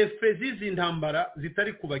ngo efezi z'intambara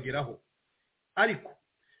zitari kubageraho. ariko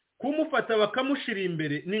kumufata bakamushira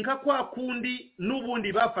imbere ni nka kwa kundi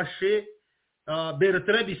n'ubundi bafashe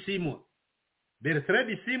Bertrand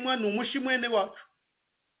Bisimwa ni umushimwene wacu,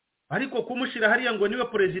 ariko kumushira hariya ngo niwe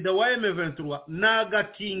perezida wa M23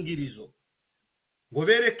 n'agakingirizo ngo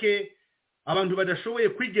bereke abantu badashoboye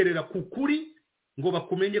kwigerera ku kuri ngo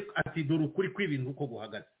bakumenye ati dore ukuri kw'ibintu uko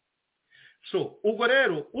guhagaze. So ubwo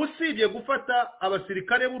rero usibye gufata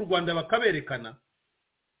abasirikare b'u Rwanda bakaberekana,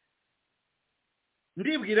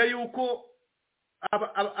 ndibwira yuko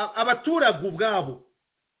abaturage ubwabo,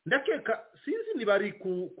 ndakeka sinzi ni bari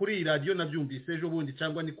kuri radio nabyumvise ejo bundi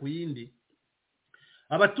cyangwa ni ku yindi,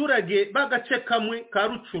 abaturage bagace kamwe ka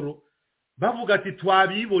Rucuro bavuga ati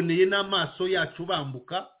twabiboneye n'amaso yacu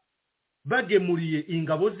bambuka bagemuriye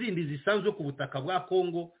ingabo zindi zisanzwe ku butaka bwa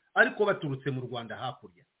Congo ariko baturutse mu Rwanda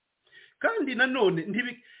hakurya. Kandi nanone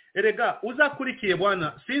erega uzakurikiye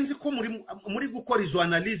bwana, sinzi ko muri gukora izo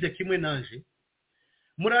analyse kimwe nanje,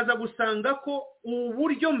 muraza gusanga ko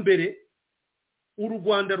uburyo mbere u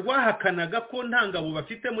Rwanda rwahakanaga ko nta ngabo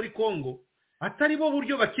bafite muri Congo atari bo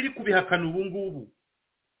buryo bakiri kubihakana ubu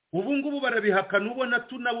ngubu barabihakana, ubona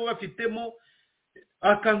tunabo bafitemo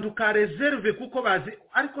akantu ka reserve kuko bazi,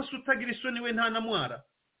 ariko sutagira isoni we nta namwara,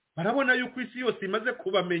 barabona yuko isi yose imaze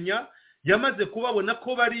kubamenya, yamaze kubabona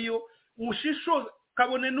ko bariyo. Ushisho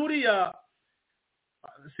kabone nuriya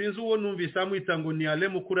sinzi uwo numvise amwita ngo ni ale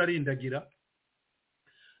mukuru arindagira,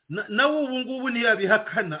 nawe ubu ngubu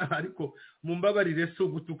ntiyabihakana, ariko mumbabarire so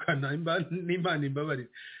gutukana n'Imana imbabarire,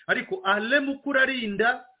 ariko ale mukuru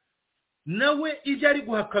arinda nawe ijya ari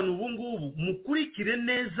guhakana ubu ngubu mukurikire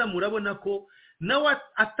neza, murabona ko nawe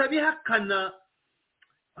atabihakana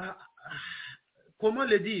comment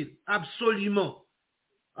le dire absolument,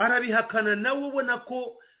 arabihakana nawe ubona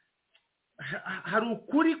ko hari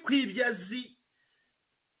ukuri kw'ibyazi.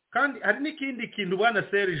 Kandi hari n'ikindi kintu bwana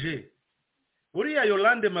Serge, uriya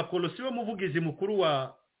Yolande Makolo siwe muvugizi mukuru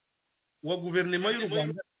wa guverinoma y'u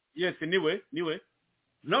Rwanda. Yes, niwe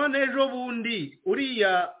none ejo bundi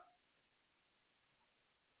uriya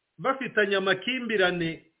bafitanye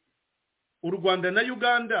amakimbirane u Rwanda na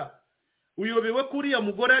Uganda, uyobewe kuri ya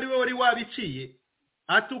mugore ari we wari wabiciye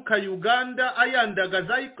atuka Uganda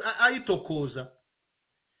ayandagaza ayitokoza.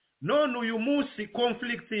 None uyu munsi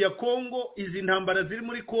conflict ya Congo, izi ntambara ziri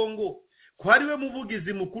muri Congo, ko ari we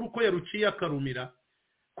muvugizi mukuru ko yaruciye akarumira,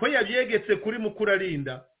 ko yabyegetse kuri mukuru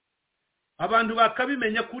arinda, abantu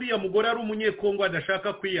bakabimenya kuri ya mugore ari umunyekongo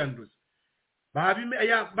adashaka kwiyanduza,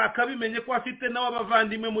 bakabimenye ko afite nawe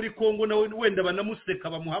abavandimwe muri Congo, nawe wenda banamuseka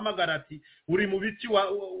bamuhamagara ati uri mu biti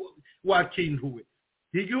wakintuwe,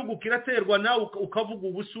 igihugu kiraterwa nawe ukavuga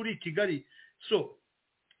ubusuri Kigali. So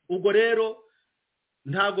ubwo rero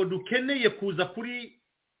ntago dukeneye kuza kuri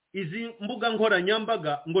izi mbuga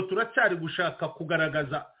nkoranyambaga ngo turacyari gushaka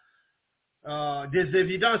kugaragaza des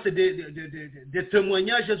evidences de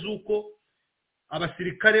témoignages z'uko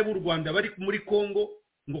abasirikare b'u Rwanda bari muri Congo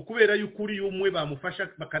ngo kubera yuko uri umwe bamufasha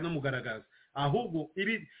bakanamugaragaza, ahubwo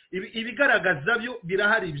ibigaragaza byo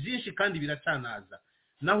birahari byinshi kandi biracanaza.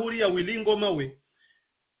 Naho uriya Wilingoma we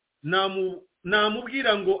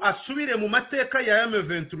namubwira ngo asubire mu mateka ya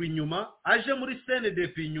M23 inyuma, aje muri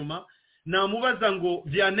CNDP inyuma, namubaza ngo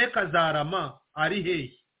Vianney Kazarama ari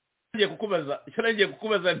hehe. Ngiye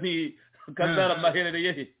kukubaza nti Kazarama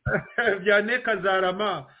aherereye he? Vianney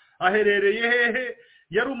Kazarama aherereye hehe?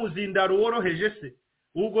 Yari umuzindaro woroheje se?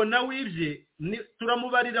 Ubwo nawe ibye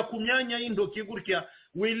turamubarira ku myanya y'indoki gutya.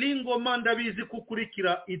 Wilingoma ndabizi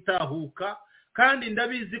kukurikira Itahuka kandi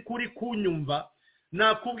ndabizi kuri kunyumva,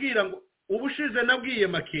 nakubwira ngo ubushize nabwiye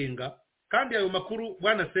Makenga, kandi ayo makuru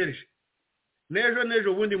bwana Serge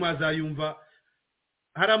nejo bundi mwazayumva.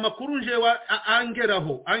 Hari amakuru njewe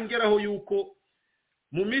angeraho yuko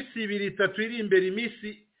mu misi 2-3 iri imbere,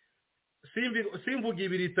 imisi simvuga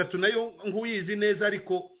 2-3 nayo nkuyizi neza,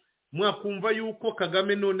 ariko mwakumva yuko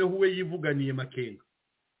Kagame none huwe yivuganiye Makenga,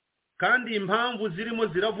 kandi impamvu zirimo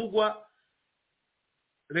ziravugwa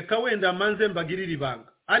reka wenda manze mbagirira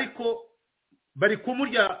ibanga, ariko bari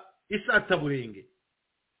kumurya isataburenge,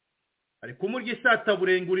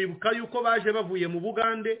 uribuka yuko baje bavuye mu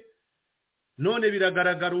Bugande, none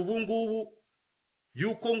biragaragara ubu ngubu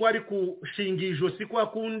yuko ngo ari kushinga ijosi kwa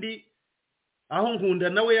kundi aho Nkunda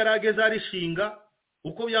nawe yarageze arishinga,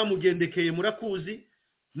 uko byamugendekeye murakuzi.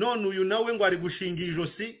 None uyu nawe ngo ari gushinga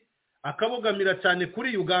ijosi akabogamira cyane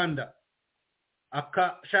kuri Uganda,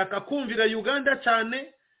 akashaka kumvira Uganda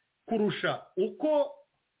cyane kurusha uko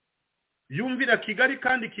yumvira Kigali,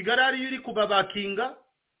 kandi Kigali ari yuri kubabakinga.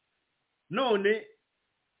 None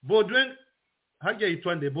Baudouin harya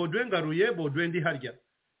yitwande Baudouin Ngaruye ndi harya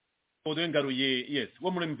Baudouin Ngaruye, yes,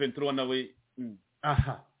 wo muri M23 nawe.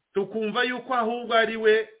 Aha, tukumva yuko ahubwo ari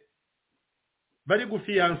we bari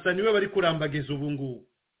gufiyansa niwe bari kurambagiza ubu ngubu.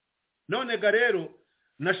 None ga rero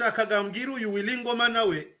nashakaga mbwira uyu Wilingoma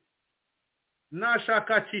nawe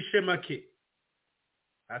nashaka acishe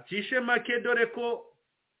make dore ko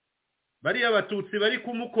bari abatutsi bari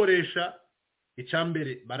kumukoresha.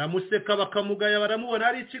 Icambere baramuseka bakamugaya baramubona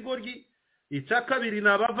ari ikigoryi. Icakabiri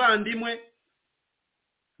nabavandimwe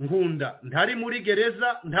nkunda ntari muri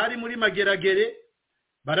gereza ntari muri mageragere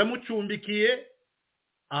baramucumbikiye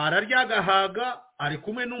araryagahaga ari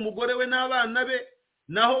kumwe n'umugore we n'abana be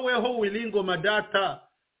naho weho Wilingoma data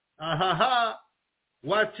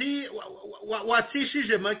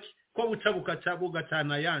watishije make ko bucabuka cabuga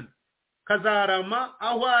cyana yandi kazarama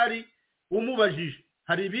aho ari umubajije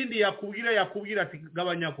hari ibindi yakubwira ati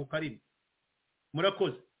gabanya ku karimi.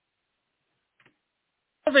 Murakoze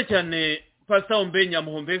cyane Pastor Mbenya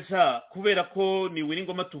Muhombeza kubera ko ni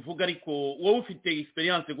Wilingoma tuvuga ariko wowe ufite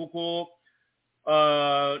experience kuko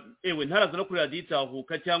ewe ntaraza no kuri radio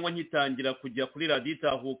Itahuka cyangwa nkitangira kujya kuri radio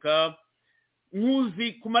Itahuka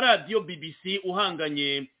nkuzi ku radio BBC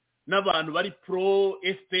uhanganye n'abantu bari pro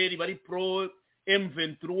FPR bari pro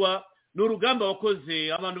M23 n'urugamba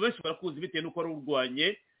wakoze abantu benshi barakuzi bitewe nuko ari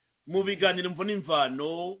urwanye mu biganiro mvuna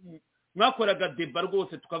imvano mwakoraga deba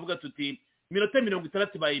rwose tukavuga tuti minota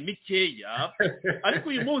 60 baye mikeya ariko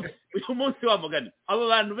uyu munsi wa mugani abo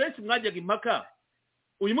bantu benshi mwajyaga impaka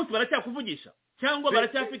uyu munsi baracyakuvugisha cyangwa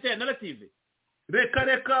baracyafite narrative?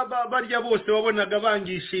 Reka barya bose wabonaga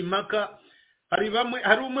bangisha impaka.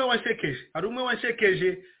 Hari umwe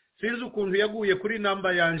washekeje sinzi ukuntu yaguye kuri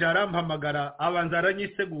namba yanje arampamagara abanza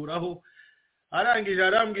aranyiseguraho arangije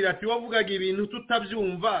arambwira ati wavugaga ibintu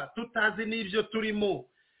tutabyumva tutazi n'ibyo turimo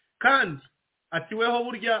kandi ati weho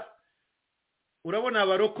burya urabona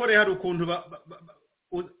abarokore hari ukuntu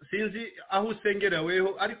sinzi aho usengera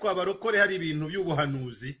weho ariko abarokore hari ibintu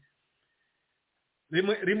by'ubuhanuzi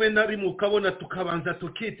rimwe na rimwe ukabona tukabanza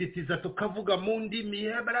tukititiza tukavuga mu ndimi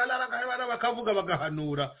bakavuga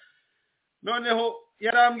bagahanura. Noneho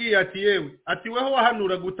yarambwiye ati yewe ati weho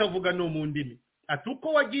wahanura gutavuga no mu ndimi ati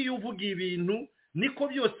uko wagiye uvuga ibintu niko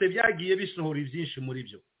byose byagiye bisohora ibyinshi muri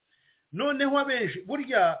byo. Noneho abenshi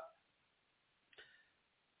burya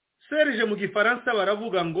Serge mu gifaransa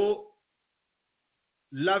baravuga ngo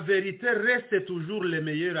la vérité reste toujours le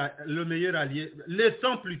meilleur allié, le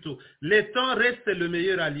temps reste le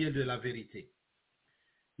meilleur allié de la vérité.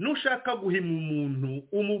 Nushaka guhima umuntu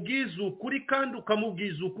umubwiza ukuri kandi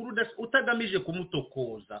ukamubwiza ukuri utagamije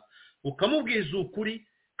kumutokoza ukamubwiza ukuri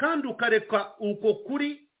kandi ukareka uko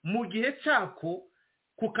kuri mu gihe cyako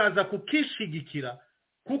kukaza kukishigikira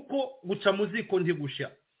kuko guca muziko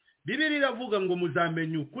ntigusha. Bibiliya iravuga ngo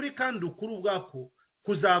muzamenye ukuri kandi ukuri ubwako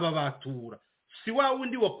kuzaba batura. Si wa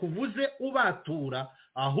wundi wakuvuze ubatura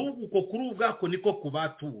ahubwo uko kuri ubwako niko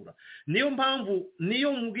kubatura. Niyo mpamvu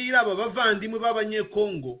niyo mbwira aba bavandimwe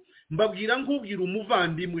b'abanyekongo mbabwira nkubwira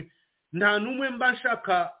umuvandimwe nta numwe mba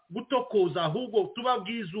nshaka gutokoza ahubwo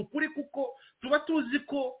tubabwiza ukuri kuko tuba tuzi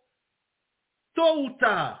ko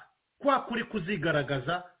touta kwa kuri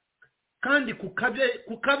kuzigaragaza kandi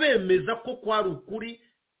kukabemeza ko kwari ukuri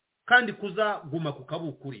kandi kuzaguma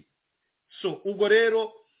kukabukuri. So ubwo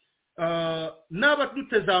rero naba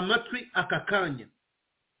duteze amatwi akakanya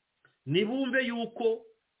nibumve yuko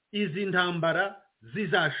izi ntambara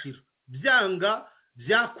zizashira byanga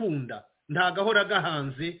byakunda nta gahora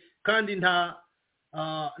gahanze kandi nta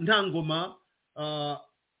ngoma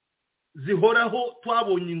zihoraho.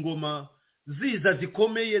 Twabonye ingoma ziza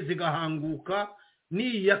zikomeye zigahanguka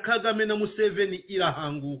ni ya Kagame na Museveni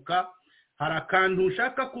irahanguka. Hari akantu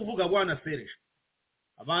ushaka kuvuga bwana Serge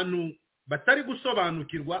abantu batari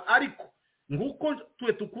gusobanukirwa ariko nguko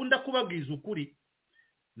twe tukunda kubabwiza ukuri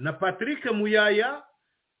na Patrick Muyaya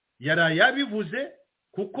yarayabivuze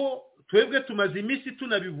kuko twebwe tumaze iminsi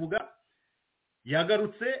tunabivuga.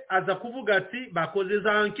 Yagarutse aza kuvuga ati bakoze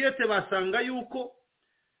za enquête basanga yuko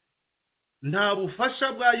nta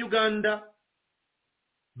bufasha bwa Uganda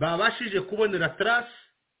babashije kubonera trace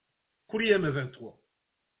kuri M23.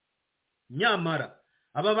 Nyamara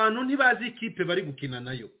aba bantu ntibazi ikipe bari gukina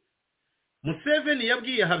nayo. Museveni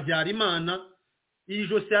yabwiye Habyarimana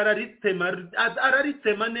ijose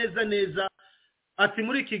araritema neza ati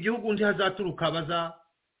muri iki gihugu ndi hazaturuka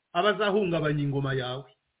abazahungabanya ingoma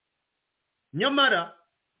yawe. Nyamara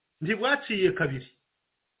ntibwaciye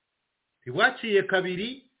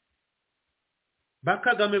kabiri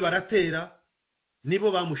bakagame baratera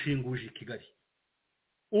nibo bamushinguje Kigali.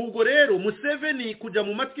 Ubwo rero Museveni kujya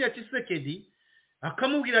mu matwi ya Tshisekedi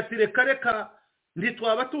akamubwira ati reka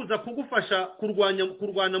nditwaba tuza kugufasha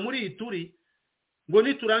kurwana muri Ituri ngo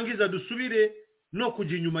niturangiza dusubire no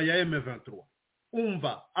kujya inyuma ya M23.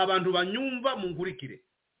 umva abantu banyumva mu nkurikire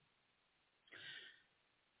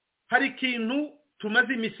hari ikintu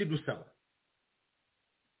tumaze iminsi dusaba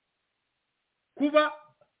kuba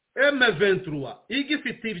M23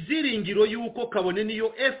 igifite ibyiringiro yuko kabone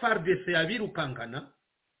niyo FRDC yabirukangana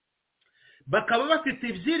bakaba bafite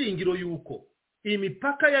ibyiringiro yuko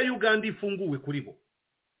imipaka ya Uganda ifunguwe kuri bo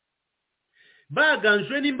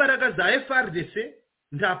baganjwe n'imbaraga za FRDC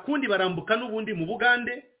nta kundi barambuka n'ubundi mu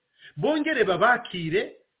Bugande bongere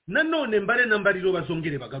babakire nanone mbare na mbariro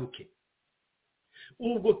bazongere bagaruke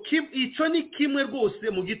ubwo ico ni kimwe rwose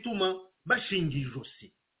mu gituma bashingiye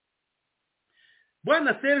ijosi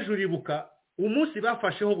Bwana Serge uribuka umunsi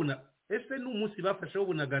bafasheho ese n'umunsi bafasheho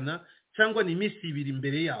bunagana cyangwa ni imisi ibiri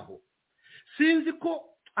imbere yaho sinzi ko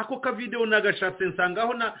ako ka video nagashatse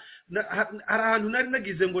nsangaho ahantu nari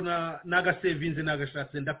nagize ngo nagasevinze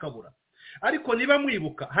nagashatse ndakabura ariko niba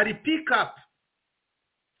mwibuka hari pick up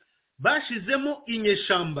bashizemo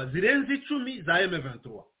inyeshamba zirenze 10 za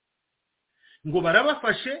M23 ngo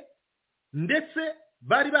barabafashe ndetse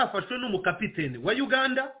bari bafashwe n'umukapitene wa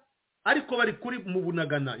Uganda ariko bari kuri mu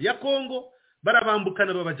bunagana ya Congo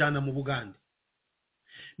barabambukana babajana mu Bugande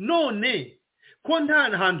none ko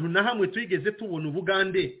nta hantu na hamwe twigeze tubona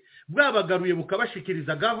Ubugande bwabagaruye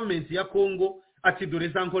bukabashikiriza government ya Congo ati dore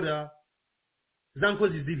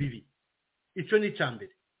zankozi zibibi ico ni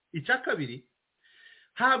cyambere icya kabiri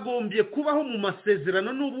hagombye kubaho mu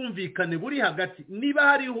masezerano n'ubumvikane buri hagati niba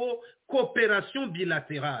hariho coopération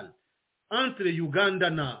bilatérale entre Uganda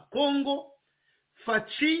na Congo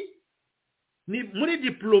faci ni muri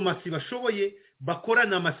diplomasi bashoboye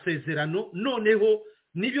bakorana amasezerano noneho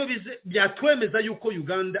nibyo byatwemeza yuko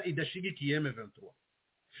Uganda idashigikiye M23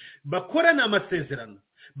 bakorana amasezerano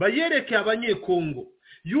bayereke abanyekongo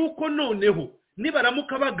yuko noneho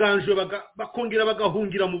nibaramuka baganje bakongera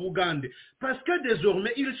bagahungira mu Bugande parce que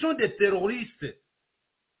désormais ils sont des terroristes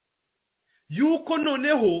yuko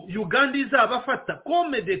noneho Uganda izabafata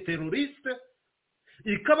comme des terroristes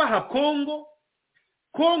ikabaha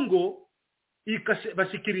Congo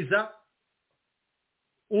ikabashikiriza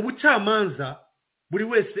ubucamanza buri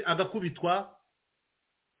wese agakubitwa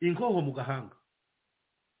inkoho mu gahanga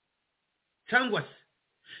cyangwa se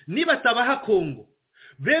niba tabaha Congo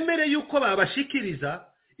bemere yuko babashikiriza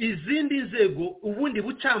izindi nzego ubundi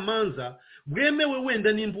bucamanza bwemewe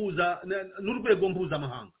wenda n'urwego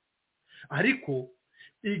mpuzamahanga ariko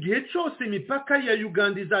igihe cyose imipaka ya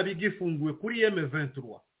Uganda izabigifunguwe kuri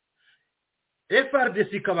M23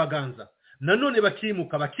 FRDC kabaganza nanone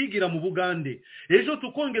bakimuka bakigira mu Bugande ejo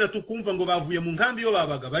tukongera tukumva ngo bavuye mu nkambi yo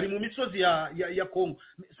babaga bari mu misozi ya Congo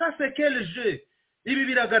ça c'est quel jeu ibi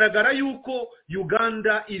biragaragara yuko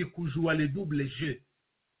Uganda iri kujua le double jeu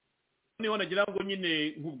niho nagira ngo nyine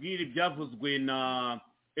nkubwire byavuzwe na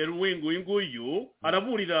Erwingu nguyu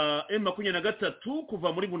araburira M23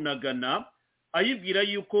 kuva muri Bunagana ayibwira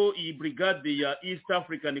yuko iyi brigade ya East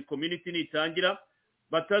African Community nitangira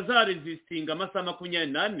batazaresistinga amasaha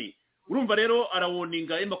 28 urumva rero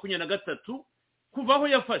arawoninga M23 kuvaho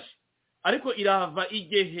yafashe ariko irahava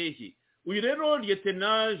igehehe uyu rero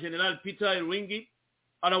Lieutenant General Peter Erwingi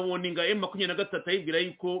arawoninga M23 ayibwira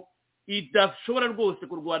yuko idashobora rwose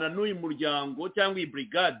kurwana n'uyu muryango cyangwa iyi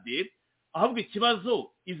brigade ahubwo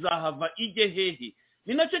ikibazo izahava igehehe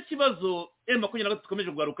ni nacyo kibazo M23 tukomeje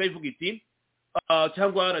kugaruka ivuga iti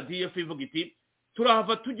cyangwa RDF ivuga iti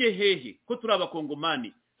turahava tugehehe ko turi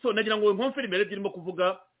abakongomani so nagira ngo nkomfere imbere birimo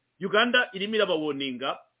kuvuga Uganda irimo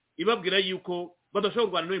irabawoninga ibabwira yuko badashobora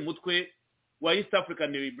kurwana n'uyu mutwe wa East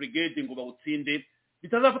African Brigade ngo bawutsinde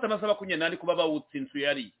bitazafata amasaha 28 kuba bawutsinsu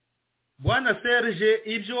yari Bwana Serge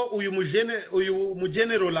ibyo uyu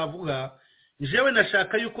mugenero lavuga jewe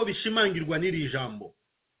nashaka yuko bishimangirwa n'iri jambo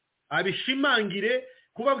abishimangire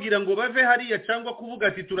kubabwira ngo bave hariya cyangwa kuvuga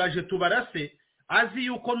ati turaje tubarase azi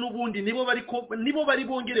yuko nubundi nibo bari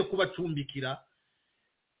bongere kubacumbikira.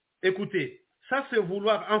 Écoutez, ça c'est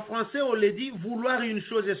vouloir, en français on le dit, vouloir une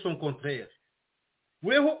chose et son contraire.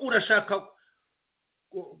 Weho urashaka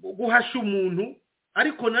guhasha umuntu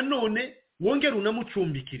ariko nanone wongera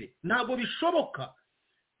unamucumbikire, ntabwo bishoboka.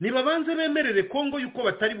 Nibabanze bemerere Kongo yuko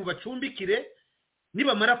batari bubacumbikire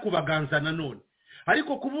nibamara kubaganza nanone,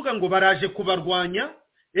 ariko kuvuga ngo baraje kubarwanya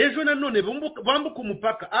ejo nanone bambuka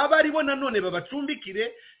umupaka abari bo nanone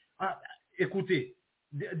babacumbikire. Écoutez,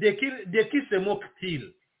 de qui se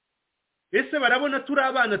moque-t-il? Ese barabona turi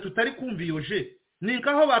abana tutari kumviyoje?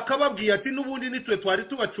 Ninkaho bakababwiye ati nubundi nitwe twari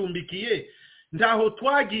tubacumbikiye, ndaho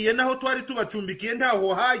twagiye naho twari tubacumbikiye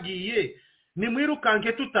ndaho hagiye,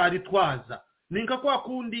 nimwirukanke tutari twaza. Ninka kwa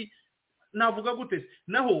kundi navuga gute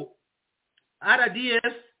naho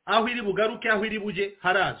RDS aho iri bugaruke aho iri buje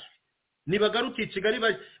harazwe. nibagaruke Kigali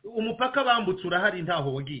umupaka bambutse urahari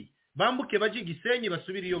ntaho wagiye bambuke baje Gisenyi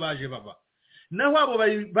basubira iyo baje baba naho abo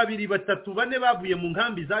babiri batatu bane bavuye mu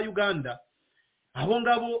nkambi za Uganda abo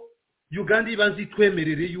ngabo Uganda ibanzi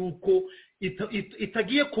twemerere yuko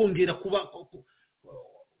itagiye kongera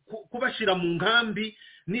kubashira mu nkambi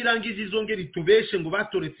nirangiza izongera itubeshe ngo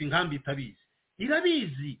batoretse inkambi itabizi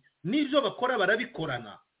irabizi nivyo bakora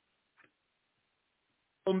barabikorana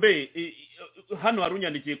ombe hano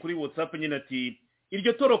harunyandikiye kuri WhatsApp nyine ati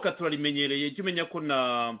iryo toroka turarimenyereye cyo umenya ko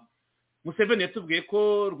na Museveni yatubwiye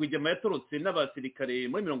ko Rwigema yatorotse n'abasirikare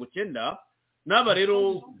muri 90 naba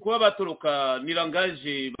rero kuba batoroka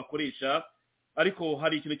nirangaje bakoresha ariko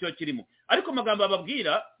hari ikintu cyo kirimo ariko magambo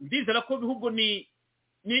ababwira ndizera ko bihugu ni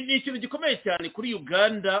ikintu gikomeye cyane kuri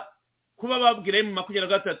Uganda kuba babwira mu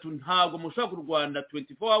 23 ntabwo mushaka u Rwanda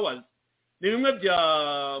 24 hours ni bimwe bya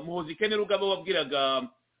Muhozi Kene Rugabo wabwiraga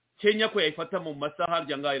Kenya ko yayifata mu masaha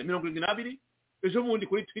rya ngaye 72 ejo bundi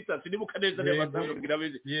kuri Twitter sinibuka neza ne batubwira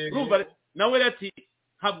urumva nawe ati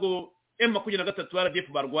ntabwo M23 RDF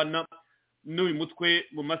barwana n'uyu mutwe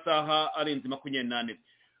mu masaha arenze 28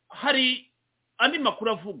 hari andi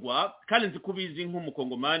makuru avugwa kandi nzi kubizi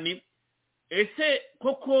nk'umukongomani ese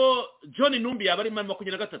koko John Numbi yaba ari mu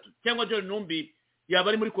 23 cyangwa John Numbi yaba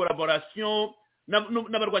ari muri collaboration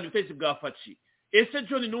n'abarwanyi b'ubutegetsi bwa Faci ese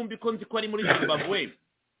John Numbi ko nzi ko ari muri Zimbabwe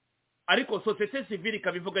ariko societe civile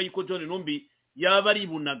kabivuga yuko John Numbi yaba ari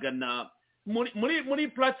bunagana muri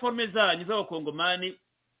platform zanyu z'abakongomani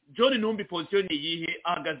John Numbi position yihe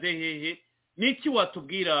ahagaze hehe niki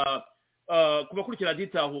watubwira kubakurikira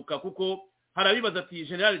Itahuka kuko harabibaza ati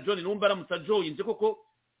General John Numbi aramutsa joyinze koko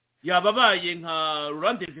yababaye nka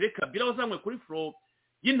Laurent Desire Kabila wazanywe kuri floor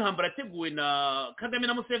y'intambara yateguwe na Kagame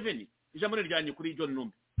na Museveni ijambo ryanye kuri John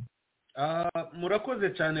Numbi murakoze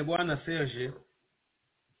cyane bwana Serge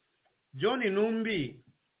John Numbi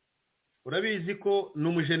urabizi ko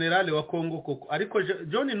n'umugenerale wa Congo koko ariko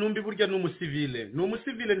John Numbi burya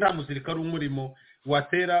n'umusivile nta musirikare umurimo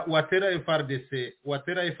watera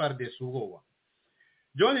FRDC ubwoba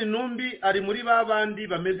John Numbi ari muri babandi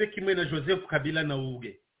bameze kimwe na Joseph Kabila na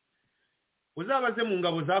ubwe uzabaze mu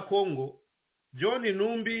ngabo za Congo John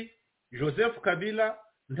Numbi Joseph Kabila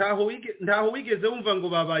ntaho wigeze wumva ngo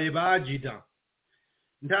babaye ba adjutant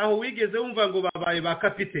ntaho wigeze wumva ngo babaye ba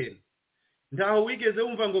capitaine ntaho wigeze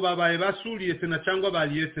wumva ngo babaye ba sous-lieutenant cyangwa ba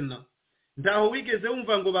lieutenant ntaho wigeze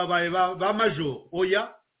wumva ngo babaye ba major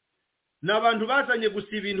oya n'abantu bazanye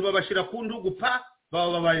gusa ibintu babashira ku ndugu pa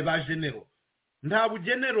babaye ba general nta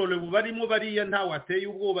bugenerole bubarimo bariya nta wateye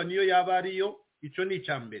ubwoba niyo yaba ariyo ico ni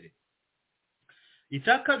cyambere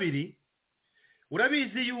icya kabiri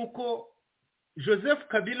urabizi yuko Joseph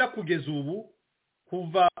Kabila kugeza ubu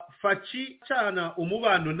kuva Faci cyana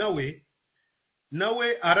umubano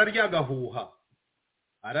nawe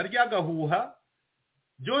araryagahuha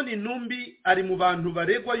John Numbi ari mu bantu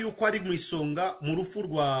baregwa yuko ari mu isonga mu rufu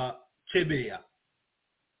rwa Chebeya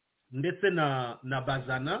ndetse na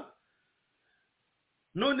Bazana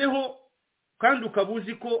noneho kandi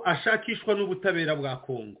ukabuzi ko ashakishwa n'ubutabera bwa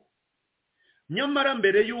Congo nyamara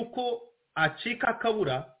mbere yuko acika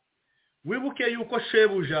kabura wibuke yuko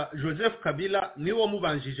shebuja Joseph Kabila niwe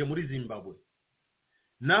wamubanjije muri Zimbabwe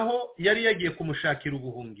naho yari yagiye kumushakira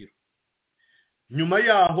ubuhungiro nyuma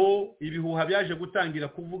yaho ibihuha byaje gutangira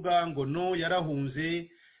kuvuga ngo no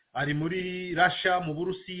yarahunze ari muri Russia mu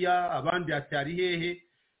Burusiya abandi atari hehe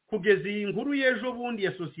kugeza iyi nkuru y'ejo bundi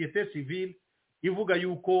ya societe civile ivuga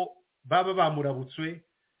yuko baba bamurabutswe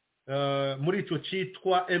muri ico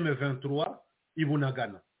citwa M23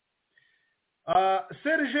 ibunagana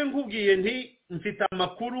Serge nkubwiye nti mfite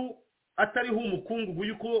amakuru atariho umukungugu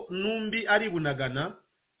yuko Numbi ari bunagana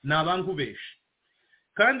nabankubeshe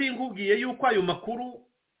kandi nkubwiye yuko ayo makuru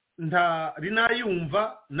nta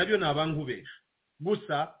rinayumva nabyo nabankubeshe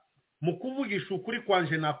gusa mu kuvugisha ukuri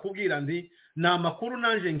kwanje nakubwira nti na makuru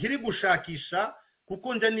nanje nkiri gushakisha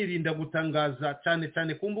kuko nje nirinda gutangaza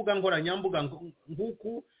cyane ku mbuga nkoranyambuga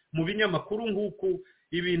nk'uku mu binyamakuru nk'uku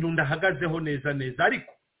ibintu ndahagazeho neza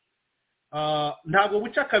ariko ntago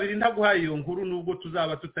buca kabiri ndaguhaye iyo nkuru nubwo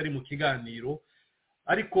tuzaba tutari mu kiganiro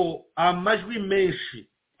ariko amajwi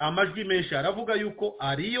menshi aravuga yuko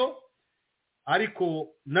ariyo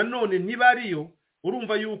ariko nanone niba ariyo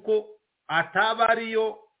urumva yuko ataba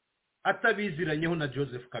ariyo atabiziranyeho na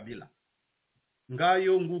Joseph Kabila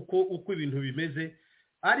ngayo nguko uko ibintu bimeze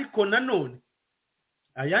ariko nanone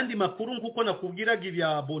ayandi makuru nkuko nakubwiraga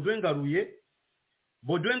ibya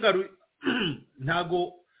Bodwengaruye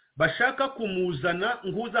ntago bashaka kumuzana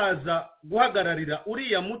nguzaza guhagararira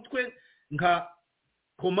uriya mutwe nka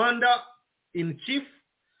commander in chief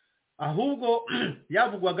ahubwo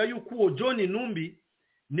yavugwaga yuko uwo John Numbi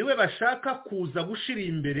niwe bashaka kuza gushira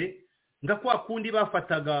imbere nga kwa kundi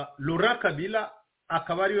bafataga Laurent Kabila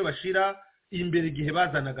akaba ariwe bashira imbere igihe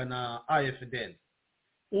bazanaga na AFDL.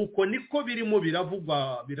 Uko niko birimo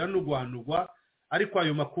biravugwa biranugwanugwa, ariko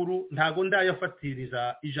ayo makuru ntago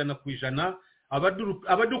ndayafatiriza ijana ku ijana.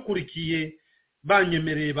 Abadukurikiye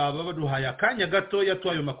banyemereye baba baduhaye akanya gato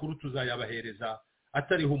yato ayo makuru tuzayabahereza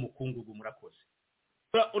atariho umukungugu. Murakoze.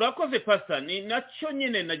 Urakoze pasta, ni nacyo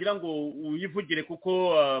nyine nagira ngo uyivugire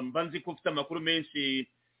kuko mbanzi ko ufite amakuru menshi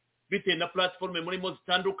bitewe na platform muri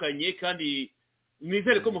zitandukanye, kandi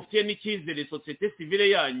nizere ko mufitiye n'icyizere societe civile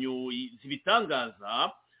yanyu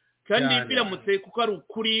zibitangaza, kandi biramutse kuko ari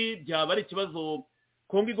ukuri byaba ari ikibazo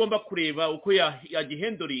Kongo igomba kureba uko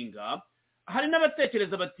yagihendoringa. Hari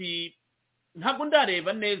n'abatekereza bati ntabwo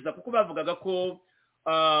ndareba neza kuko bavugaga ko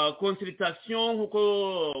consultation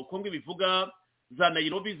nkuko Kongo bivuga za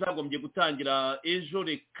Nairobi zagombye gutangira ejo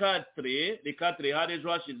le 4 hari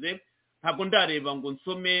ejo hashize. Ntabwo ndareba ngo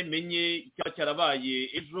nsome menye icyo cyarabaye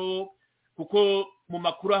ejo, kuko mu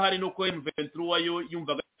makuru hari nuko M23 yo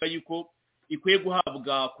yumvaga yuko ikwiye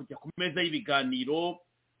guhabwa kujya ku meza y'ibiganiro,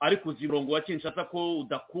 ariko uzirongo wa Kinshasa ko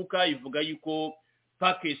udakuka ivuga yuko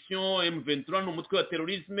pa question M23 n'umutwe wa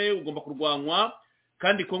terrorisme ugomba kurwanwa,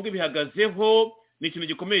 kandi Kongo ibihagazeho ni ikintu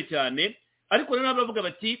gikomeye cyane. Ariko rero bavuga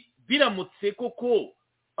bati biramutse koko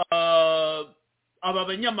aba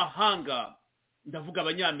banyamahanga, ndavuga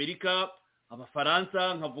abanyamerika,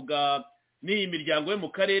 abafaransa, nkavuga n'iyi miryango yo mu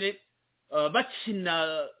karere,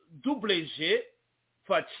 bakina double G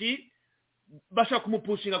Faci bashaka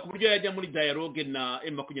kumupushinga ku buryo yajya muri dialogue na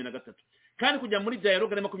M23. Kandi kujya muri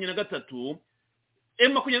dialogue na M23,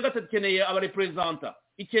 M23 ikeneye abarepresenta,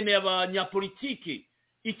 ikeneye abanyapolitike,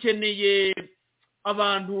 ikeneye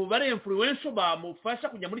abantu bare influential bamufasha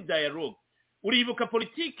kujya muri dialogue. Uribuka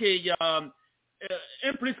politike ya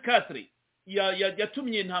M+4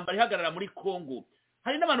 yatumye intambara ihagarara muri Congo.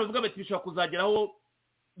 Hari n'abantu bavuga bati bishobora kuzageraho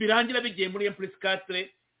birangira bigiye muri M+4,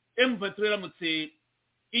 M23 ramutse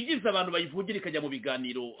igize abantu bayivugira ikajya mu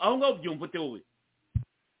biganiro. Aho ngaho byumva ute wowe?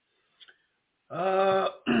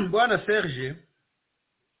 Bwana Serge,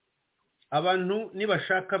 abantu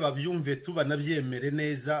nibashaka babyumve tubanabyemere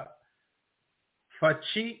neza.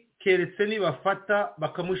 Faci keretse nibafata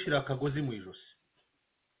bakamushira akagozi mu ijosi,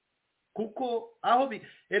 kuko aho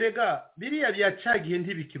erega biriya byacagiye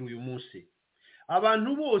ntibikira uyu munsi.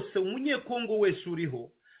 Abantu bose umunyekongo wese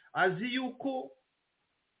uriho azi yuko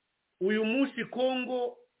uyu munsi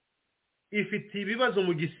Kongo ifite ibibazo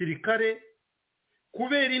mu gisirikare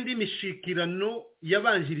kubera indi mishikirano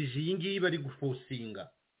yabanjirije iyi ngiyi bari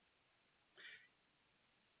gufosinga.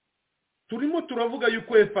 Turimo turavuga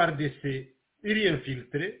yuko FARDC iri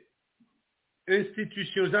infiltré,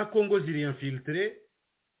 institutions za Congo ziri infiltré,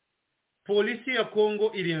 polisi ya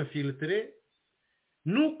Congo iri infiltré,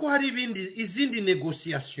 nuko hari izindi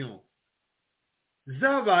négociation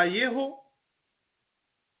zabayeho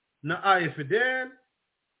na AFDL,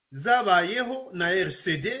 zabayeho na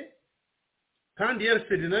RCD, kandi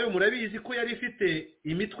RCD nayo murabizi ko yari ifite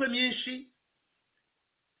imitwe myinshi.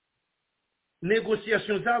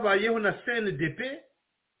 Négociation zabayeho na CNDP,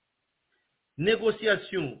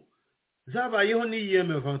 négociation zabayeho ni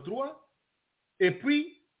M23, et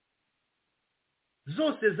puis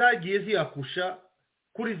zose zagiye ziyakusha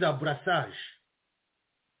kuri za brassage.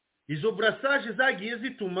 Izo brassage zagiye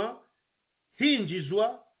zituma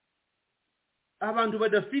hinjizwa abantu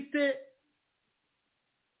badafite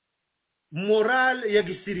moral ya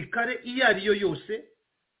gisirikare iyo ariyo yose,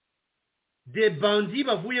 de bandi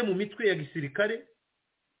bavuye mu mitwe ya gisirikare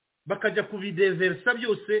bakajya kubideversa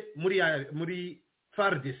byose muri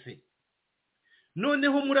FARDC.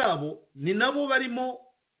 Noneho muri abo ni nabo barimo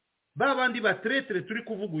babandi batretre turi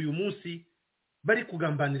kuvuga uyu munsi bari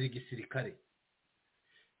kugambanira igisirikare.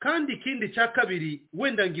 Kandi ikindi cya kabiri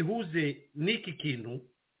wenda ngihuze n'iki kintu,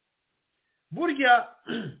 burya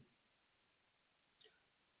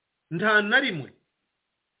nta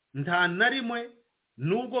na rimwe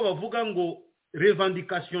nubwo bavuga ngo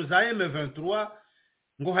revendication za M23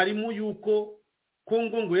 ngo harimo yuko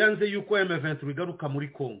Congo ngo yanze yuko M23 igaruka muri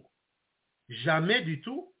Congo. Jamais du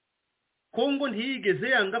tout. Congo ntiyigeze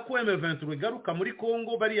yanga ko M23 igaruka muri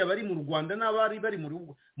Congo, bariya bari mu Rwanda n'abari bari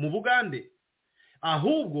mu Bugande.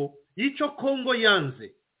 Ahubwo icyo Congo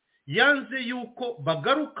yanze yuko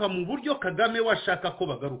bagaruka mu buryo Kagame washaka ko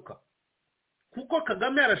bagaruka. Kuko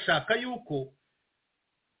Kagame arashaka yuko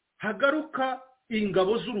hagaruka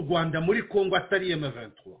ingabo z'u Rwanda muri Congo atari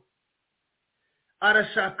M23.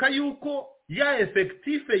 Arashaka yuko ya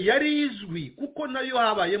effectif yari izwi, kuko nayo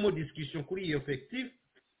habayemo discussion kuri effectif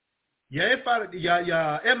ya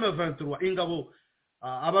M23, ingabo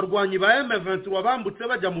abarwanyi ba M23 bambutse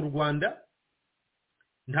bajya mu Rwanda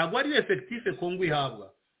ntabwo ari effective Kongo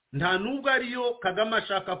ihabwa nta nubwo ariyo Kagame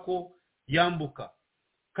ashaka ko yambuka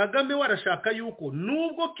Kagame warashaka yuko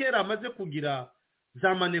nubwo kera amaze kugira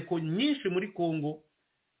za maneko nyinshi muri Kongo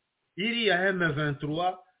iri ya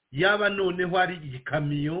M23 yaba noneho ari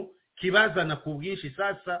igikamiyo kibazana ku bwinshi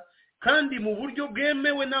sasa kandi mu buryo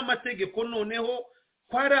bwemewe n'amategeko noneho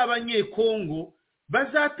kwari abanyekongo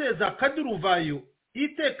bazateza akaduruvayo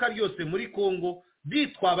iteka ryose muri Kongo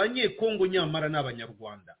bitwa abanyekongo nyamara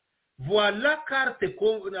n'abanyarwanda voilà carte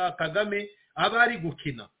Kagame abari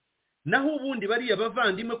gukina naho ubundi bari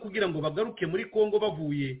abavandimwe kugira ngo bagaruke muri Kongo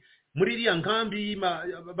bavuye muri iriya nkambi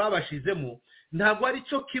babashizemo ntabwo ari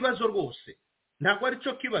cyo kibazo rwose ntabwo ari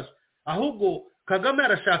cyo kibazo ahubwo Kagame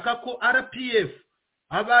arashaka ko RPF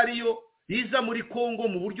abariyo iza muri Kongo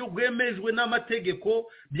mu buryo bwemejwe n'amategeko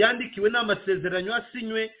byandikiwe n'amasezerano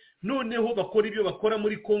asinywe noneho bakora ibyo bakora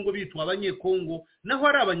muri Kongo bitwa abanyekongo naho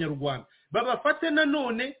ari abanyarwanda babafate na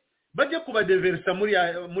none bajye kubadeversa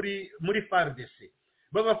muri FARDC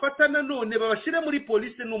babafata na none babashire muri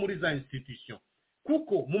police no muri za institution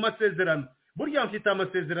kuko mu masezerano burya mfite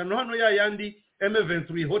amasezerano hano yandi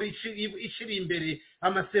M23 ihora ishiri imbere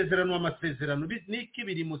amasezerano niki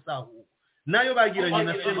biri musahu nayo bagiranye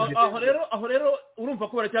na CNDP aho rero urumva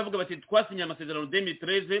ko baracyavuga bati twasinya amasezerano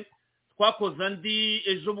 2013 twakoza ndi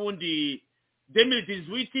ejo bundi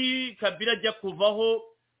 2018 Kabila ajya kuvaho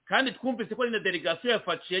kandi twumvise ko ari na delegation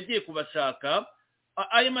yafaci yagiye kubashaka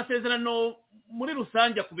ayo masezerano muri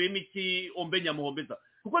rusange akubiyemo iki ombe nyamuhombeza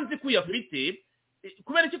kuko nzi ko uyafite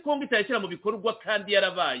kubera iki Kongo itayashyira mu bikorwa kandi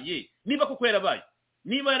yarabaye niba koko yarabaye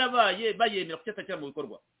niba yarabaye bayemera ko cyashyira mu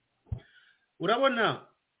bikorwa urabona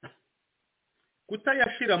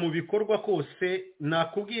kutayashira mu bikorwa kose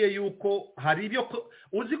nakubwiye yuko hari ibyo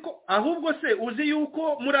uzi ko ahubwo se uzi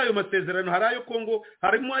yuko muri ayo masezerano hari ayo Kongo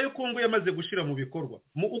harimo ayo Kongo yamaze gushira mu bikorwa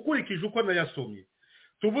ukurikije uko nayasomye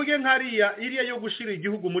tuvuge nkariya iriya yo gushira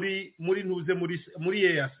igihugu muri ntuze muri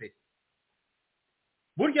EAC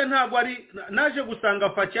burya ntabwo ari naje gusanga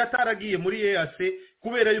faci ataragiye muri EAC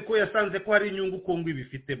kubera yuko yasanze ko hari inyungu Kongo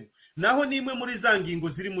ibifitemo naho nimwe muri za ngingo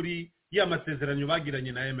ziri muri ya masezerano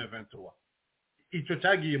bagiranye na M23 icyo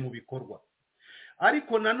cyagiye mu bikorwa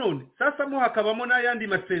ariko nanone sasa mo hakabamo n'ayandi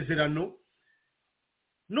masezerano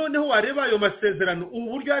noneho wareba ayo masezerano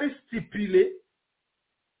uburyo ari stipule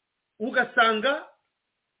ugasanga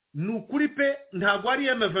nukuri pe ntabwo ari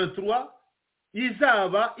M23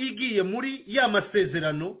 izaba igiye muri ya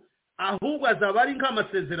masezerano ahubwo azaba ari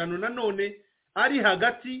nk'amasezerano nanone ari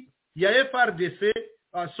hagati ya FRDC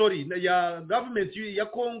ya government ya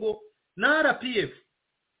Congo na RPF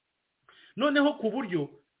noneho ku buryo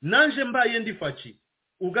nanje mbaye ndifaci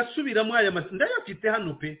ugasubiramo aya ndayafite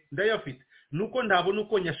hano pe ndayafite nuko ndabona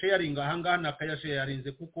uko nyasharinga ahangaha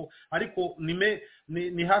nakayasharinze kuko ariko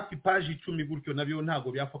ni hafi page 10 gutyo nabyo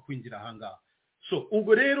ntago byafa kwinjira ahangaha so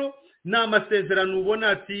ubwo rero na masezerano ubona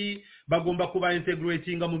ati bagomba kuba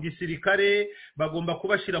integratinga mu gisirikare bagomba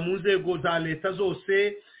kubashira mu nzego za leta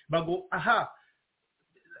zose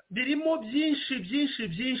birimo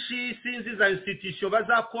byinshi sinzi za institution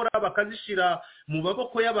bazakora bakazishira mu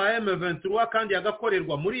baboko y'aba M23 kandi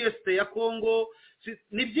yagakorerwa muri este ya Congo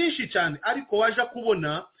ni byinshi cyane ariko waje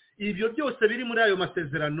kubona ibyo byose biri muri ayo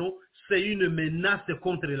masezerano c'est une menace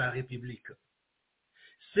contre la République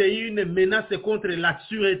c'est une menace contre la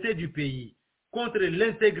sûreté du pays contre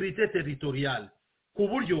l'intégrité territoriale ku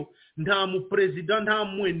buryo nta mu president nta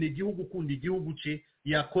mwene gihugu kundi gihugu cye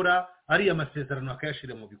yakora ari amasezerano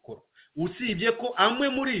akayashira mu bikorwa usibye ko amwe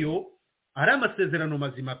muri yo ari amasezerano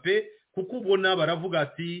mazima pe kuko ubona baravuga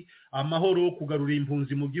ati amahoro kugarura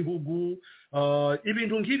impunzi mu gihugu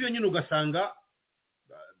ibintu nk'ibyo nyine ugasanga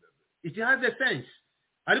it has a sense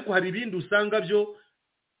ariko hari ibindi usanga byo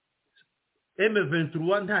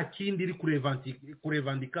M23 nta kindi iri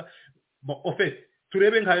kurevandika en fait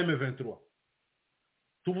turebe nka M23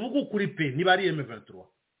 tuvuga ukuri pe niba ari M23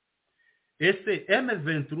 ese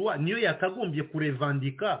M23 niyo yakagombye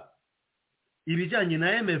kurevandika ibijyanye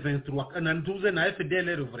na M23 na ntuze na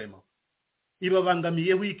FDLR vraiment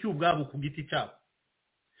ibabangamiyeho iki ubwabo ku giti cyabo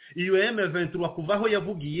iyo M23 kuvaho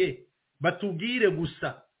yavugiye batubwire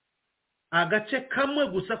gusa agace kamwe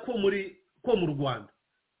gusa ko mu Rwanda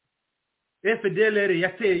FDLR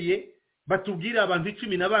yateye batubwire abantu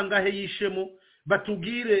 10 nabangahe yishemo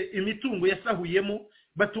batubwire imitungo yasahuyemo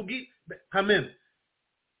batubwire kameme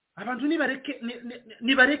abantu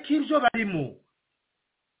nibareke ibyo barimo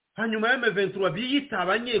hanyuma ya M23 biyita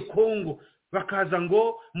abanyekongo bakaza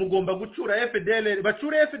ngo mugomba gucura FDLR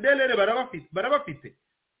bacura FDLR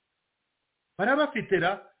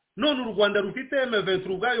barabafitera none u Rwanda rufite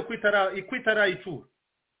M23 ubwayo kwitara icura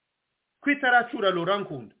kwitaracura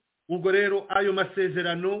Laurent. Ubwo rero ayo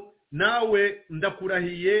masezerano nawe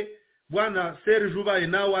ndakurahiye bwana Serge ubaye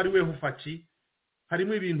nawe ari we hufaki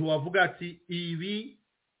harimo ibintu wavuga ati ibi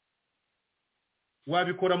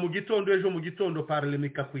wabikora mu gitondo ejo mu gitondo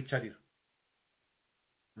parlement ikakwicarira.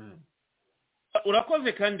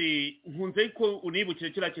 Urakoze kandi nkunze ko unibukire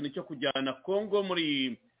kira kintu cyo kujyana Congo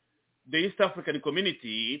muri the East African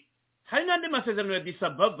Community. Hari n'andi masezerano ya Addis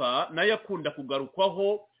Ababa nayo akunda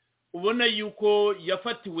kugarukwaho, ubona yuko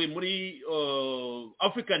yafatiwe muri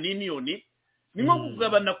African Union. Nimo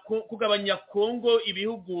kugabanya Congo,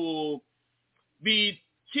 ibihugu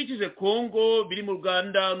bikikije Congo biri mu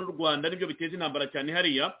Rwanda n'u Rwanda nibyo biteza intambara cyane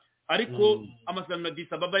hariya, ariko amasezerano ya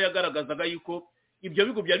Addis Ababa yagaragazaga yuko ibyo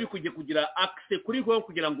bigo byari bikwiye kugira access kuri ho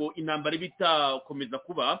kugira ngo intambara bitakomeza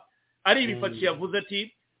kuba ari ibifaci. Yavuze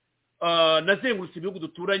ati nazengurutse ibihugu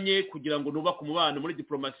duturanye kugira ngo nubake umubano muri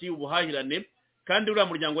diplomasi ubuhahirane, kandi uriya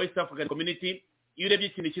muryango wa East African Community iyo urebye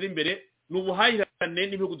ikintu kiri imbere n'ubuhahirane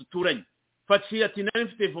n'ibihugu duturanye. Faci ati nari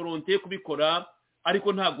mfite volonté kubikora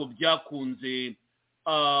ariko ntago byakunze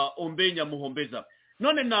ombenya muhombeza.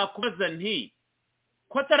 None nakubaza nti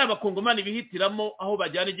ko atari abakongomani bihitiramo aho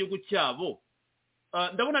bajyana igihugu cyabo,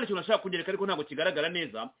 ndabona ari cyo nashaka kugereka ariko ntago kigaragara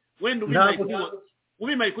neza. Wenda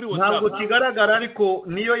ubimaye kuri WhatsApp ntago kigaragara, ariko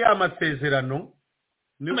niyo ya masezerano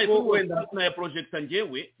niko wenda na ya project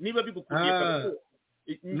ngewe niba bigukugiye kandi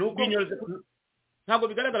nuko ntago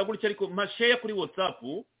bigaragara gutya, ariko mashare kuri WhatsApp,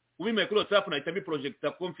 ubimaye kuri WhatsApp na itabi project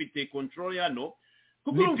confite control yano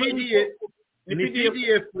kuko ni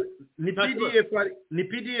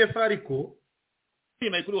PDF ariko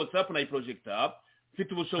ubimaye kuri WhatsApp na project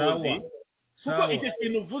mfite ubushobozi kuko icyo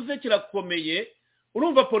kintu uvuze kirakomeye.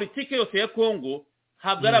 Urumva politike yose ya Congo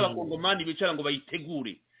ntabwo ari abakongomani bicara ngo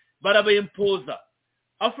bayitegure, barabempoza.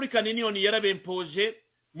 African Union yarabempoje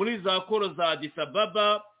muri za koro za Addis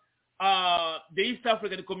Ababa, the East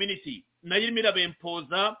African Community nayo irimo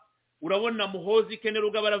irabempoza. Urabona Muhozi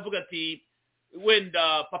Keneruga baravuga ati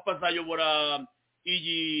wenda papa zayobora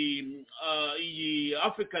iyi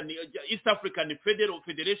East African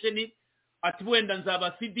Federation, ati wenda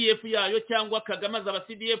nzaba CDF yayo cyangwa Kagame azaba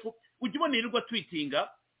CDF. Ujibona irirwa tweetinga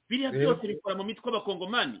biriya byose bikora mu mitwe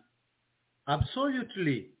abakongomani.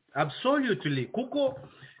 Absolutely kuko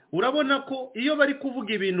urabona ko iyo bari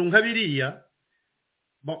kuvuga ibintu nka biriya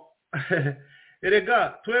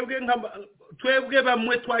erega twebwe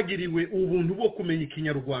bamwe twagiriwe ubuntu bwo kumenya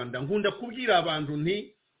ikinyarwanda. Nkunda kubwira abantu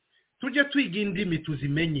nti tujye twiga indimi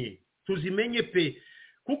tuzimenye pe,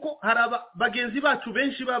 kuko hari bagenzi bacu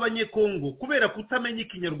benshi b'abanyekongo kubera kutamenya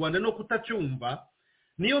ikinyarwanda no kutacyumva,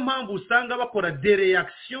 niyo mpamvu usanga bakora des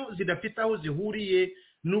reactions zidafite aho zihuriye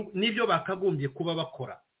n'ibyo bakagombye kuba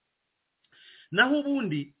bakora. Naho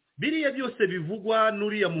ubundi biriya byose bivugwa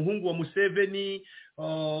n'uriya muhungu wa Museveni,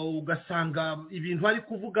 ugasanga ibintu ari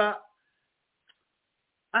kuvuga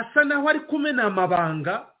asa naho ari kumena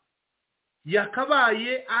amabanga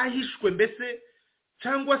yakabaye ahishwe, mbese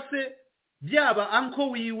cyangwa se byaba anko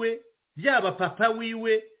wiwe byaba papa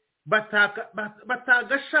wiwe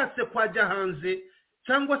batagashatse kwajya hanze,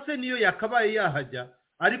 cyangwa se niyo yakabaye yahajya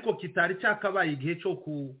ariko kitari cyakabaye igihe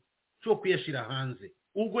cyo kuyashira hanze.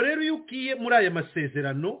 Ubwo rero iyo ukiye muri aya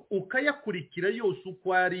masezerano ukayakurikira yose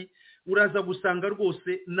uko ari, uraza gusanga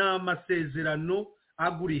rwose n'amasezerano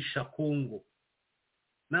agurisha Congo.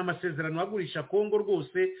 N'amasezerano agurisha Congo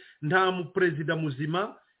rwose. Nta mu president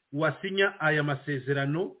muzima wasinya aya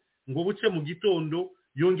masezerano ngo buce mu gitondo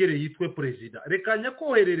yongere yitwe president. Reka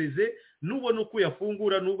nyakoherereze nubona uko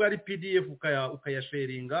yafungura, nubwo ari PDF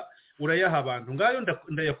ukayasharinga urayaha abantu. Ngayo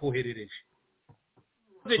ndayakoherereje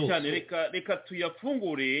cyane. Reka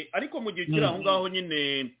tuyafungure, ariko mu gihe kiri aho ngaho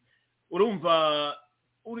nyine urumva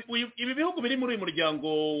ibi bihugu biri muri uyu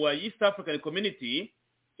muryango wa East African Community,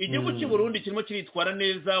 igihugu cy'u Burundi kirimo kiritwara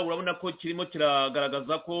neza. Urabona ko kirimo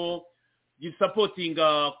kiragaragaza ko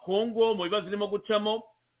gisapotinga Congo mu bibazo irimo gucamo,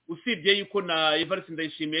 usibye yuko na Vincent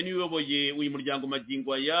ndayishimiye niwe uyoboye uyu muryango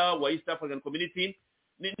magingo ya wa East African Community.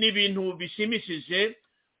 Ni ibintu bishimishije.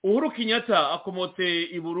 Uhuru Kenyatta akomotse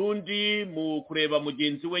i Burundi mu kureba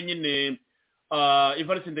mugenzi we nyine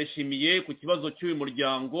Vincent ndayishimiye ku kibazo cy'uyu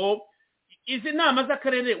muryango. Izi nama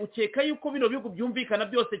z'akarere ukeka yuko bino bihugu byumvikana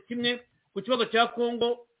byose kimwe ku kibazo cya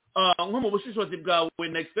Congo, nko mu bushishozi bwawe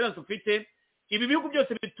na experience ufite, ibi bihugu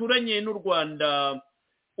byose bituranye n'u Rwanda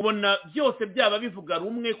ubona byose byaba bivuga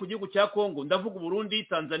rumwe ku gihugu cya Congo? Ndavuga Burundi,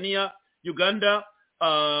 Tanzania, Uganda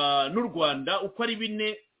n'u Rwanda uko ari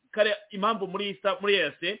bine. Kare impamvu muri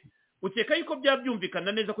EAC ukeka yuko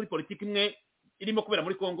byabyumvikana neza kuri politiki imwe irimo kubera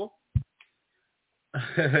muri Congo?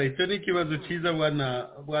 Icyo ni ikibazo cyiza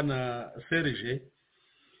bwana Serge.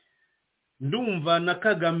 ndumva na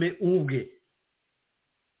Kagame ubwe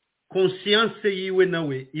conscience yiwe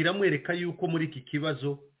nawe iramwereka yuko muri iki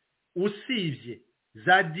kibazo usivye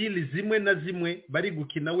za deal zimwe na zimwe bari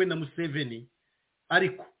gukina we na Museveni,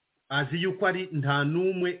 ariko azi yuko ari nta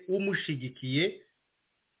numwe umushigikiye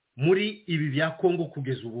muri ibi bya Congo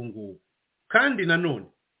kugeza ubu ngubu. Kandi nanone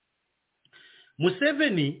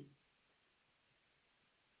Museveni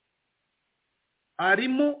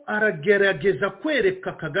arimo aragerageza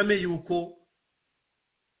kwereka Kagame yuko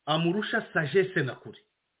amurusha sagesse na kuri,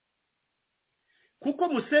 kuko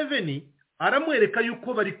Museveni aramwereka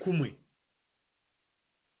yuko bari kumwe.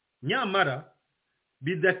 Nyamara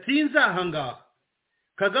bidatinze ahangaha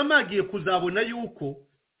Kagame agiye kuzabona yuko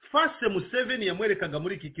face Museveni yamwerekaga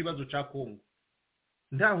muri iki kibazo ca Congo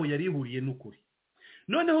ndaho yarihuriye n'ukuri.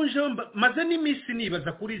 Noneho nje maze n'imisi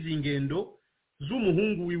nibaza kuri izi ngendo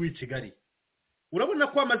z'umuhungu wiwe i Kigali. Urabona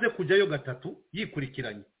ko amaze kujyayo gatatu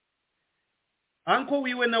yikurikiranye. Anko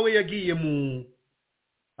wiwe nawe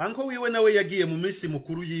yagiye mu minsi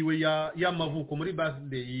mukuru yiwe y'amavuko muri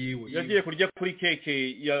birthday yiwe. Yagiye kurya kuri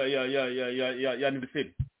keke ya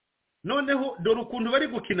anniversary. Noneho dore ukuntu bari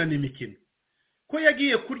gukinana imikino. Ko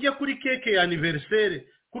yagiye kurya kuri keke ya anniversary,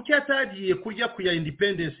 kuko yatagiye kurya ku ya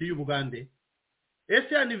independence y'Ubugande.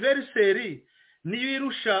 Ese anniversary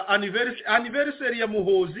niyirusha anniversary ya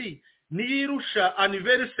Muhozi niyirusha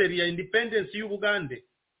anniversary ya independence y'Ubugande.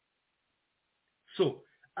 So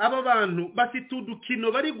aba bantu bafite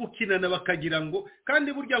udukino bari gukinana bakagira ngo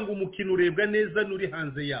kandi burya ngo umukino urebwa neza nuri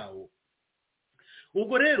hanze yawo.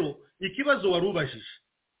 Ubwo rero ikibazo warubajije,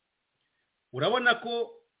 urabona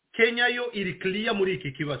ko Kenya yo iri clear muri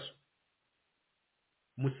iki kibazo.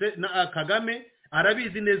 Kagame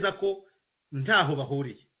arabizi neza ko ntaho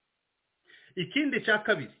bahuriye. Ikindi cya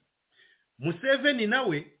kabiri, Museveni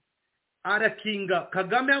nawe arakinga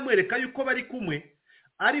Kagame amwereka yuko bari kumwe,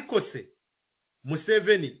 ariko se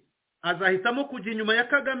Museveni azahitamo kujya inyuma ya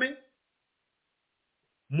Kagame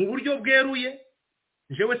mu buryo bweruye?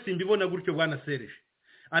 Njewe simbibona gutyo bwana Serge.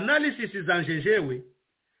 Analysis zanje jewe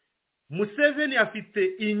Museveni afite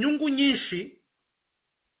inyungu nyinshi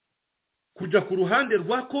kujya ku ruhande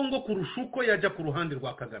rwa Congo kurushuko yajya ku ruhande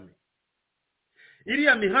rwa Kagame.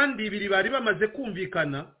 Iriya mihandi ibiri bari bamaze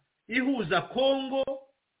kumvikana ihuza Congo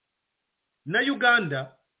na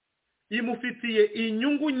Uganda imufitiye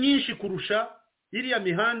inyungu nyinshi kurusha iriya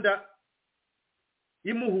mihanda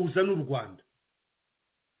imuhuza n'u Rwanda.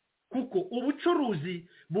 Kuko ubucuruzi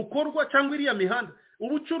bukorwa cyangwa iriya mihanda,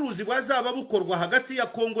 ubucuruzi bwazaba bukorwa hagati ya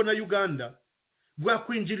Congo na Uganda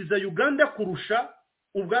bwakwinjiriza Uganda kurusha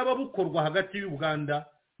ubwaba bukorwa hagati y'Uganda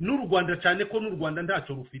n'u Rwanda, cyane ko n'u Rwanda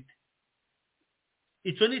ntacyo rufite.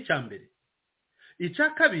 Icyo ni cyambere. Icya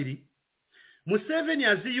kabiri, Museveni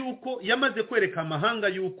azi yuko yamaze kwereka amahanga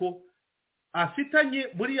yuko afitanye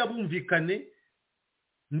buriya bumvikane,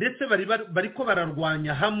 ndetse bariko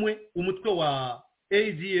bararwanya hamwe umutwe wa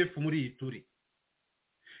ADF muri Ituri.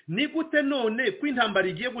 Ni gute none kw'intambara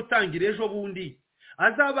igiye gutangira ejo bundi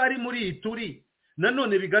azaba ari muri Ituri,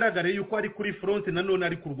 nanone bigaragare yuko ari kuri front, nanone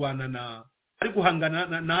ari kurwana ari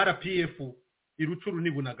guhangana na RPF irucuru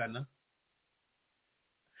nibunagana.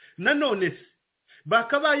 Nanone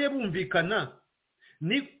bakabaye bumvikana,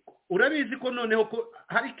 ni urabizi ko noneho ko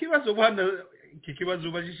hari ikibazo bwana, iki kibazo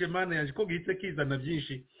ubajije mana yaje ko gihitse kizana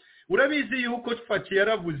byinshi. Urabizi yuko Faki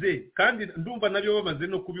yaravuze, kandi ndumva nabyo bamaze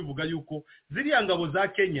no kubivuga yuko ziriya ngabo za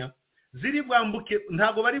Kenya ziri bwambuke,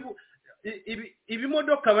 ntago bari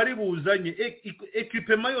ibimodoka bari buzanye,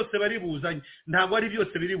 equipement yose bari buzanye ntago ari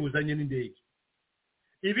byose biri buzanye n'indege.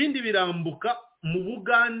 Ibindi birambuka mu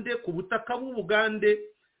Bugande, ku butaka bw'Ubugande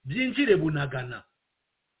byinjire bunagana,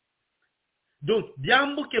 donc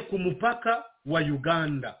byambuke ku mupaka wa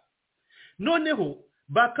Uganda. Noneho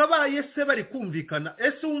bakabaye se bari kumvikana,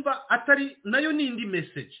 ese umva atari nayo nindi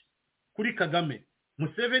message kuri Kagame.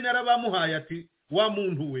 Museveni arabamuhaye ati wa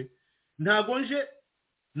muntu we ntago nje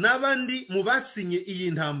nabandi mubasinye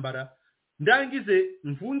iyi ntambara ndangize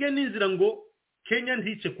mvunge n'inzira ngo Kenya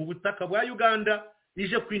ndice ku butaka bwa Uganda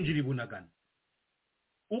ije kwinjira ibunagana.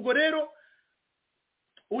 Ubwo rero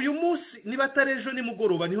uyu munsi niba tarejo ni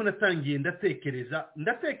mugoroba niho natangiye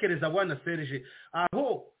ndatekereza bwana Serge,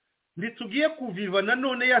 aho nditugiye kuviva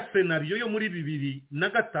nanone ya scenario yo muri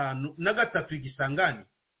 2005 na 2003 igisangani,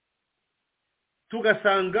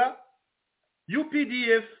 tugasanga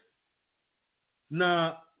UPDF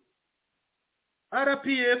na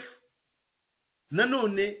RPF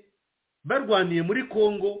nanone barwaniye muri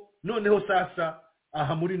Congo, noneho sasa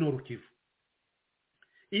aha muri Nord Kivu.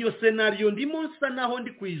 Iyo scenario ndimo nsa naho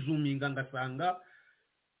ndi kwizuminga ngasanga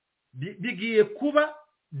bigiye kuba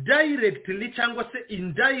directly cyangwa se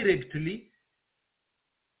indirectly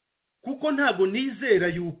kuko ntago nizera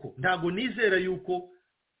yuko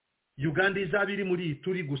Uganda izaba iri muri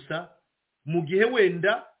turi gusa mu gihe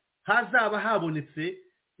wenda hazaba habonetse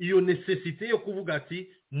iyo necessite yo kuvuga ati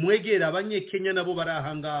mwegera abanyekenya nabo bari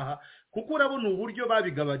ahangaha kuko urabona uburyo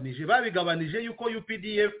babigabanije yuko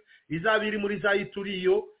UPDF izaba iri muri za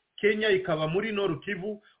Ituriyo, Kenya ikaba muri Nord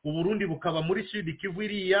Kivu, Uburundi bukaba muri Sud Kivu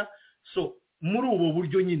iriya. So muri ubu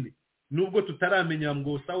buryo nyine nubwo tutaramenya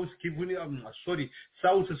ngo South Kivu ni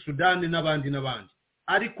South Sudan n'abandi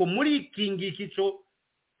ariko muri iki cyo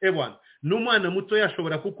ebwana n'umwana muto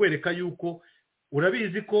yashobora kukwereka yuko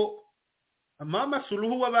urabizi ko Mama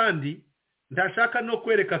Suluhu w'abandi ndashaka no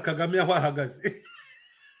kwereka Kagame aho ahagaze.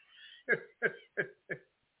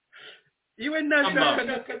 Iwe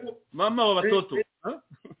ndashaka mama wa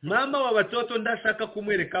batoto ndashaka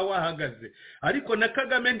kumwereka aho ahagaze, ariko na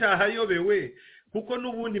Kagame ntahayobewe kuko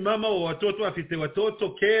n'ubundi mama wa watoto afite watoto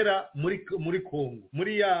kera muri Congo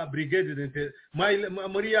muri ya brigade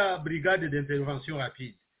d'intervention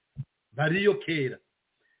rapide bariyo kera.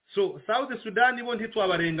 So South Sudan bo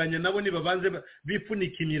ntitwabarenganya nabo nibabanze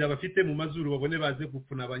bipfunikimira bafite mu mazuru babone baze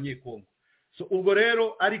gupfuna abanyekongo. So ubwo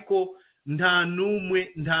rero ariko nta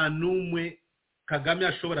numwe Kagame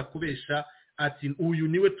ashobora kubesha ati uyu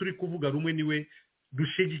niwe turi kuvuga rumwe niwe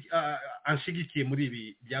anshigikiye muri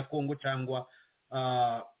ibi bya Kongo cyangwa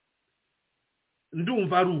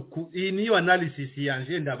ndumva aruku. Iyi niyo analysis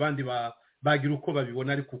yanje ndabandi bagira uko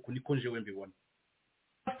babibona ariko uku niko njewe mbibona.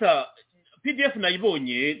 PDF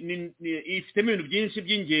nayibonye ifitemo ibintu byinshi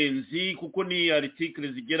by'ingenzi kuko ni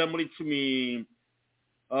article zigera muri 10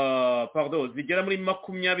 zigera muri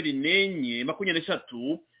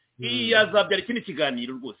 24 iyi yazabyara ikindi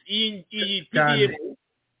kiganiro rwose. Iyi PDF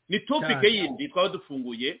ni topic yindi twaba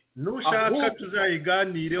dufunguye nushaka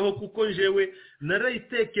tuzayiganireho kuko njewe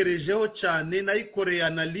narayitekerejeho cyane nayikoreye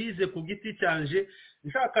analyse ku giti cyanje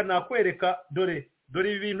nshaka nakwereka dore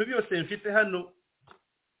ibintu byose mfite hano.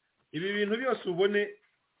 Ibi bintu byose ubone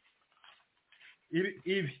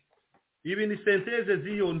ibi ni synthèse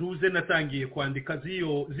ziyo nduze natangiye kwandika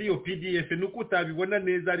ziyo PDF nuko utabibona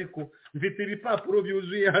neza ariko mfite ibipapuro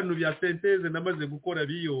byuzuye hano bya synthèse namaze gukora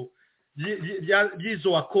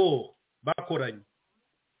byizo accord bakoranye.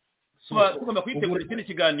 Tugomba kwitegura ikindi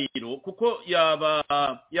kiganiro kuko yaba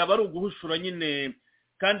ari uguhushura nyine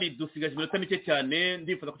kandi dusigaje iminota mike cyane.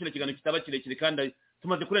 Ndifuza ko kino kiganiro kitaba kirekire kandi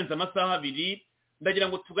tumaze kurenza amasaha 2. Ndagira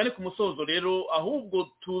ngo tugane ku musozo rero ahubwo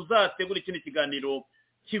tuzategura ikindi kiganiro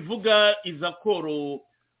kivuga izakoro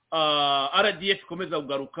RDF komeza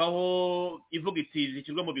kugarukaho ivuga iti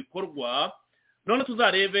zikirwa mu bikorwa. None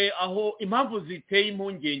tuzarebe aho impamvu ziteye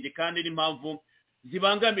impungenge kandi n'impamvu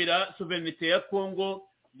zibangamira sovereignty ya Congo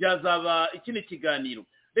byazaba ikindi kiganiro.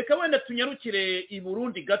 Reka wenda tunyarukire i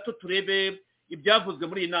Burundi gato turebe ibyavuzwe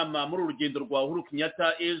muri inama muri urugendo rwa Uhuru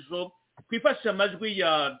Kenyatta ejo kwifasha amajwi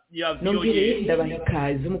ya Nongere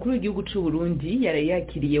ndabahikaze umukuru w'igihugu cy'u Burundi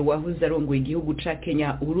yarayakiriye wahoze arongoye igihugu ca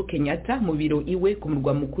Kenya Uhuru Kenyatta mu biro iwe ku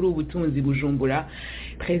murwa mukuru w'ubutunzi Bujumbura.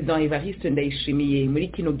 President Evariste Ndayishimiye muri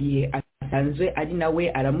kino gihe asanzwe ari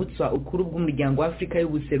nawe aramutswa ukuru bw'umuryango wa Afrika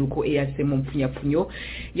y'ubuseruko EAC mu mpfunyapfunyo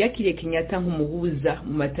yakiriye Kenyatta nk'umuhuza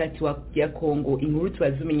mu matati ya Congo. Inkuru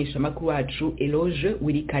twazumenyesha makuru wacu Eloge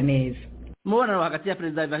Wirikaneza. Mubonano hagati ya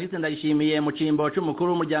President Evariste Ndayishimiye mu cimbo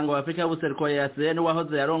c'umukuru w'umuryango wa Afrika y'ubuseruko EAC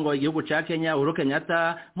n'uwahoze yarongoye igihugu ca Kenya Uhuru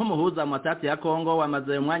Kenyatta nk'umuhuza mu matati ya Congo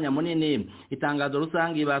wamaze umwanya munini. Itangazo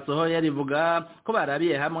rusangi basohoye rivuga ko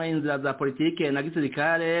barabiye hamwe inzira za politike na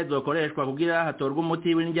gisirikare zokoreshwa kugira hatorwa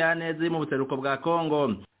umuti w'injyane ziri mu buseruko bwa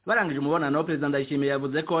Congo. Barangije umubonano President Ndayishimiye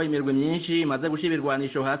yavuze ko imirwi myinshi imaze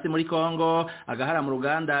gushibirwanisho hasi muri Congo agahara mu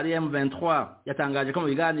ruganda ari M23. Yatangaje ko mu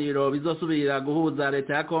biganiro bizosubira guhuza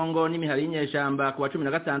leta ya Congo n'imihari y'inyeshamba ku wa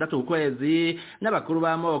 16 ukwezi n'abakuru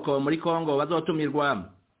b'amoko muri Congo bazotumirwa.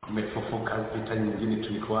 Tumefoka vita nyingine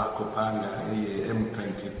tulikuwa kupanga hii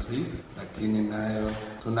M23 lakini nayo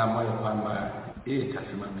tuna moyo kwamba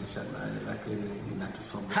itasimamisha nayo lakini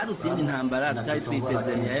inatusomba. Hari izindi ntambara tutari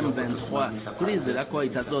twiteze ya M23 turizera ko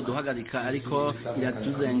itazoduhagarika ariko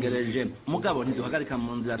iratuzengereje. Mugabo ntiduhagarika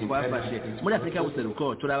mu nzira twafashe. Muri Afrika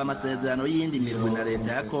y'ubuseruko turaba amasezerano y'indi mirwi na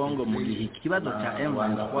leta ya Congo mu gihe ikibazo ca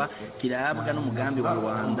M23 kirabwa n'umugambi wa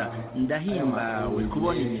Rwanda. Ndahimbawe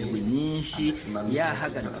kubona imirwi myinshi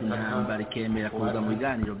yahagarika intambara ikemera kuza mu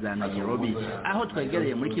biganiro bya Nairobi. Aho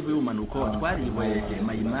twegereye muri Kivu y'umanuko twarihweje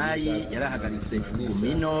Mayimayi yarahagaritse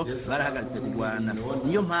Gumino barahagaritse kurwana.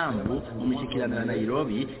 Niyo mpamvu mu mishyikirano ya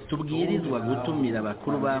Nairobi tubwirizwa gutumira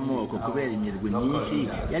abakuru b'amoko kubera imirwi myinshi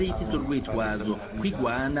yari ifite urwitwazo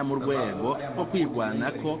kwigwana mu rwego rwo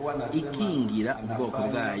kwirwana ko ikingira ubwoko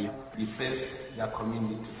bwayo.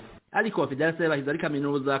 ariko Fidel Sebahizi ari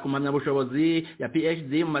kaminuza ku mpamyabushobozi ya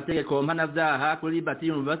PhD mu mategeko mpanavyaha kuri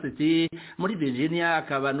Liberty University muri Virginia,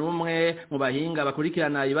 akaba n'umwe mu bahinga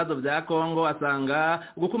bakurikirana ibibazo vya Congo, asanga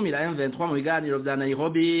gukumira M23 mu biganiro vya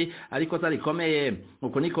Nairobi ariko tarikomeye.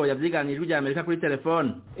 Uko niko yavyiganijwe rya Amerika kuri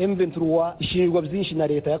telefone. M23 ishinjwa byinshi na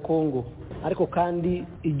leta ya Congo, ariko kandi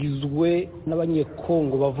igizwe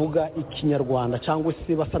n'abanyekongo bavuga ikinyarwanda cyangwa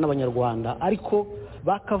se basa n'abanyarwanda ariko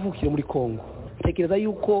bakavukire muri Congo. Tekereza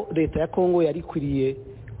yuko leta ya Congo yari kwiriye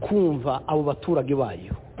kumva abo baturage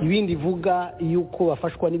bayo. Ibindi vuga yuko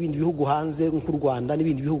bafashwa n'ibindi bihugu hanze nk'u Rwanda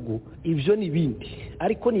n'ibindi bihugu, ivyo ni bindi,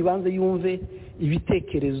 ariko nibanze yumve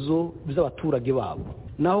ibitekerezo by'abaturage babo,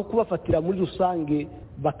 naho kubafatira muri rusange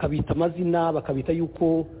bakabita amazina, bakabita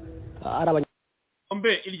yuko ari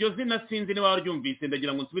abanyambe. Iryo zina sinzi niba waryumvise,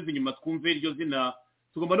 ndagira ngo nsubize inyuma twumve iryo zina,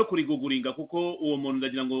 tugomba no kuriguguringa kuko uwo muntu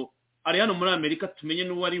ndagira ngo ari hano muri Amerika tumenye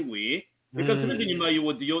n'uwo ari we. Reka nsubize inyuma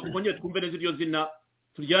y'audio twongere twumve neza iryo zina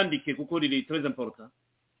turyandike kuko riri très important.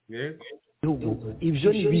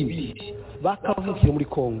 Ivyo ni bindi bakavukire muri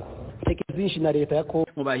Congo, tekezinshi na leta ya Congo.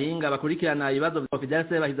 Mu bahinga bakurikirana ibibazo vya Fidel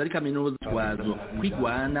Sebahizi ari kaminuza twazo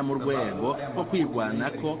kwigwana mu rwego rwo kwigwana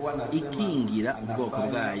ko ikingira ubwoko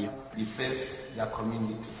bwayo.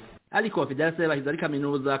 Ariko Fidel Sebahizi ari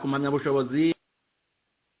kaminuza ku mpamyabushobozi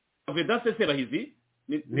Fidel Sebahizi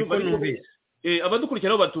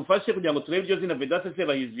abadukurikiraho batufashe kugira ngo turebe iryo zina Fidel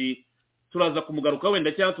Sebahizi, turaza kumugarukaho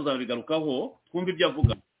wenda cyangwa tuzabigarukaho twumve ibyo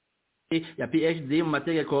avuga. Ya PhD mu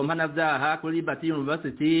mategeko mpanavyaha kuri Liberty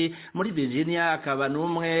University muri Virginia, akaba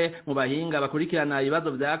n'umwe mu bahinga bakurikirana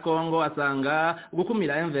ibibazo vya Congo, asanga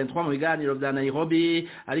gukumira M23 mu biganiro vya Nairobi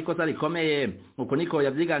ariko tarikomeye. Uko niko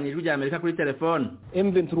yavyiganijwe rya Amerika kuri telefone.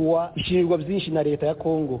 M23 ishinjwa byinshi na leta ya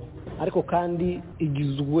Congo, ariko kandi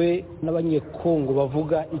igizwe n'abanyekongo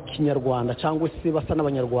bavuga ikinyarwanda cyangwa se basa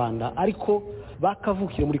n'abanyarwanda ariko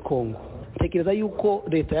bakavukire muri Congo. Tekereza yuko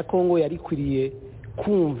leta ya Congo yari kwiriye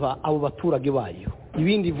kumva abo baturage bayo.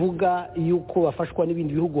 Ibindi vuga yuko bafashwa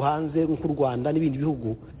n'ibindi bihugu hanze nk'u Rwanda n'ibindi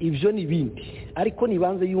bihugu, ivyo ni bindi, ariko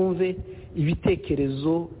nibanze yumve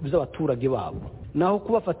ibitekerezo by'abaturage babo, naho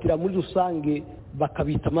kubafatira muri rusange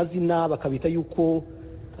bakabita amazina, bakabita yuko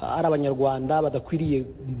ari abanyarwanda badakwiriye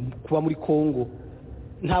kuba muri Congo,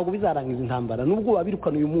 ntabwo bizarangiza intambara. Nubwo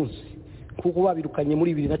babirukana uyu munsi kuko babirukanye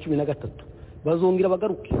muri 2013 bazongera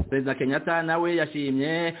bagaruke. Perezida Kenyatta nawe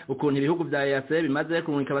yashimye ukuntu ibihugu vya EAC bimaze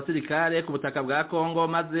kurungika abasirikare ku butaka bwa Congo,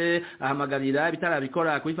 maze ahamagarira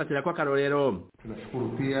bitarabikora kubifatira kwa karorero. Tunashukuru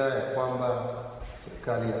pia ya kwamba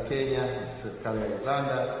serikali ya Kenya na serikali ya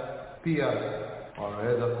Uganda pia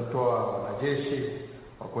wameweza kutoa wanajeshi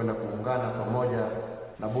wa kwenda kuungana pamoja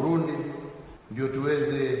na Burundi ndio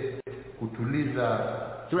tuweze kutuliza.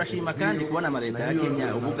 Turashima kandi kubona amaleta ya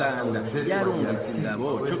Kenya, Uganda yarungitse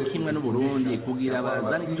ingabo cyo kimwe n'u Burundi kugira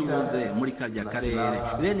bazane ituze muri karya karere.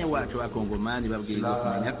 Bene wacu bakongomani babwirizwa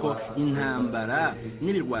kumenya ko intambara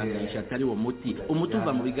n'ibirwanisha atari wo muti. Umuti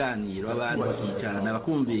uva mu biganiro, abantu bakicarana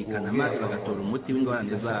bakumvikana maze bagatora umuti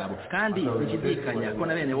w'ingorane zabo. Kandi nshidikanya ko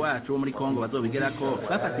na bene wacu muri Congo bazobigera ko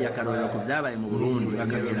bafatiye akarorero ku byabaye mu Burundi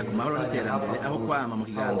bakagera ku mahoro n'iterambere aho kwama mu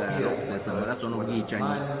kigandaro sasa amaraso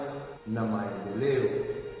n'ubwicanyi na maendeleo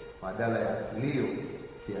badala ya kilio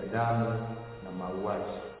ya damu na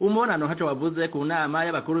mauaji. Umonano hacho wavuze ku nama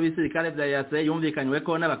y'abakuru b'isirikare vya EAC yumvikanywe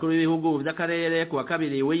ko n'abakuru b'ibihugu vy'akarere ku wa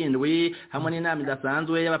kabiri w'indwi hamwe n'inama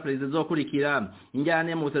idasanzwe y'abaperezida zokurikira.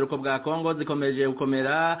 Injyane mu buseruko bwa Congo zikomeje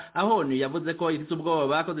gukomera, aho ni yavuze ko ifite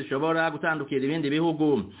ubwoba ko zishobora gutandukira ibindi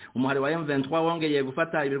bihugu. Umuhari wa M23 wongeye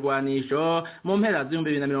gufata ibirwanisho mu mpera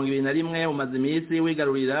z'2021 umaze imisi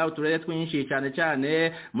wigarurira uturere twinshi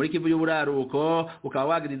cyane muri Kivu y'uburaruko, ukaba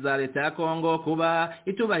wagiriza leta ya Congo kuba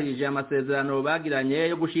itubahirije amasezerano bagiranye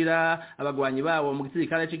yo gushira abagwanyi babo mu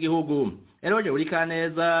gisirikare cy'igihugu. Eroje uri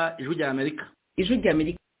kaneza, Ijwi rya Amerika.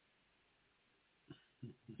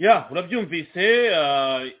 Ya, urabyumvise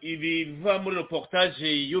ibiva muri reportage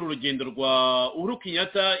y'uru rugendo rwa Uhuru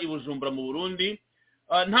Kenyatta i Bujumbura mu Burundi.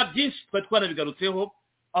 Nta byinshi twanabigarutseho,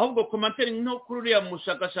 ahubwo commentaire nto kuri uriya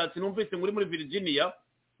mushakashatsi numvise muri Virginia,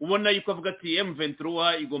 ubona yuko avuga ati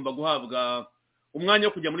M23 igomba guhabwa umwanya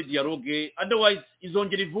wo kujya muri dialogue, otherwise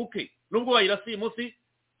izongera ivuke. Nubwo bayirasiye munsi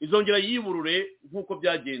izongera yiburure nk'uko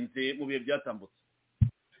byagenze mu bihe byatambutse.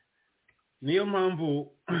 Niyo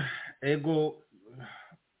mpamvu ego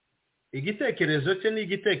igitekerezo cye ni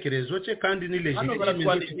igitekerezo cye kandi ni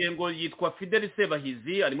legitime. Ngo yitwa Fidel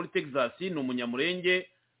Sebahizi, ari muri Texas, ni umunyamurenge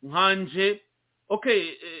nkanje.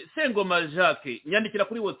 Okay, Sengoma Jacques nyandikira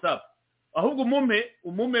kuri WhatsApp, ahubwo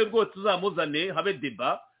umume rwose tuzamuzane habe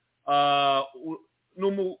deba.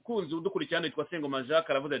 N'umukunzi udukurikirana yitwa Sengoma Jacques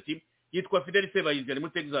aravuga ati yitwa Fidel Sebahizi, ari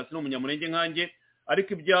muri Texas, ni umunyamurenge nkanje,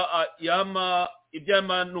 ariko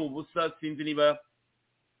ibyama ni ubusa sinzi niba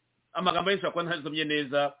amagambo yenshi akaba ntazomye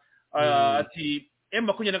neza ati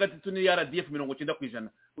M23 ni RDF 90%.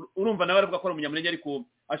 Urumva nawe aravuga ko ari umunyamurenge ariko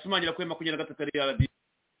ashimangira ko M23 ari RDF.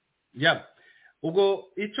 Ya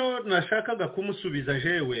ubwo icyo nashakaga kumusubiza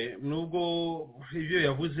jewe nubwo ibyo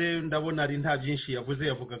yavuze ndabona ari nta byinshi yavuze,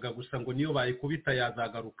 yavugaga gusa ngo niyo bayikubita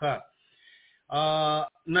yazagaruka.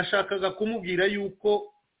 Nashakaga kumubwira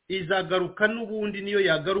yuko izagaruka n'ubundi niyo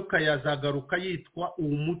yagaruka yazagaruka yitwa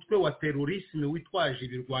umutwe wa terorisme witwaje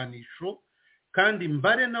ibirwanisho, kandi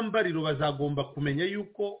mbare na mbariro bazagomba kumenya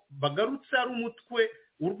yuko bagarutse ari umutwe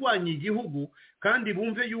urwanya igihugu, kandi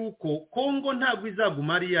bumve yuko Congo ntabwo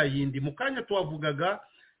izaguma ari yayindi. Mu kanya twavugaga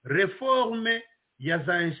reforme ya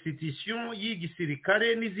za institution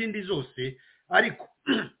y'igisirikare n'izindi zose, ariko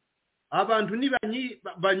abantu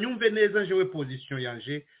banyumve neza jewe position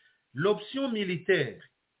yanje, l'option militaire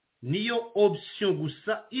niyo option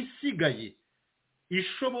gusa isigaye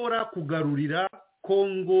ishobora kugarurira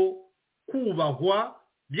Congo kubahwa,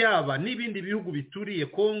 byaba n'ibindi bihugu bituriye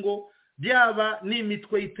Congo, byaba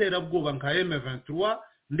n'imitwe iterabwoba nka M23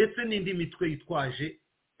 ndetse n'indi mitwe yitwaje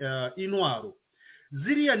intwaro.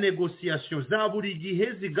 Ziriya negociation za buri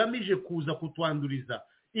gihe zigamije kuza kutwanduriza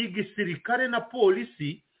igisirikare na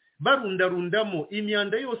polisi, barundarundamo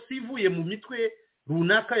imyanda yose ivuye mu mitwe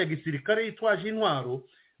runaka ya gisirikare yitwaje intwaro,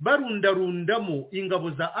 barundarundamo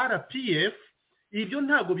ingabo za RPF. Ibyo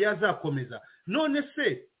ntago byazakomeza. None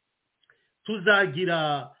se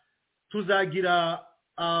tuzagira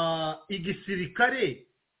igisirikare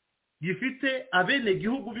gifite abene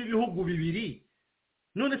gihugu b'ibihugu bibiri,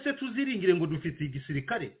 none se tuziringire ngo dufite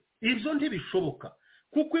igisirikare? Ibyo ntibishoboka,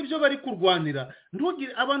 kuko ibyo bari kurwanira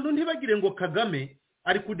abantu ntibagire ngo Kagame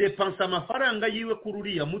ari kudepansa amafaranga yiwe kuri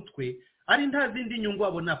uriya mutwe ari nta zindi nyungu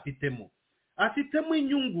abona afitemo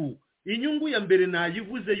inyungu ya mbere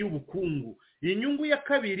nayivuze y'ubukungu, inyungu ya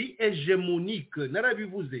kabiri hégémonique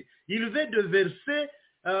narabivuze, il veut de verser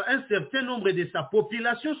un certain nombre de sa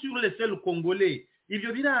population sur les seuls Congolais.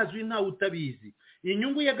 Ibyo birazwi nta utabizi.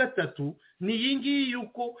 Inyungu ya gatatu ni yingi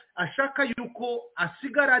yuko ashaka yuko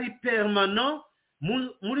asigara ari permanent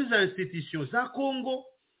muri za institutions za Congo,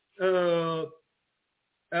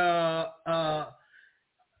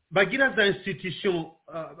 bagira za institution,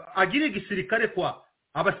 agire gisirikare kwa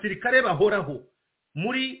abasirikare bahoraho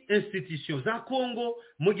muri institution za Congo,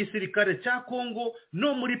 mu gisirikare cya Congo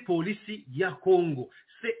no muri polisi ya Congo.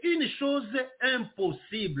 C'est une chose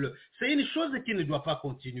impossible, c'est une chose qui ne doit pas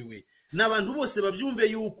continuer. N'abantu bose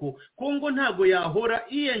babyumve yuko Congo ntago yahora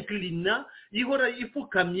inclina, ihora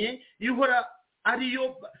ifukamye, ihora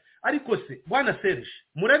ariyo. Ariko se bwana Serge,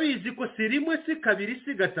 murabizi ko si rimwe si kabiri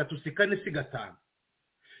si gatatu si kane si gatanu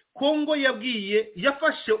Congo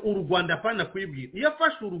yafashe u Rwanda, pana kwibwira,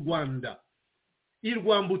 yafashe u Rwanda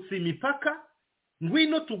irwambutse imipaka,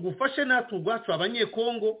 ngwino tugufashe natwe ubwacu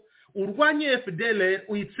abanyekongo urwanye FDLR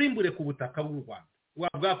uyitsimbure ku butaka bw'u Rwanda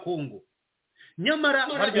bwa Congo. Nyamara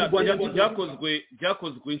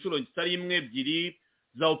byakozwe inshuro zitari imwe ebyiri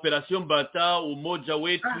za operation Bata, Umoja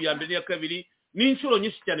Wetu ya mbere ya kabiri, ni inshuro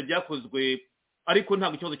nyinshi cyane byakozwe, ariko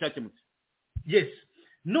ntabwo ikibazo cyakemutse. Yes,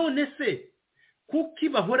 none se kuki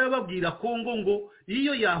bahora babwira Congo ngo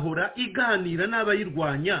iyo yahora iganira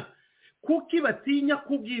n'abayirwanya, kuki batinya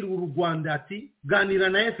kubwira u Rwanda ati ganira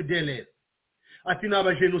na FDLR, ati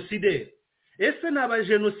naba genocidaire? Ese naba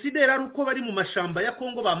genocidaire ari uko bari mu mashamba ya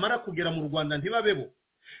Congo bamara kugera mu Rwanda ntibabebo?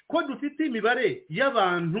 Ko dufite imibare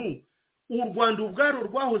y'abantu u Rwanda ubwaro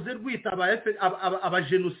rwahoze rwita aba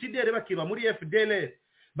genocidaire bakiba muri FDLR,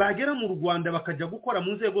 bagera mu Rwanda bakajya gukora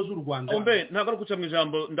mu nzego z'u Rwanda. Ombe ntago ari guca mu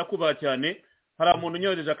ijambo, ndakubaha cyane. Hari umuntu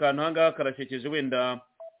unyohereje akantu hanga karashekeje, wenda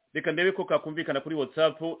reka ndebe ko kakumvikana kuri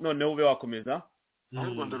WhatsApp, noneho ube wakomeza.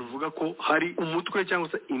 U Rwanda ruvuga ko hari umutwe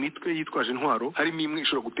cyangwa se imitwe yitwaje intwaro harimo imwe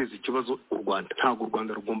ishobora guteza ikibazo u Rwanda. Ntabwo u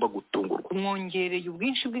Rwanda rugomba gutungurwa. Mwongereye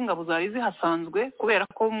ubwinshi bw'ingabo zari zihasanzwe kubera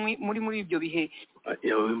ko muri ibyo bihe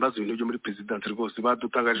imbazo ibintu byo muri president rwose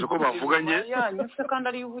badutangaje ko bavuganye yanyuse kandi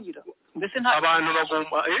ari yuvugira. Mbese nta abantu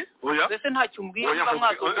bagomba oya, mbese nta cyumbwiye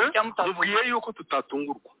ubwiye yuko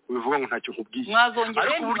tutatungurwa, ubivuga ngo ntacyo nkubwiye,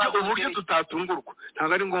 ariko uburyo tutatungurwa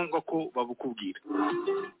ntabwo ari ngombwa ko babukubwira.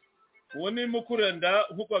 Uwo ni mukurenda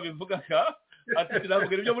nk'uko babivugaga, ati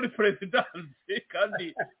navuga ibyo muri presidency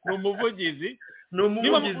kandi ni umuvugizi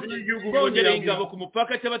w'igihugu bongera ingabo ku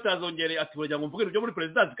mupaka cyangwa batazongereye, ati burya ngo mvuge ibyo muri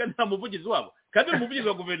presidency kandi nta muvugizi wabo, kandi umuvugizi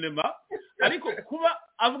wa guverinoma. Ariko kuba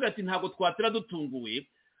avuga ati ntago twatira dutunguwe,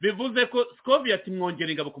 bivuze ko Scovia ati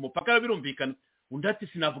mwongera ingabo ku mupaka birumvikana. Undi ati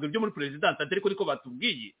sinavuga ibyo muri presidency, ariko niko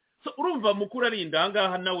batubwiye. So urumva mukuru ari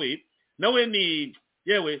indangaha nawe ni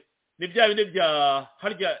yewe ni bya bine bya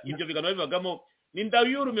harya ibyo bigano bibagamo ni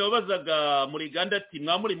ndayurume wabazaga muri Uganda ati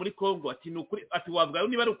mwamuri muri Congo ati nukuri ati wavuga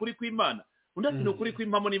niba ari ukuri kw'Imana undi ati nukuri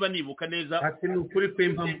kw'impamo niba nibuka neza ati nukuri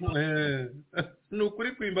kw'impamo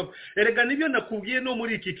nukuri kw'impamo erega nibyo nakubwiye no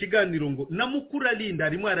muri iki kiganiro ngo namukura Linda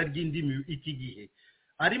arimo araryindimi iki gihe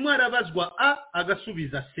arimo arabazwa A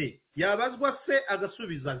agasubiza C yabazwa C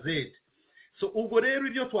agasubiza Z so ubwo rero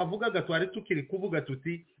ibyo twavugaga twari tukiri kuvuga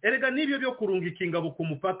tuti erega nibyo byo kurungika ingabo ku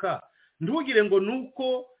mupaka ndugire ngo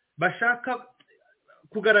nuko bashaka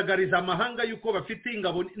kugaragariza amahanga yuko bafite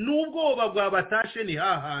ingabo nubwo batashe ni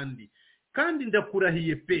hahandi kandi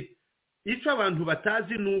ndakurahiye pe icyo abantu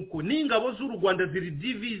batazi nuko n'ingabo z'u Rwanda ziri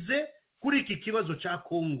divize kuri iki kibazo cya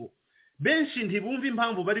Congo benshi ntibumva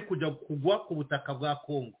impamvu bari kujya kugwa ku butaka bwa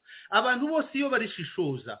Congo abantu bose iyo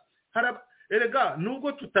barishishoza erega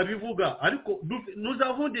nubwo tutabivuga ariko nous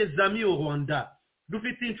avons des amis au Rwanda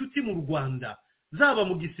dufite inshuti mu Rwanda zaba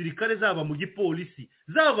mu gisirikare zaba mu gipolisi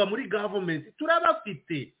zaba muri government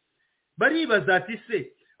turabafite baribaza ati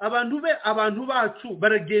se abantu bacu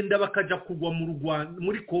baragenda bakaja kugwa mu Rwanda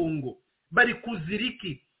muri Congo bari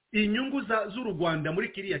kuziriki inyungu z'u Rwanda muri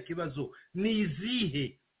kiriya kibazo ni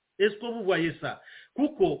izihe esko vuvaye ça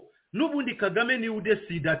kuko nubundi Kagame ni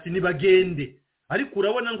udesida ati nibagende ariko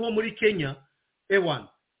urabona nko muri Kenya ewan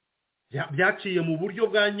byaciye mu buryo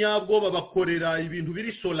bwa nyabwo babakorera ibintu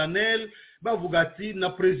biri solennel bavuga ati na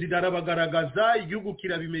president arabagaragaza igihugu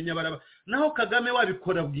kirabimenya naho Kagame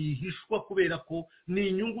wabikora bwihishwa kubera ko ni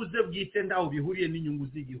inyungu ze bwite ndaho bihuriye n'inyungu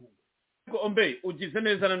z'igihugu ombe ugize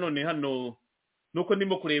neza nanone hano nuko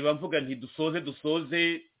ndimo kureba mvuga nti dusoze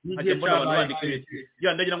hajya mbona abantu bandikire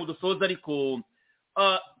ndagira ngo dusoze ariko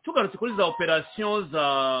tugarutse kuri za operation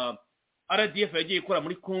za RDF yagiye ikora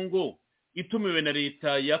muri Congo itumiwe na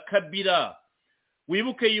leta ya Kabila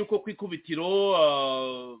wibuke yuko kwikubitiro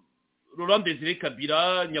Laurent Désiré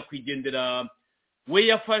Kabila nyakwigendera we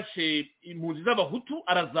yafashe impunzi z'abahutu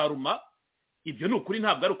arazaruma ibyo ni ukuri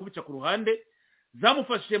ntabwo ari ukubica ku ruhande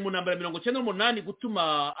zamufashije mu ntambara 1998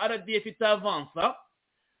 gutuma RDF itavansa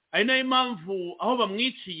ari nayo impamvu aho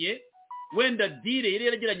bamwiciye wenda dire yari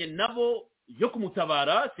yaragiranye nabo yo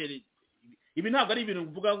kumutabara ibi ntabwo ari ibintu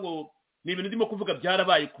mvuga ngo ni ibintu ndimo kuvuga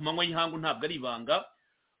byarabaye ku manywa y'inhangu ntabwo ari ibanga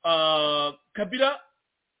Kabila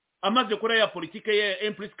amaze kuri ya politike ye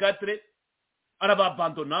M+4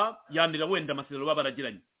 arababandona yandira wenda amasezerano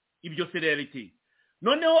babaragiranye ibyo c'est reality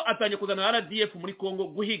noneho atanye kuzana RDF muri Congo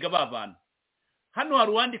guhiga babana hano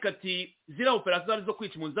hari uwandika ati zira operation zo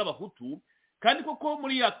kwica impunzi z'abahutu kandi koko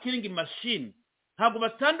muri ya killing machine ntabwo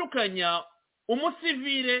batandukanya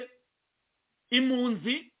umusivile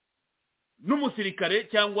impunzi n'umusirikare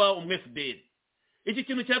cyangwa umFDL iki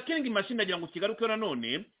kintu cya killing machine nagira ngo kigaruke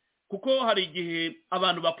nanone kuko hari igihe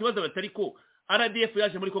abantu bakwibaza batari ko RDF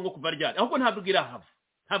yaje muri Congo kuva ryari ahubwo ntabwo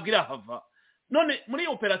irahava none muri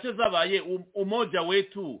operation zabaye umoja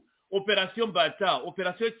wetu operation Bata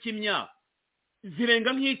operation Kimya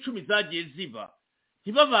zirenga nk'icumi zagiye ziba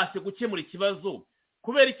ntibabase gukemura ikibazo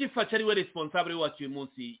kubera iki faca ari we responsable wacu uyu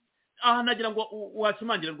munsi aha nagira ngo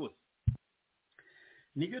wakimangira rwose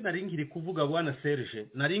nibyo nari nkiri kuvuga bwana Serge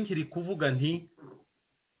nari nkiri kuvuga nti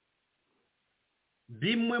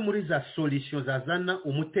bimwe muri za solution zazana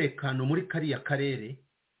umutekano muri kariya karere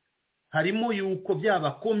harimo yuko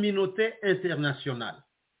byaba communauté internationale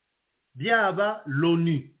byaba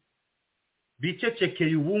l'ONU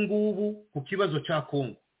bicecekeye ubungubu ku kibazo cya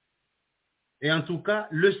Congo et en tout cas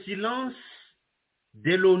le silence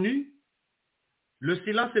de l'ONU le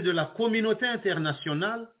silence de la communauté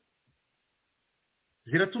internationale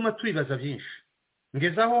ziratuma twibaza byinshi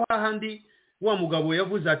ngezaho hahandi wa mugabo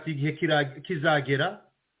yavuze ati igihe kizagera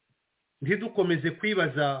ntidukomeze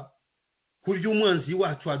kwibaza kurya umwanzi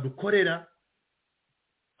wacu adukorera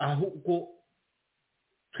ahubwo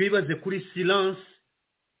twibaze kuri silence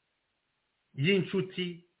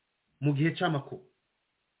y'inshuti mu gihe cy'amakuba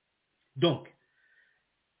donc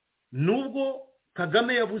nubwo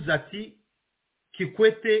Kagame yavuze ati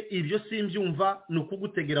Kikwete ibyo simbyumva no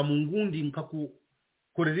kugutegera mu ngundi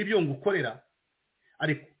nkakukorera ibyo ngukorera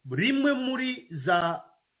ariko rimwe muri za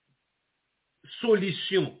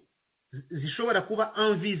solution zishobora kuba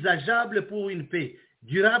envisageable pour une paix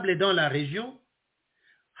durable dans la région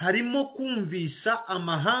harimo kumvisa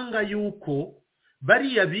amahanga yuko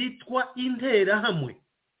bariya bitwa interahamwe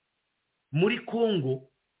muri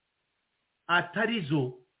Congo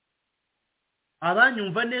atarizo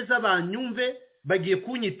abanyumva neza banyumve bagiye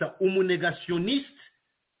kunyita umunegationiste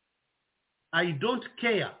I don't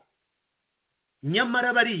care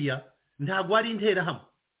nyamara bariya ntabwo ari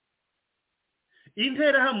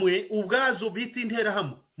interahamwe ubwazo bita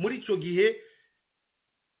interahamwe muri icyo gihe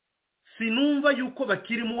sinumva yuko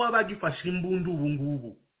bakirimo wabagifashe imbundu ubu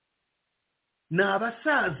ngubu ni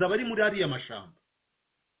abasaza bari muri ariya mashamba.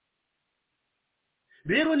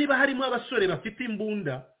 Rero niba harimo abasore bafite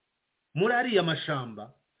imbunda muri ariya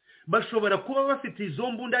mashamba, bashobora kuba bafite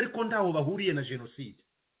izo mbunda ariko ntaho bahuriye na jenoside.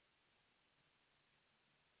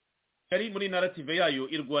 yari muri narrative yayo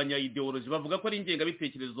irwanya ideology, bavuga ko ari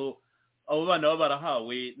ingengabitekerezo abo bana baba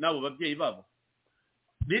barahawe n'abo babyeyi babo.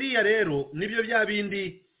 Biriya rero nibyo bya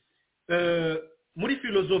bindi muri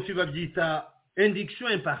filozofi babyita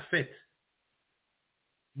induction imparfaite.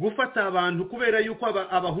 Gufata abantu kubera yuko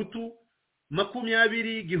abahutu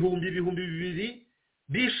 20 ibihumbi bibiri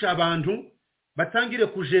bisha abantu batangire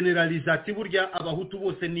kugeneraliza ati burya abahutu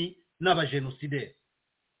bose ni n'abagenocidere.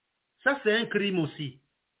 Ça c'est un crime aussi.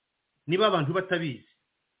 Niba abantu batabizi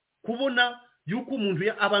kubona yuko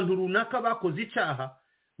umuntu abantu runaka bakoze icyaha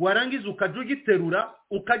warangiza ukajugiterura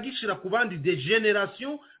ukagishira ku bandi de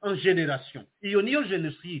génération en génération. Iyo niyo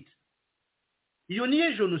genocide. Iyo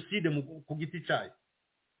niyo genocide ku giti cyayo.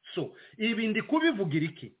 So ibi ndi kubivugira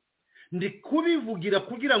iki? Ndi kubivugira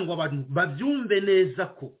kugira ngo abantu babyumve neza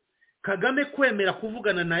ko Kagame kwemera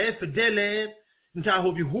kuvugana na FDLR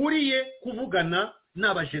ntaho bihuriye kuvugana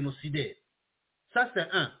n'abagenocidere. Ça c'est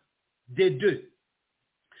un. Des deux.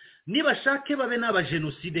 Niba shake babe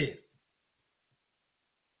n'abagenocidere.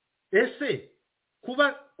 Ese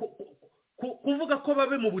kuvuga ko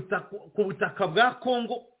babe ku butaka bwa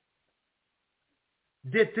Congo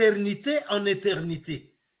d'éternité en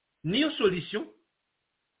éternité niyo solution?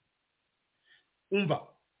 Umva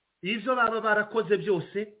izo baba barakoze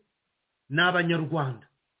byose n'abanyarwanda.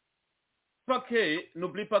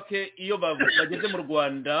 N'oublie pas que iyo bageze mu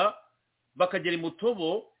Rwanda bakagera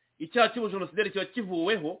imutobo icyaha cy'ubujenosideri kiba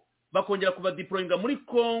kivuweho, bakongera kubadeployinga muri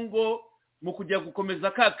Congo mu kujya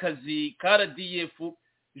gukomeza ka kazi ka RDF.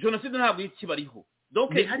 Jenoside ntabwo ikibariho.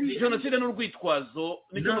 Donc jenoside n'urwitwazo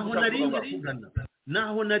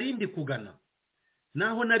naho narindi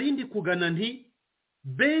kugana nti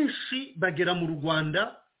benshi bagera mu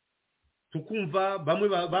Rwanda tukumva bamwe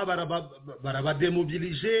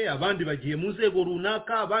barabademobilije, abandi bagiye mu nzego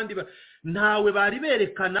runaka, abandi ntawe bari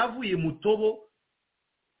berekana avuye mutobo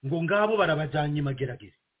ngo ngabo barabajyanye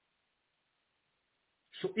mageragere.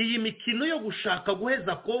 So iyi mikino yo gushaka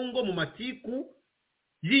guheza Congo mu matiku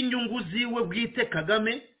y'inyungu ziwe bwite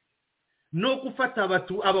Kagame no gufata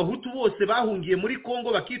abahutu bose bahungiye muri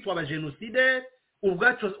Congo bakitwa abagenocidere,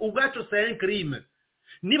 ubwaco c'est un crime.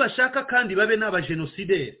 Niba shaka kandi babe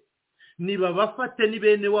n'abagenocidere, niba bafate ni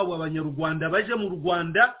bene wabo abanyarwanda baje mu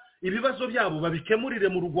Rwanda, ibibazo byabo babikemurire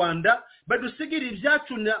mu Rwanda, badusigire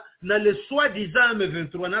ibyacu na le soi-disant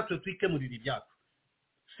M23 natwe twikemurire ibyacu.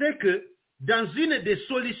 C'est que dans une des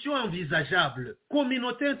solutions envisageables,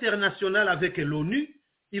 communauté internationale avec l'ONU,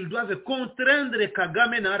 ils doivent contraindre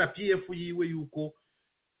Kagame na RPF yiwe yuko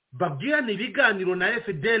babwirana ibiganiro na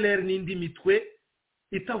FDLR n'indi mitwe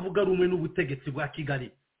itavuga rumwe n'ubutegetsi bwa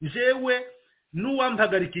Kigali. Jewe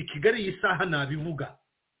n'uwampagarika Kigali yisaha nabivuga,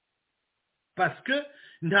 parce que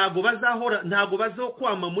ntago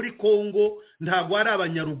bazokwama muri Congo, ntago ari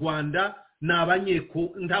abanyarwanda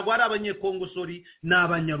ntago ari abanyekongo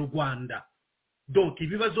n'abanyarwanda. Donc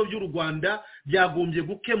ibibazo by'u Rwanda byagombye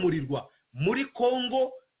gukemurirwa muri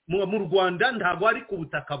Congo, mu Rwanda ntago ari ku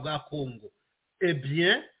butaka bwa Congo. Eh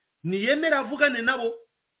bien niyemera avugane nabo.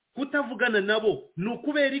 Kutavugana nabo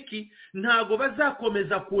nukubera iki? Ntago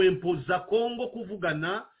bazakomeza kuempoza Congo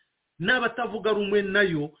kuvugana n'abatavuga rumwe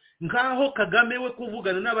nayo, ngaho Kagame we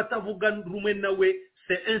kuvugana n'abatavuga rumwe nawe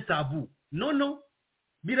c'est un tabou. Non,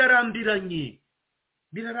 birarambiranye.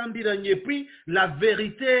 Puis la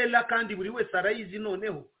vérité là kandi buri wese arayizi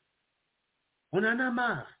noneho. On en a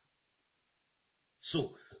marre.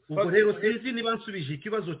 So ubwo rero sinzi niba nsubije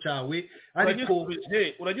ikibazo cyawe, ariko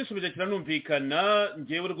uragisubije kiranumvikana.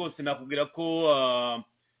 Ngewe rwose nakubwira ko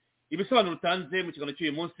ibisobanuro utanze mu kiganiro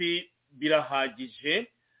cy'uyu munsi birahagije.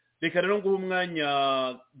 Reka rero nguhe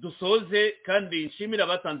umwanya dusoze, kandi nshimira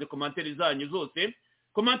abatanze komantere zanyu zose.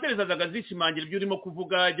 Komantere zazaga zishimangira ibyo urimo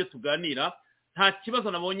kuvuga, ibyo tuganira. Nta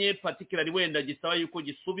kibazo nabonye particularly wenda gisaba yuko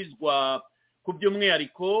gisubizwa ku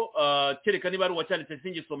by'umwihariko, kereka niba ari uwacyanditse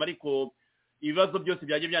singisoma, ariko ibibazo byose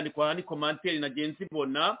byaje byandikwa ni komantere nagenzi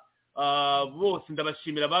mbona. Bose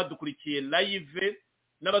ndabashimira badukurikiye live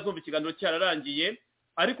n'abazumva ikiganiro cyararangiye,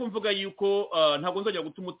 ariko mvuga yuko ntabwo nzajya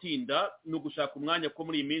gutuma utinda, no gushaka umwanya ko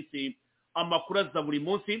muri iyi minsi amakuru aza buri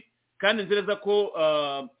munsi, kandi nzereza ko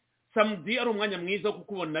samedi ari umwanya mwiza wo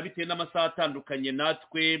kukubona bitewe n'amasaha atandukanye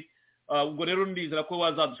natwe. Ubwo rero ndizera ko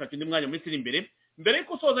wazadushaka indi mwanya muri imbere. Mbere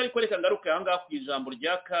yuko usoza ariko reka ngaruke aha ngaha ku ijambo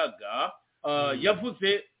rya Kaga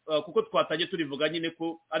yavuze, kuko twatangiye turivuga nyine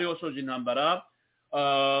ko ariho soje intambara.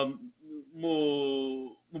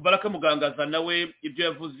 Mubaraka Mugangaza nawe ibyo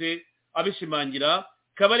yavuze abishimangira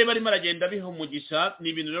kabare barimo aragenda bihumugisha ni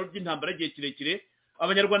ibintu rero by'intambara igihe kirekire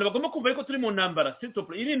abanyarwanda bagomba kumva ariko turi mu ntambara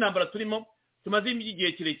sitople iri ntambara turimo tumaze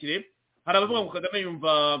igihe kirekire hari abavuga ngo Kagame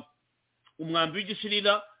yumva umwambi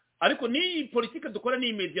w'igishirira ariko ni politike dukora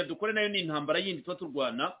ni media dukora nayo ni intambara yindi tuba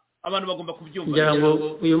turwana abantu bagomba kubyumva ngira ngo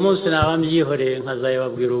uyu munsi nabambyihoreye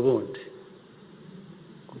nkazayababwira ubundi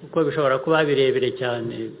kuko bishobora kuba birebire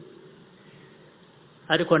cyane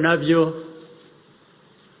ariko nabyo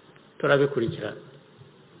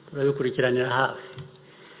turabikurikiranira hafi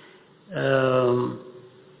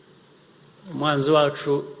umwanzi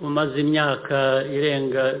wacu umaze imyaka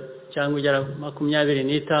irenga cyangwa igera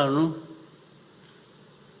 25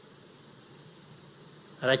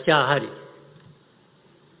 aracyahari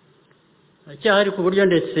ku buryo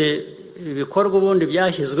ndetse ibikorwa ubundi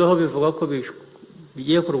byashyizweho bivuga ko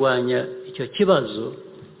bigiye kurwanya icyo kibazo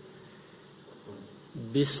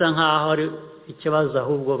bisa nk'aho ari ikibazo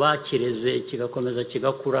ahubwo bakireze kigakomeza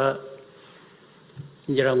kigakura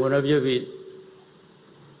ngira ngo nabyo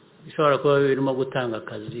bishobora kuba birimo gutanga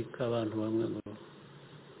akazi k'abantu bamwe ngo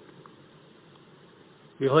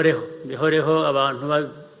bihoreho abantu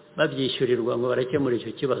babyishyurirwa ngo barakemura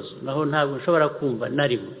icyo kibazo naho ntabwo nshobora kumva na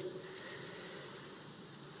rimwe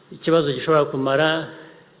ikibazo gishobora kumara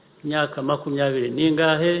imyaka 20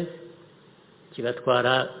 n'ingahe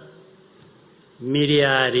kigatwara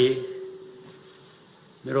miliyari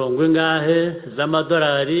 40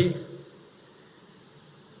 z'amadolari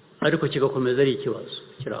ariko kigakomeza ari ikibazo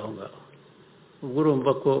kiri aho ngaho ubwo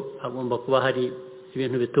urumva ko hagomba kuba hari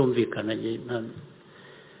ibintu bitumvikana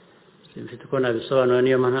simfite ko nabisobanura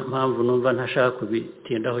niyo mpamvu numva ntashaka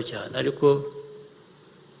kubitindaho cyane ariko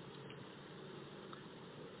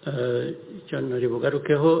icyo nari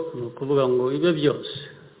bugarukeho ni ukuvuga ngo ibyo byose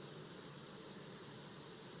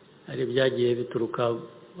hari byagiye bituruka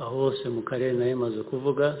aho hose mu karere nayo maze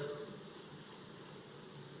kuvuga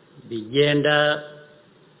bigenda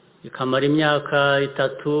bikamara imyaka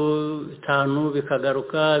 3-5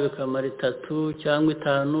 bikagaruka bikamara 3 cyangwa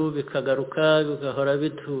 5 bikagaruka bigahora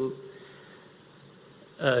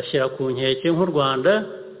shyira ku nkeke nk'u Rwanda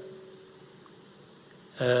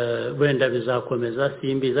wenda bizakomeza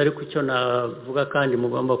simbizi ariko icyo navuga kandi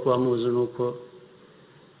mugomba kuba muzi nuko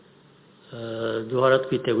duhora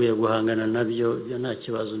twiteguye guhangana nabyo byo nta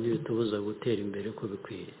kibazo ntibitubuza gutera imbere ko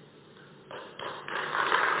bikwiye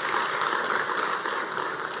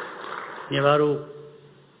niba ari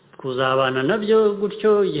kuzabana nabyo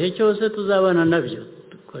gutyo igihe cyose tuzabana nabyo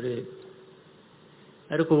dukore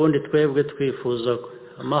ariko ubundi twebwe twifuza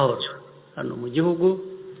amahoro hano mu gihugu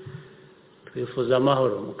twifuza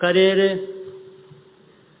amahoro mu karere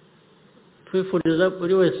twifuriza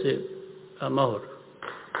buri wese amahoro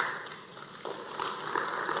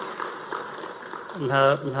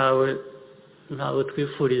ntawe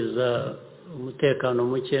twifuriza umutekano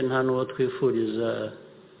muke nta n'uwo twifuriza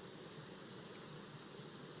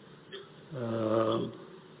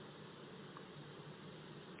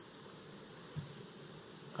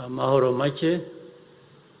amahoro make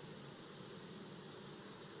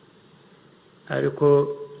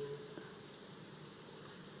ariko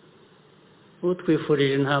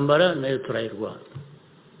utwifurije intambara nayo turayirwana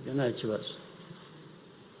ibyo nta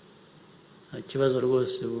kibazo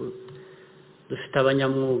rwose dufite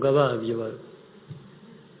abanyamwuga babyo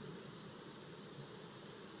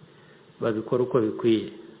babikora uko bikwiye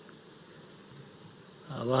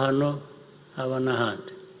aba hano aba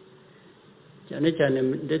n'ahandi cyane cyane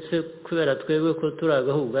ndetse kubera twebwe ko turi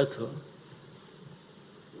agahugu gato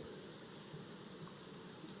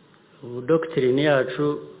ubu dogitirine yacu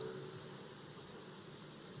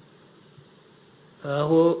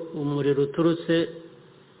aho umuriro uturutse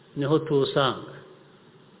niho tuwusanga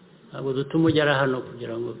ntabwo dutuma ugera hano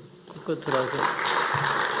kugira ngo kuko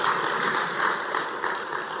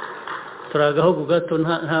turi agahugu gato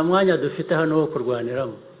nta mwanya dufite hano wo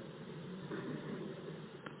kurwaniramo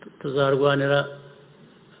tuzarwanira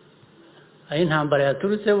aho intambara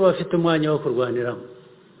yaturutse bo bafite umwanya wo kurwaniramo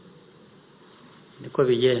niko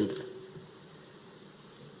bigenda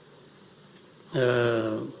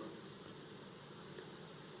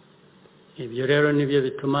ibyo rero nibyo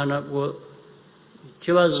bituma nabwo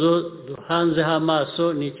ikibazo duhanzeho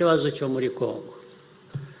amaso ni ikibazo cyo muri Congo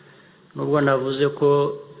nubwo navuze ko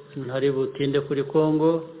ntari butinde kuri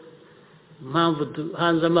Congo impamvu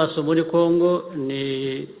duhanze amaso muri Congo ni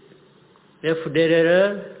FDLR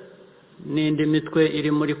n'indi mitwe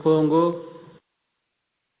iri muri Congo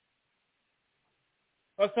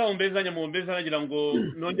asa umbezanya mu mbeza nagira ngo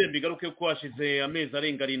nongere bigaruke ko hashize amezi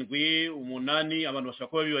arenga 7-8 abantu bashaka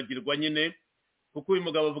kuba bibagirwa nyine kuko uyu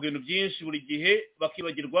mugabo avuga ibintu byinshi buri gihe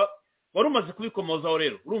bakibagirwa wari umaze kubikomozaho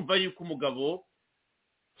rero urumva yuko umugabo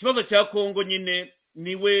ikibazo cya Congo nyine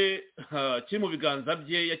niwe kiri mu biganza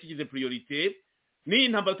bye yakigize priorite ni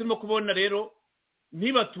intambara turimo kubona rero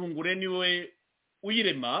ntibatungure niwe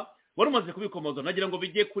uyirema wari umaze kubikomoza nagira ngo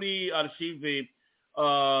bijye kuri archive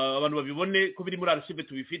abantu babibone ko biri muri archive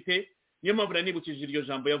tubifite niyo mpamvu nibukije iryo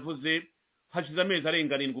jambo yavuze hashize amezi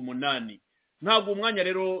arenga 8 ntabwo umwanya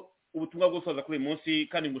rero ubutumwa bwo gusoza kuri uyu munsi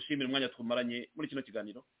kandi ngushimire umwanya twumaranye muri kino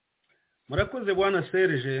kiganiro. Murakoze bwana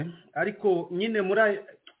Serge, ariko nyine muri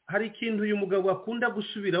hari ikintu uyu mugabo akunda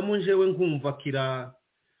gusubiramo njewe nkumva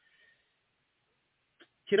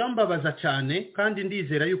kirambabaza cyane kandi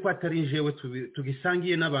ndizera yuko atari njewe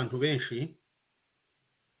tugisangiye n'abantu benshi.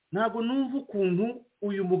 Ntabwo numva ukuntu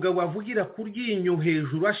uyu mugabo avugira kuryinyo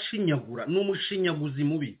hejuru ashinyagura, n'umushinyaguzi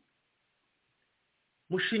mubi.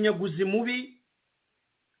 Mushinyaguzi mubi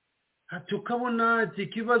tukabona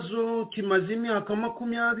ikibazo kimaze imyaka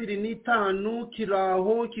 25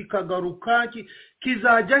 kiraho kikagaruka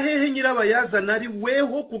kizajya hehe nyirabayazana ari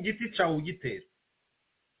weho ku giti cyawe ugitera.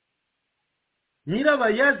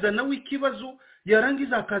 Nyirabayazana w'ikibazo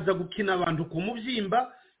yarangiza akaza gukina abantu ku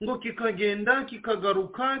mubyimba ngo kikagenda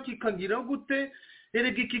kikagaruka kikagira gute.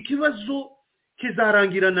 Erega iki kibazo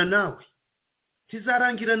kizarangirana nawe,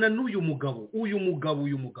 kizarangirana n'uyu mugabo. Uyu mugabo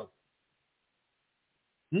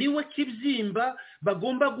niwe kibyimba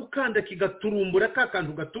bagomba gukanda kigaturumbura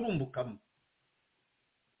kakantu gaturumbukamo.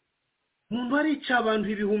 Umuntu arica abantu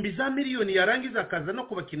ibihumbi za miliyoni yarangiza akaza no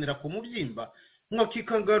kubakinira ku mubyimba ngo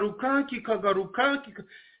kikagaruka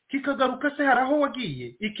se haraho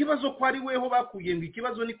wagiye. Ikibazo ko ari weho bakuye ngo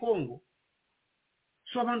ikibazo ni Congo.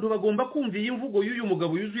 So abantu bagomba kumva iyi mvugo y'uyu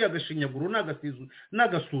mugabo yuzuye agashinyaguro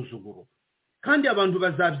n'agasuzuguro, kandi abantu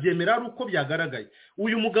bazabyemera ari uko byagaragaye.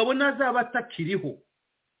 Uyu mugabo nazaba atakiriho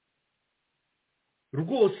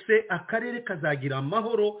rwose akarere kazagira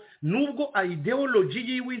amahoro, nubwo ideology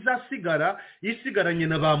yiwe isigaranye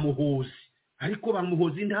na bamuhozi, ariko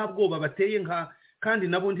bamuhozi nta bwoba bateye nka kandi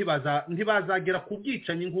nabo ntibazagera ku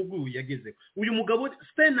bwicanyi nk'ubwo yageze. Uyu mugabo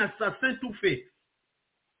c'est un assassin tout fait,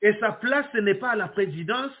 et sa place n'est pas à la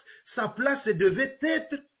présidence, sa place devait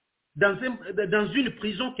être dans une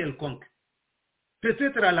prison quelconque,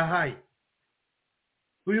 peut-être à la Haye.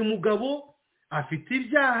 Uyu mugabo afite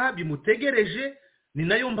ibyaha bimutegereje, ni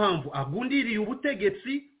nayo mpamvu agundiriye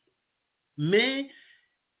ubutegetsi, mais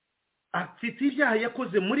afite ibyaha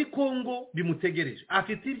yakoze muri Congo bimutegereje,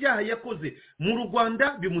 afite ibyaha yakoze mu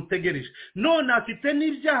Rwanda bimutegereje, none afite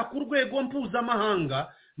n'ibyaha ku rwego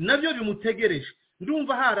mpuzamahanga nabyo bimutegereje.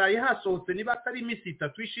 Ndumva haraye hasohotse niba atari iminsi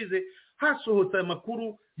 3 ishize hasohotse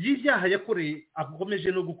amakuru y'ibyaha yakoreye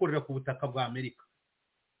akomeje no gukorera ku butaka bwa Amerika.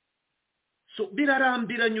 So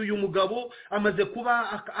birarambiranye uyu mugabo amaze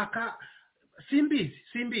kuba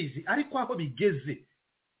simbizi ariko aho bigeze.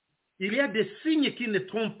 Il y a des signes qui ne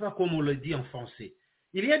trompent pas, comme on le dit en français.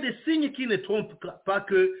 Il y a des signes qui ne trompent pas,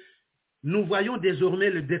 que nous voyons désormais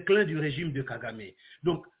le déclin du régime de Kagame.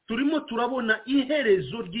 Donc turimo turabona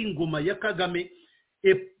iherezo ry'ingoma ya Kagame,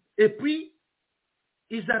 et puis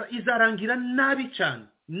izarangira nabi cyane.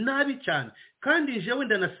 Kandi jewe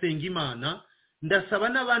ndanasenga Imana, ndasaba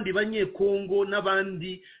n'abandi banyekongo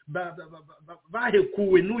n'abandi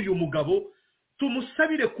bahekuwe n'uyu mugabo,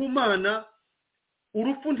 tumusabire ku Mana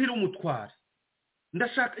urupfu ntirumutware.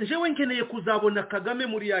 Ndashaka jewe nkeneye kuzabona Kagame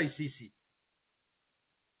muri ICC,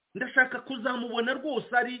 ndashaka kuzamubona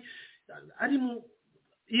rwose ari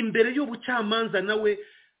imbere y'ubucamanza nawe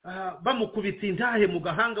bamukubita intahe mu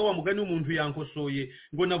gahanga, wa mugani w'umuntu yankosoye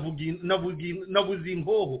ngo navuze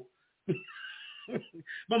imboho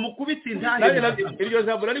bamukubita intahe. Iryo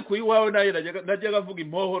jambo ari ku iwawe nayo najyaga avuga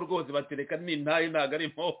impoho rwose, batereka n'intahe ntago ari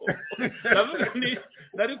impoho. Navuga ni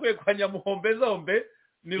nari kwe kwa Nyamuhombe zombe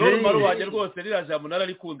ni rero waje rwose rira jambo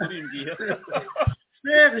nararikunze urimbwira.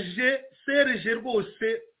 Serge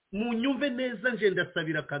rwose mu nyumve neza, nje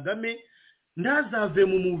ndasabira Kagame ntazave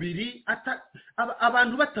mu mubiri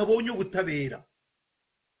abantu batabonye ubutabera,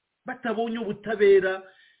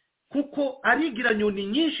 kuko arigira nyoni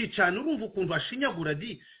nyinshi cyane. Urumva ukuntu ashinyagura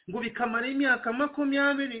ngo bikamara imyaka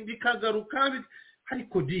 20 bikagaruka,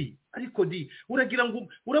 ariko uragira ngo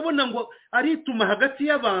urabona ngo arituma hagati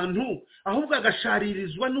y'abantu ahubwo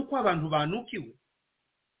agasharirizwa nuko abantu banukiwe.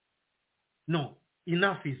 No,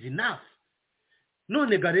 enough is enough.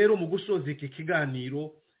 None ga rero mu gusoza iki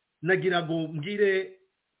kiganiro nagira ngo mbwire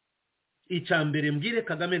icyambere, mbwire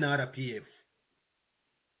Kagame na RPF,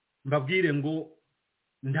 mbabwire ngo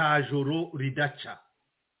nta joro ridaca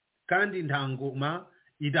kandi nta ngoma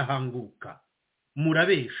idahanguka.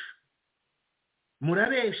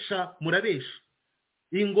 Murabesha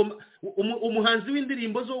ingoma. Umuhanzi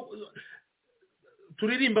w'indirimbo zo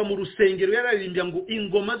turirimba mu rusengero yararirimbya ngo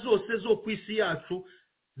ingoma zose zo ku isi yacu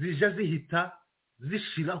zija zihita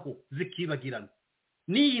zishiraho zikibagirana.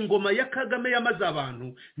 N'iyi ngoma ya Kagame yamaze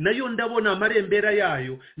abantu nayo ndabona amarembera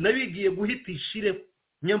yayo nabigiye guhitishire,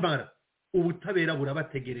 nyamara ubutabera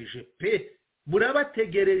burabategereje pe,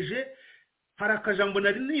 burabategereje. Hari akajambo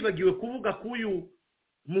nari nibagiwe kuvuga ku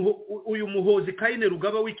uyu muhozi Kayine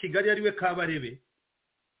Rugaba w'i Kigali ariwe Kabarebe.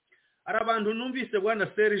 Ari abantu numvise bwana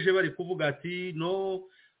Serge bari kuvuga ati no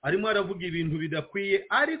arimo aravuga ibintu bidakwiye,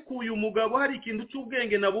 ariko uyu mugabo hari ikintu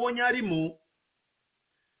cy'ubwenge nabonye arimo.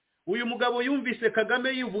 Uyu mugabo yumvise Kagame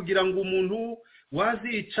yivugira ngo umuntu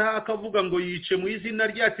wazica akavuga ngo yice mu izina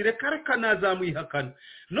ryati reka nazamwihakana.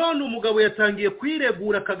 None umugabo yatangiye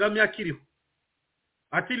kwiregura Kagame akiriho.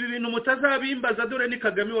 Ati ibi bintu mutazabimbaza dore ni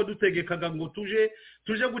Kagame wadutegekaga ngo tuje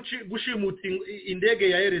gushimuta indege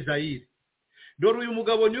ya Erezayire. Dore uyu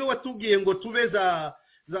mugabo niwe watubwiye ngo tube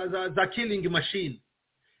za killing machine.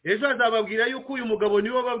 Ejo azababwira yuko uyu mugabo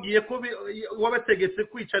niwe wababwiye ko wabategetse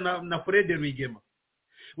kwica na Fred Rwigema.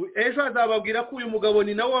 Ejo azababwira ko uyu mugabo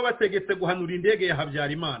ni nawe wabategetse guhanura indege ya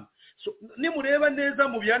Habyarimana. So, nimureba neza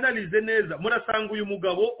mu byanalize neza murasanga uyu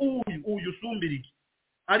mugabo uyu Sumbirigi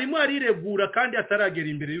arimo ariregura kandi ataragera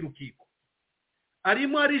imbere y'urukiko.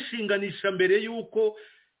 Arimo arishinganisha mbere yuko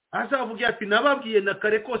azavuga ati nababwiye na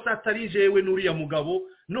kare ko satari jewe n'uriya mugabo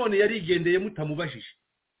none yarigendeye mutamubajije.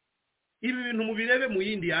 Ibi bintu mubirebe mu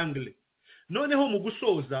yindi angle. Noneho mu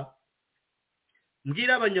gusoza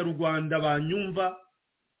mbwira abanyarwanda banyumva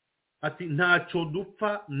ati ntacyo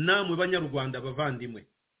dupfa namwe banyarwanda bavandimwe.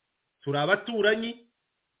 Turabaturanyi,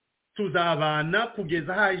 tuzabana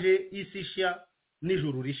kugeza haje isishya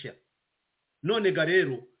n'ijuru rishya. None ga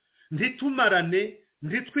rero ntitumarane,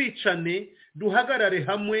 ntitwicane, duhagarare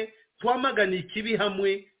hamwe, twamagane ikibi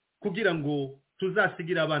hamwe kugira ngo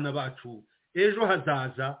tuzasigira abana bacu ejo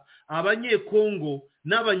hazaza abanyekongo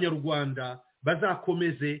n'abanyarwanda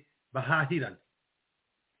bazakomeze bahahirane.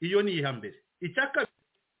 Iyo ni ihambere. Icyaka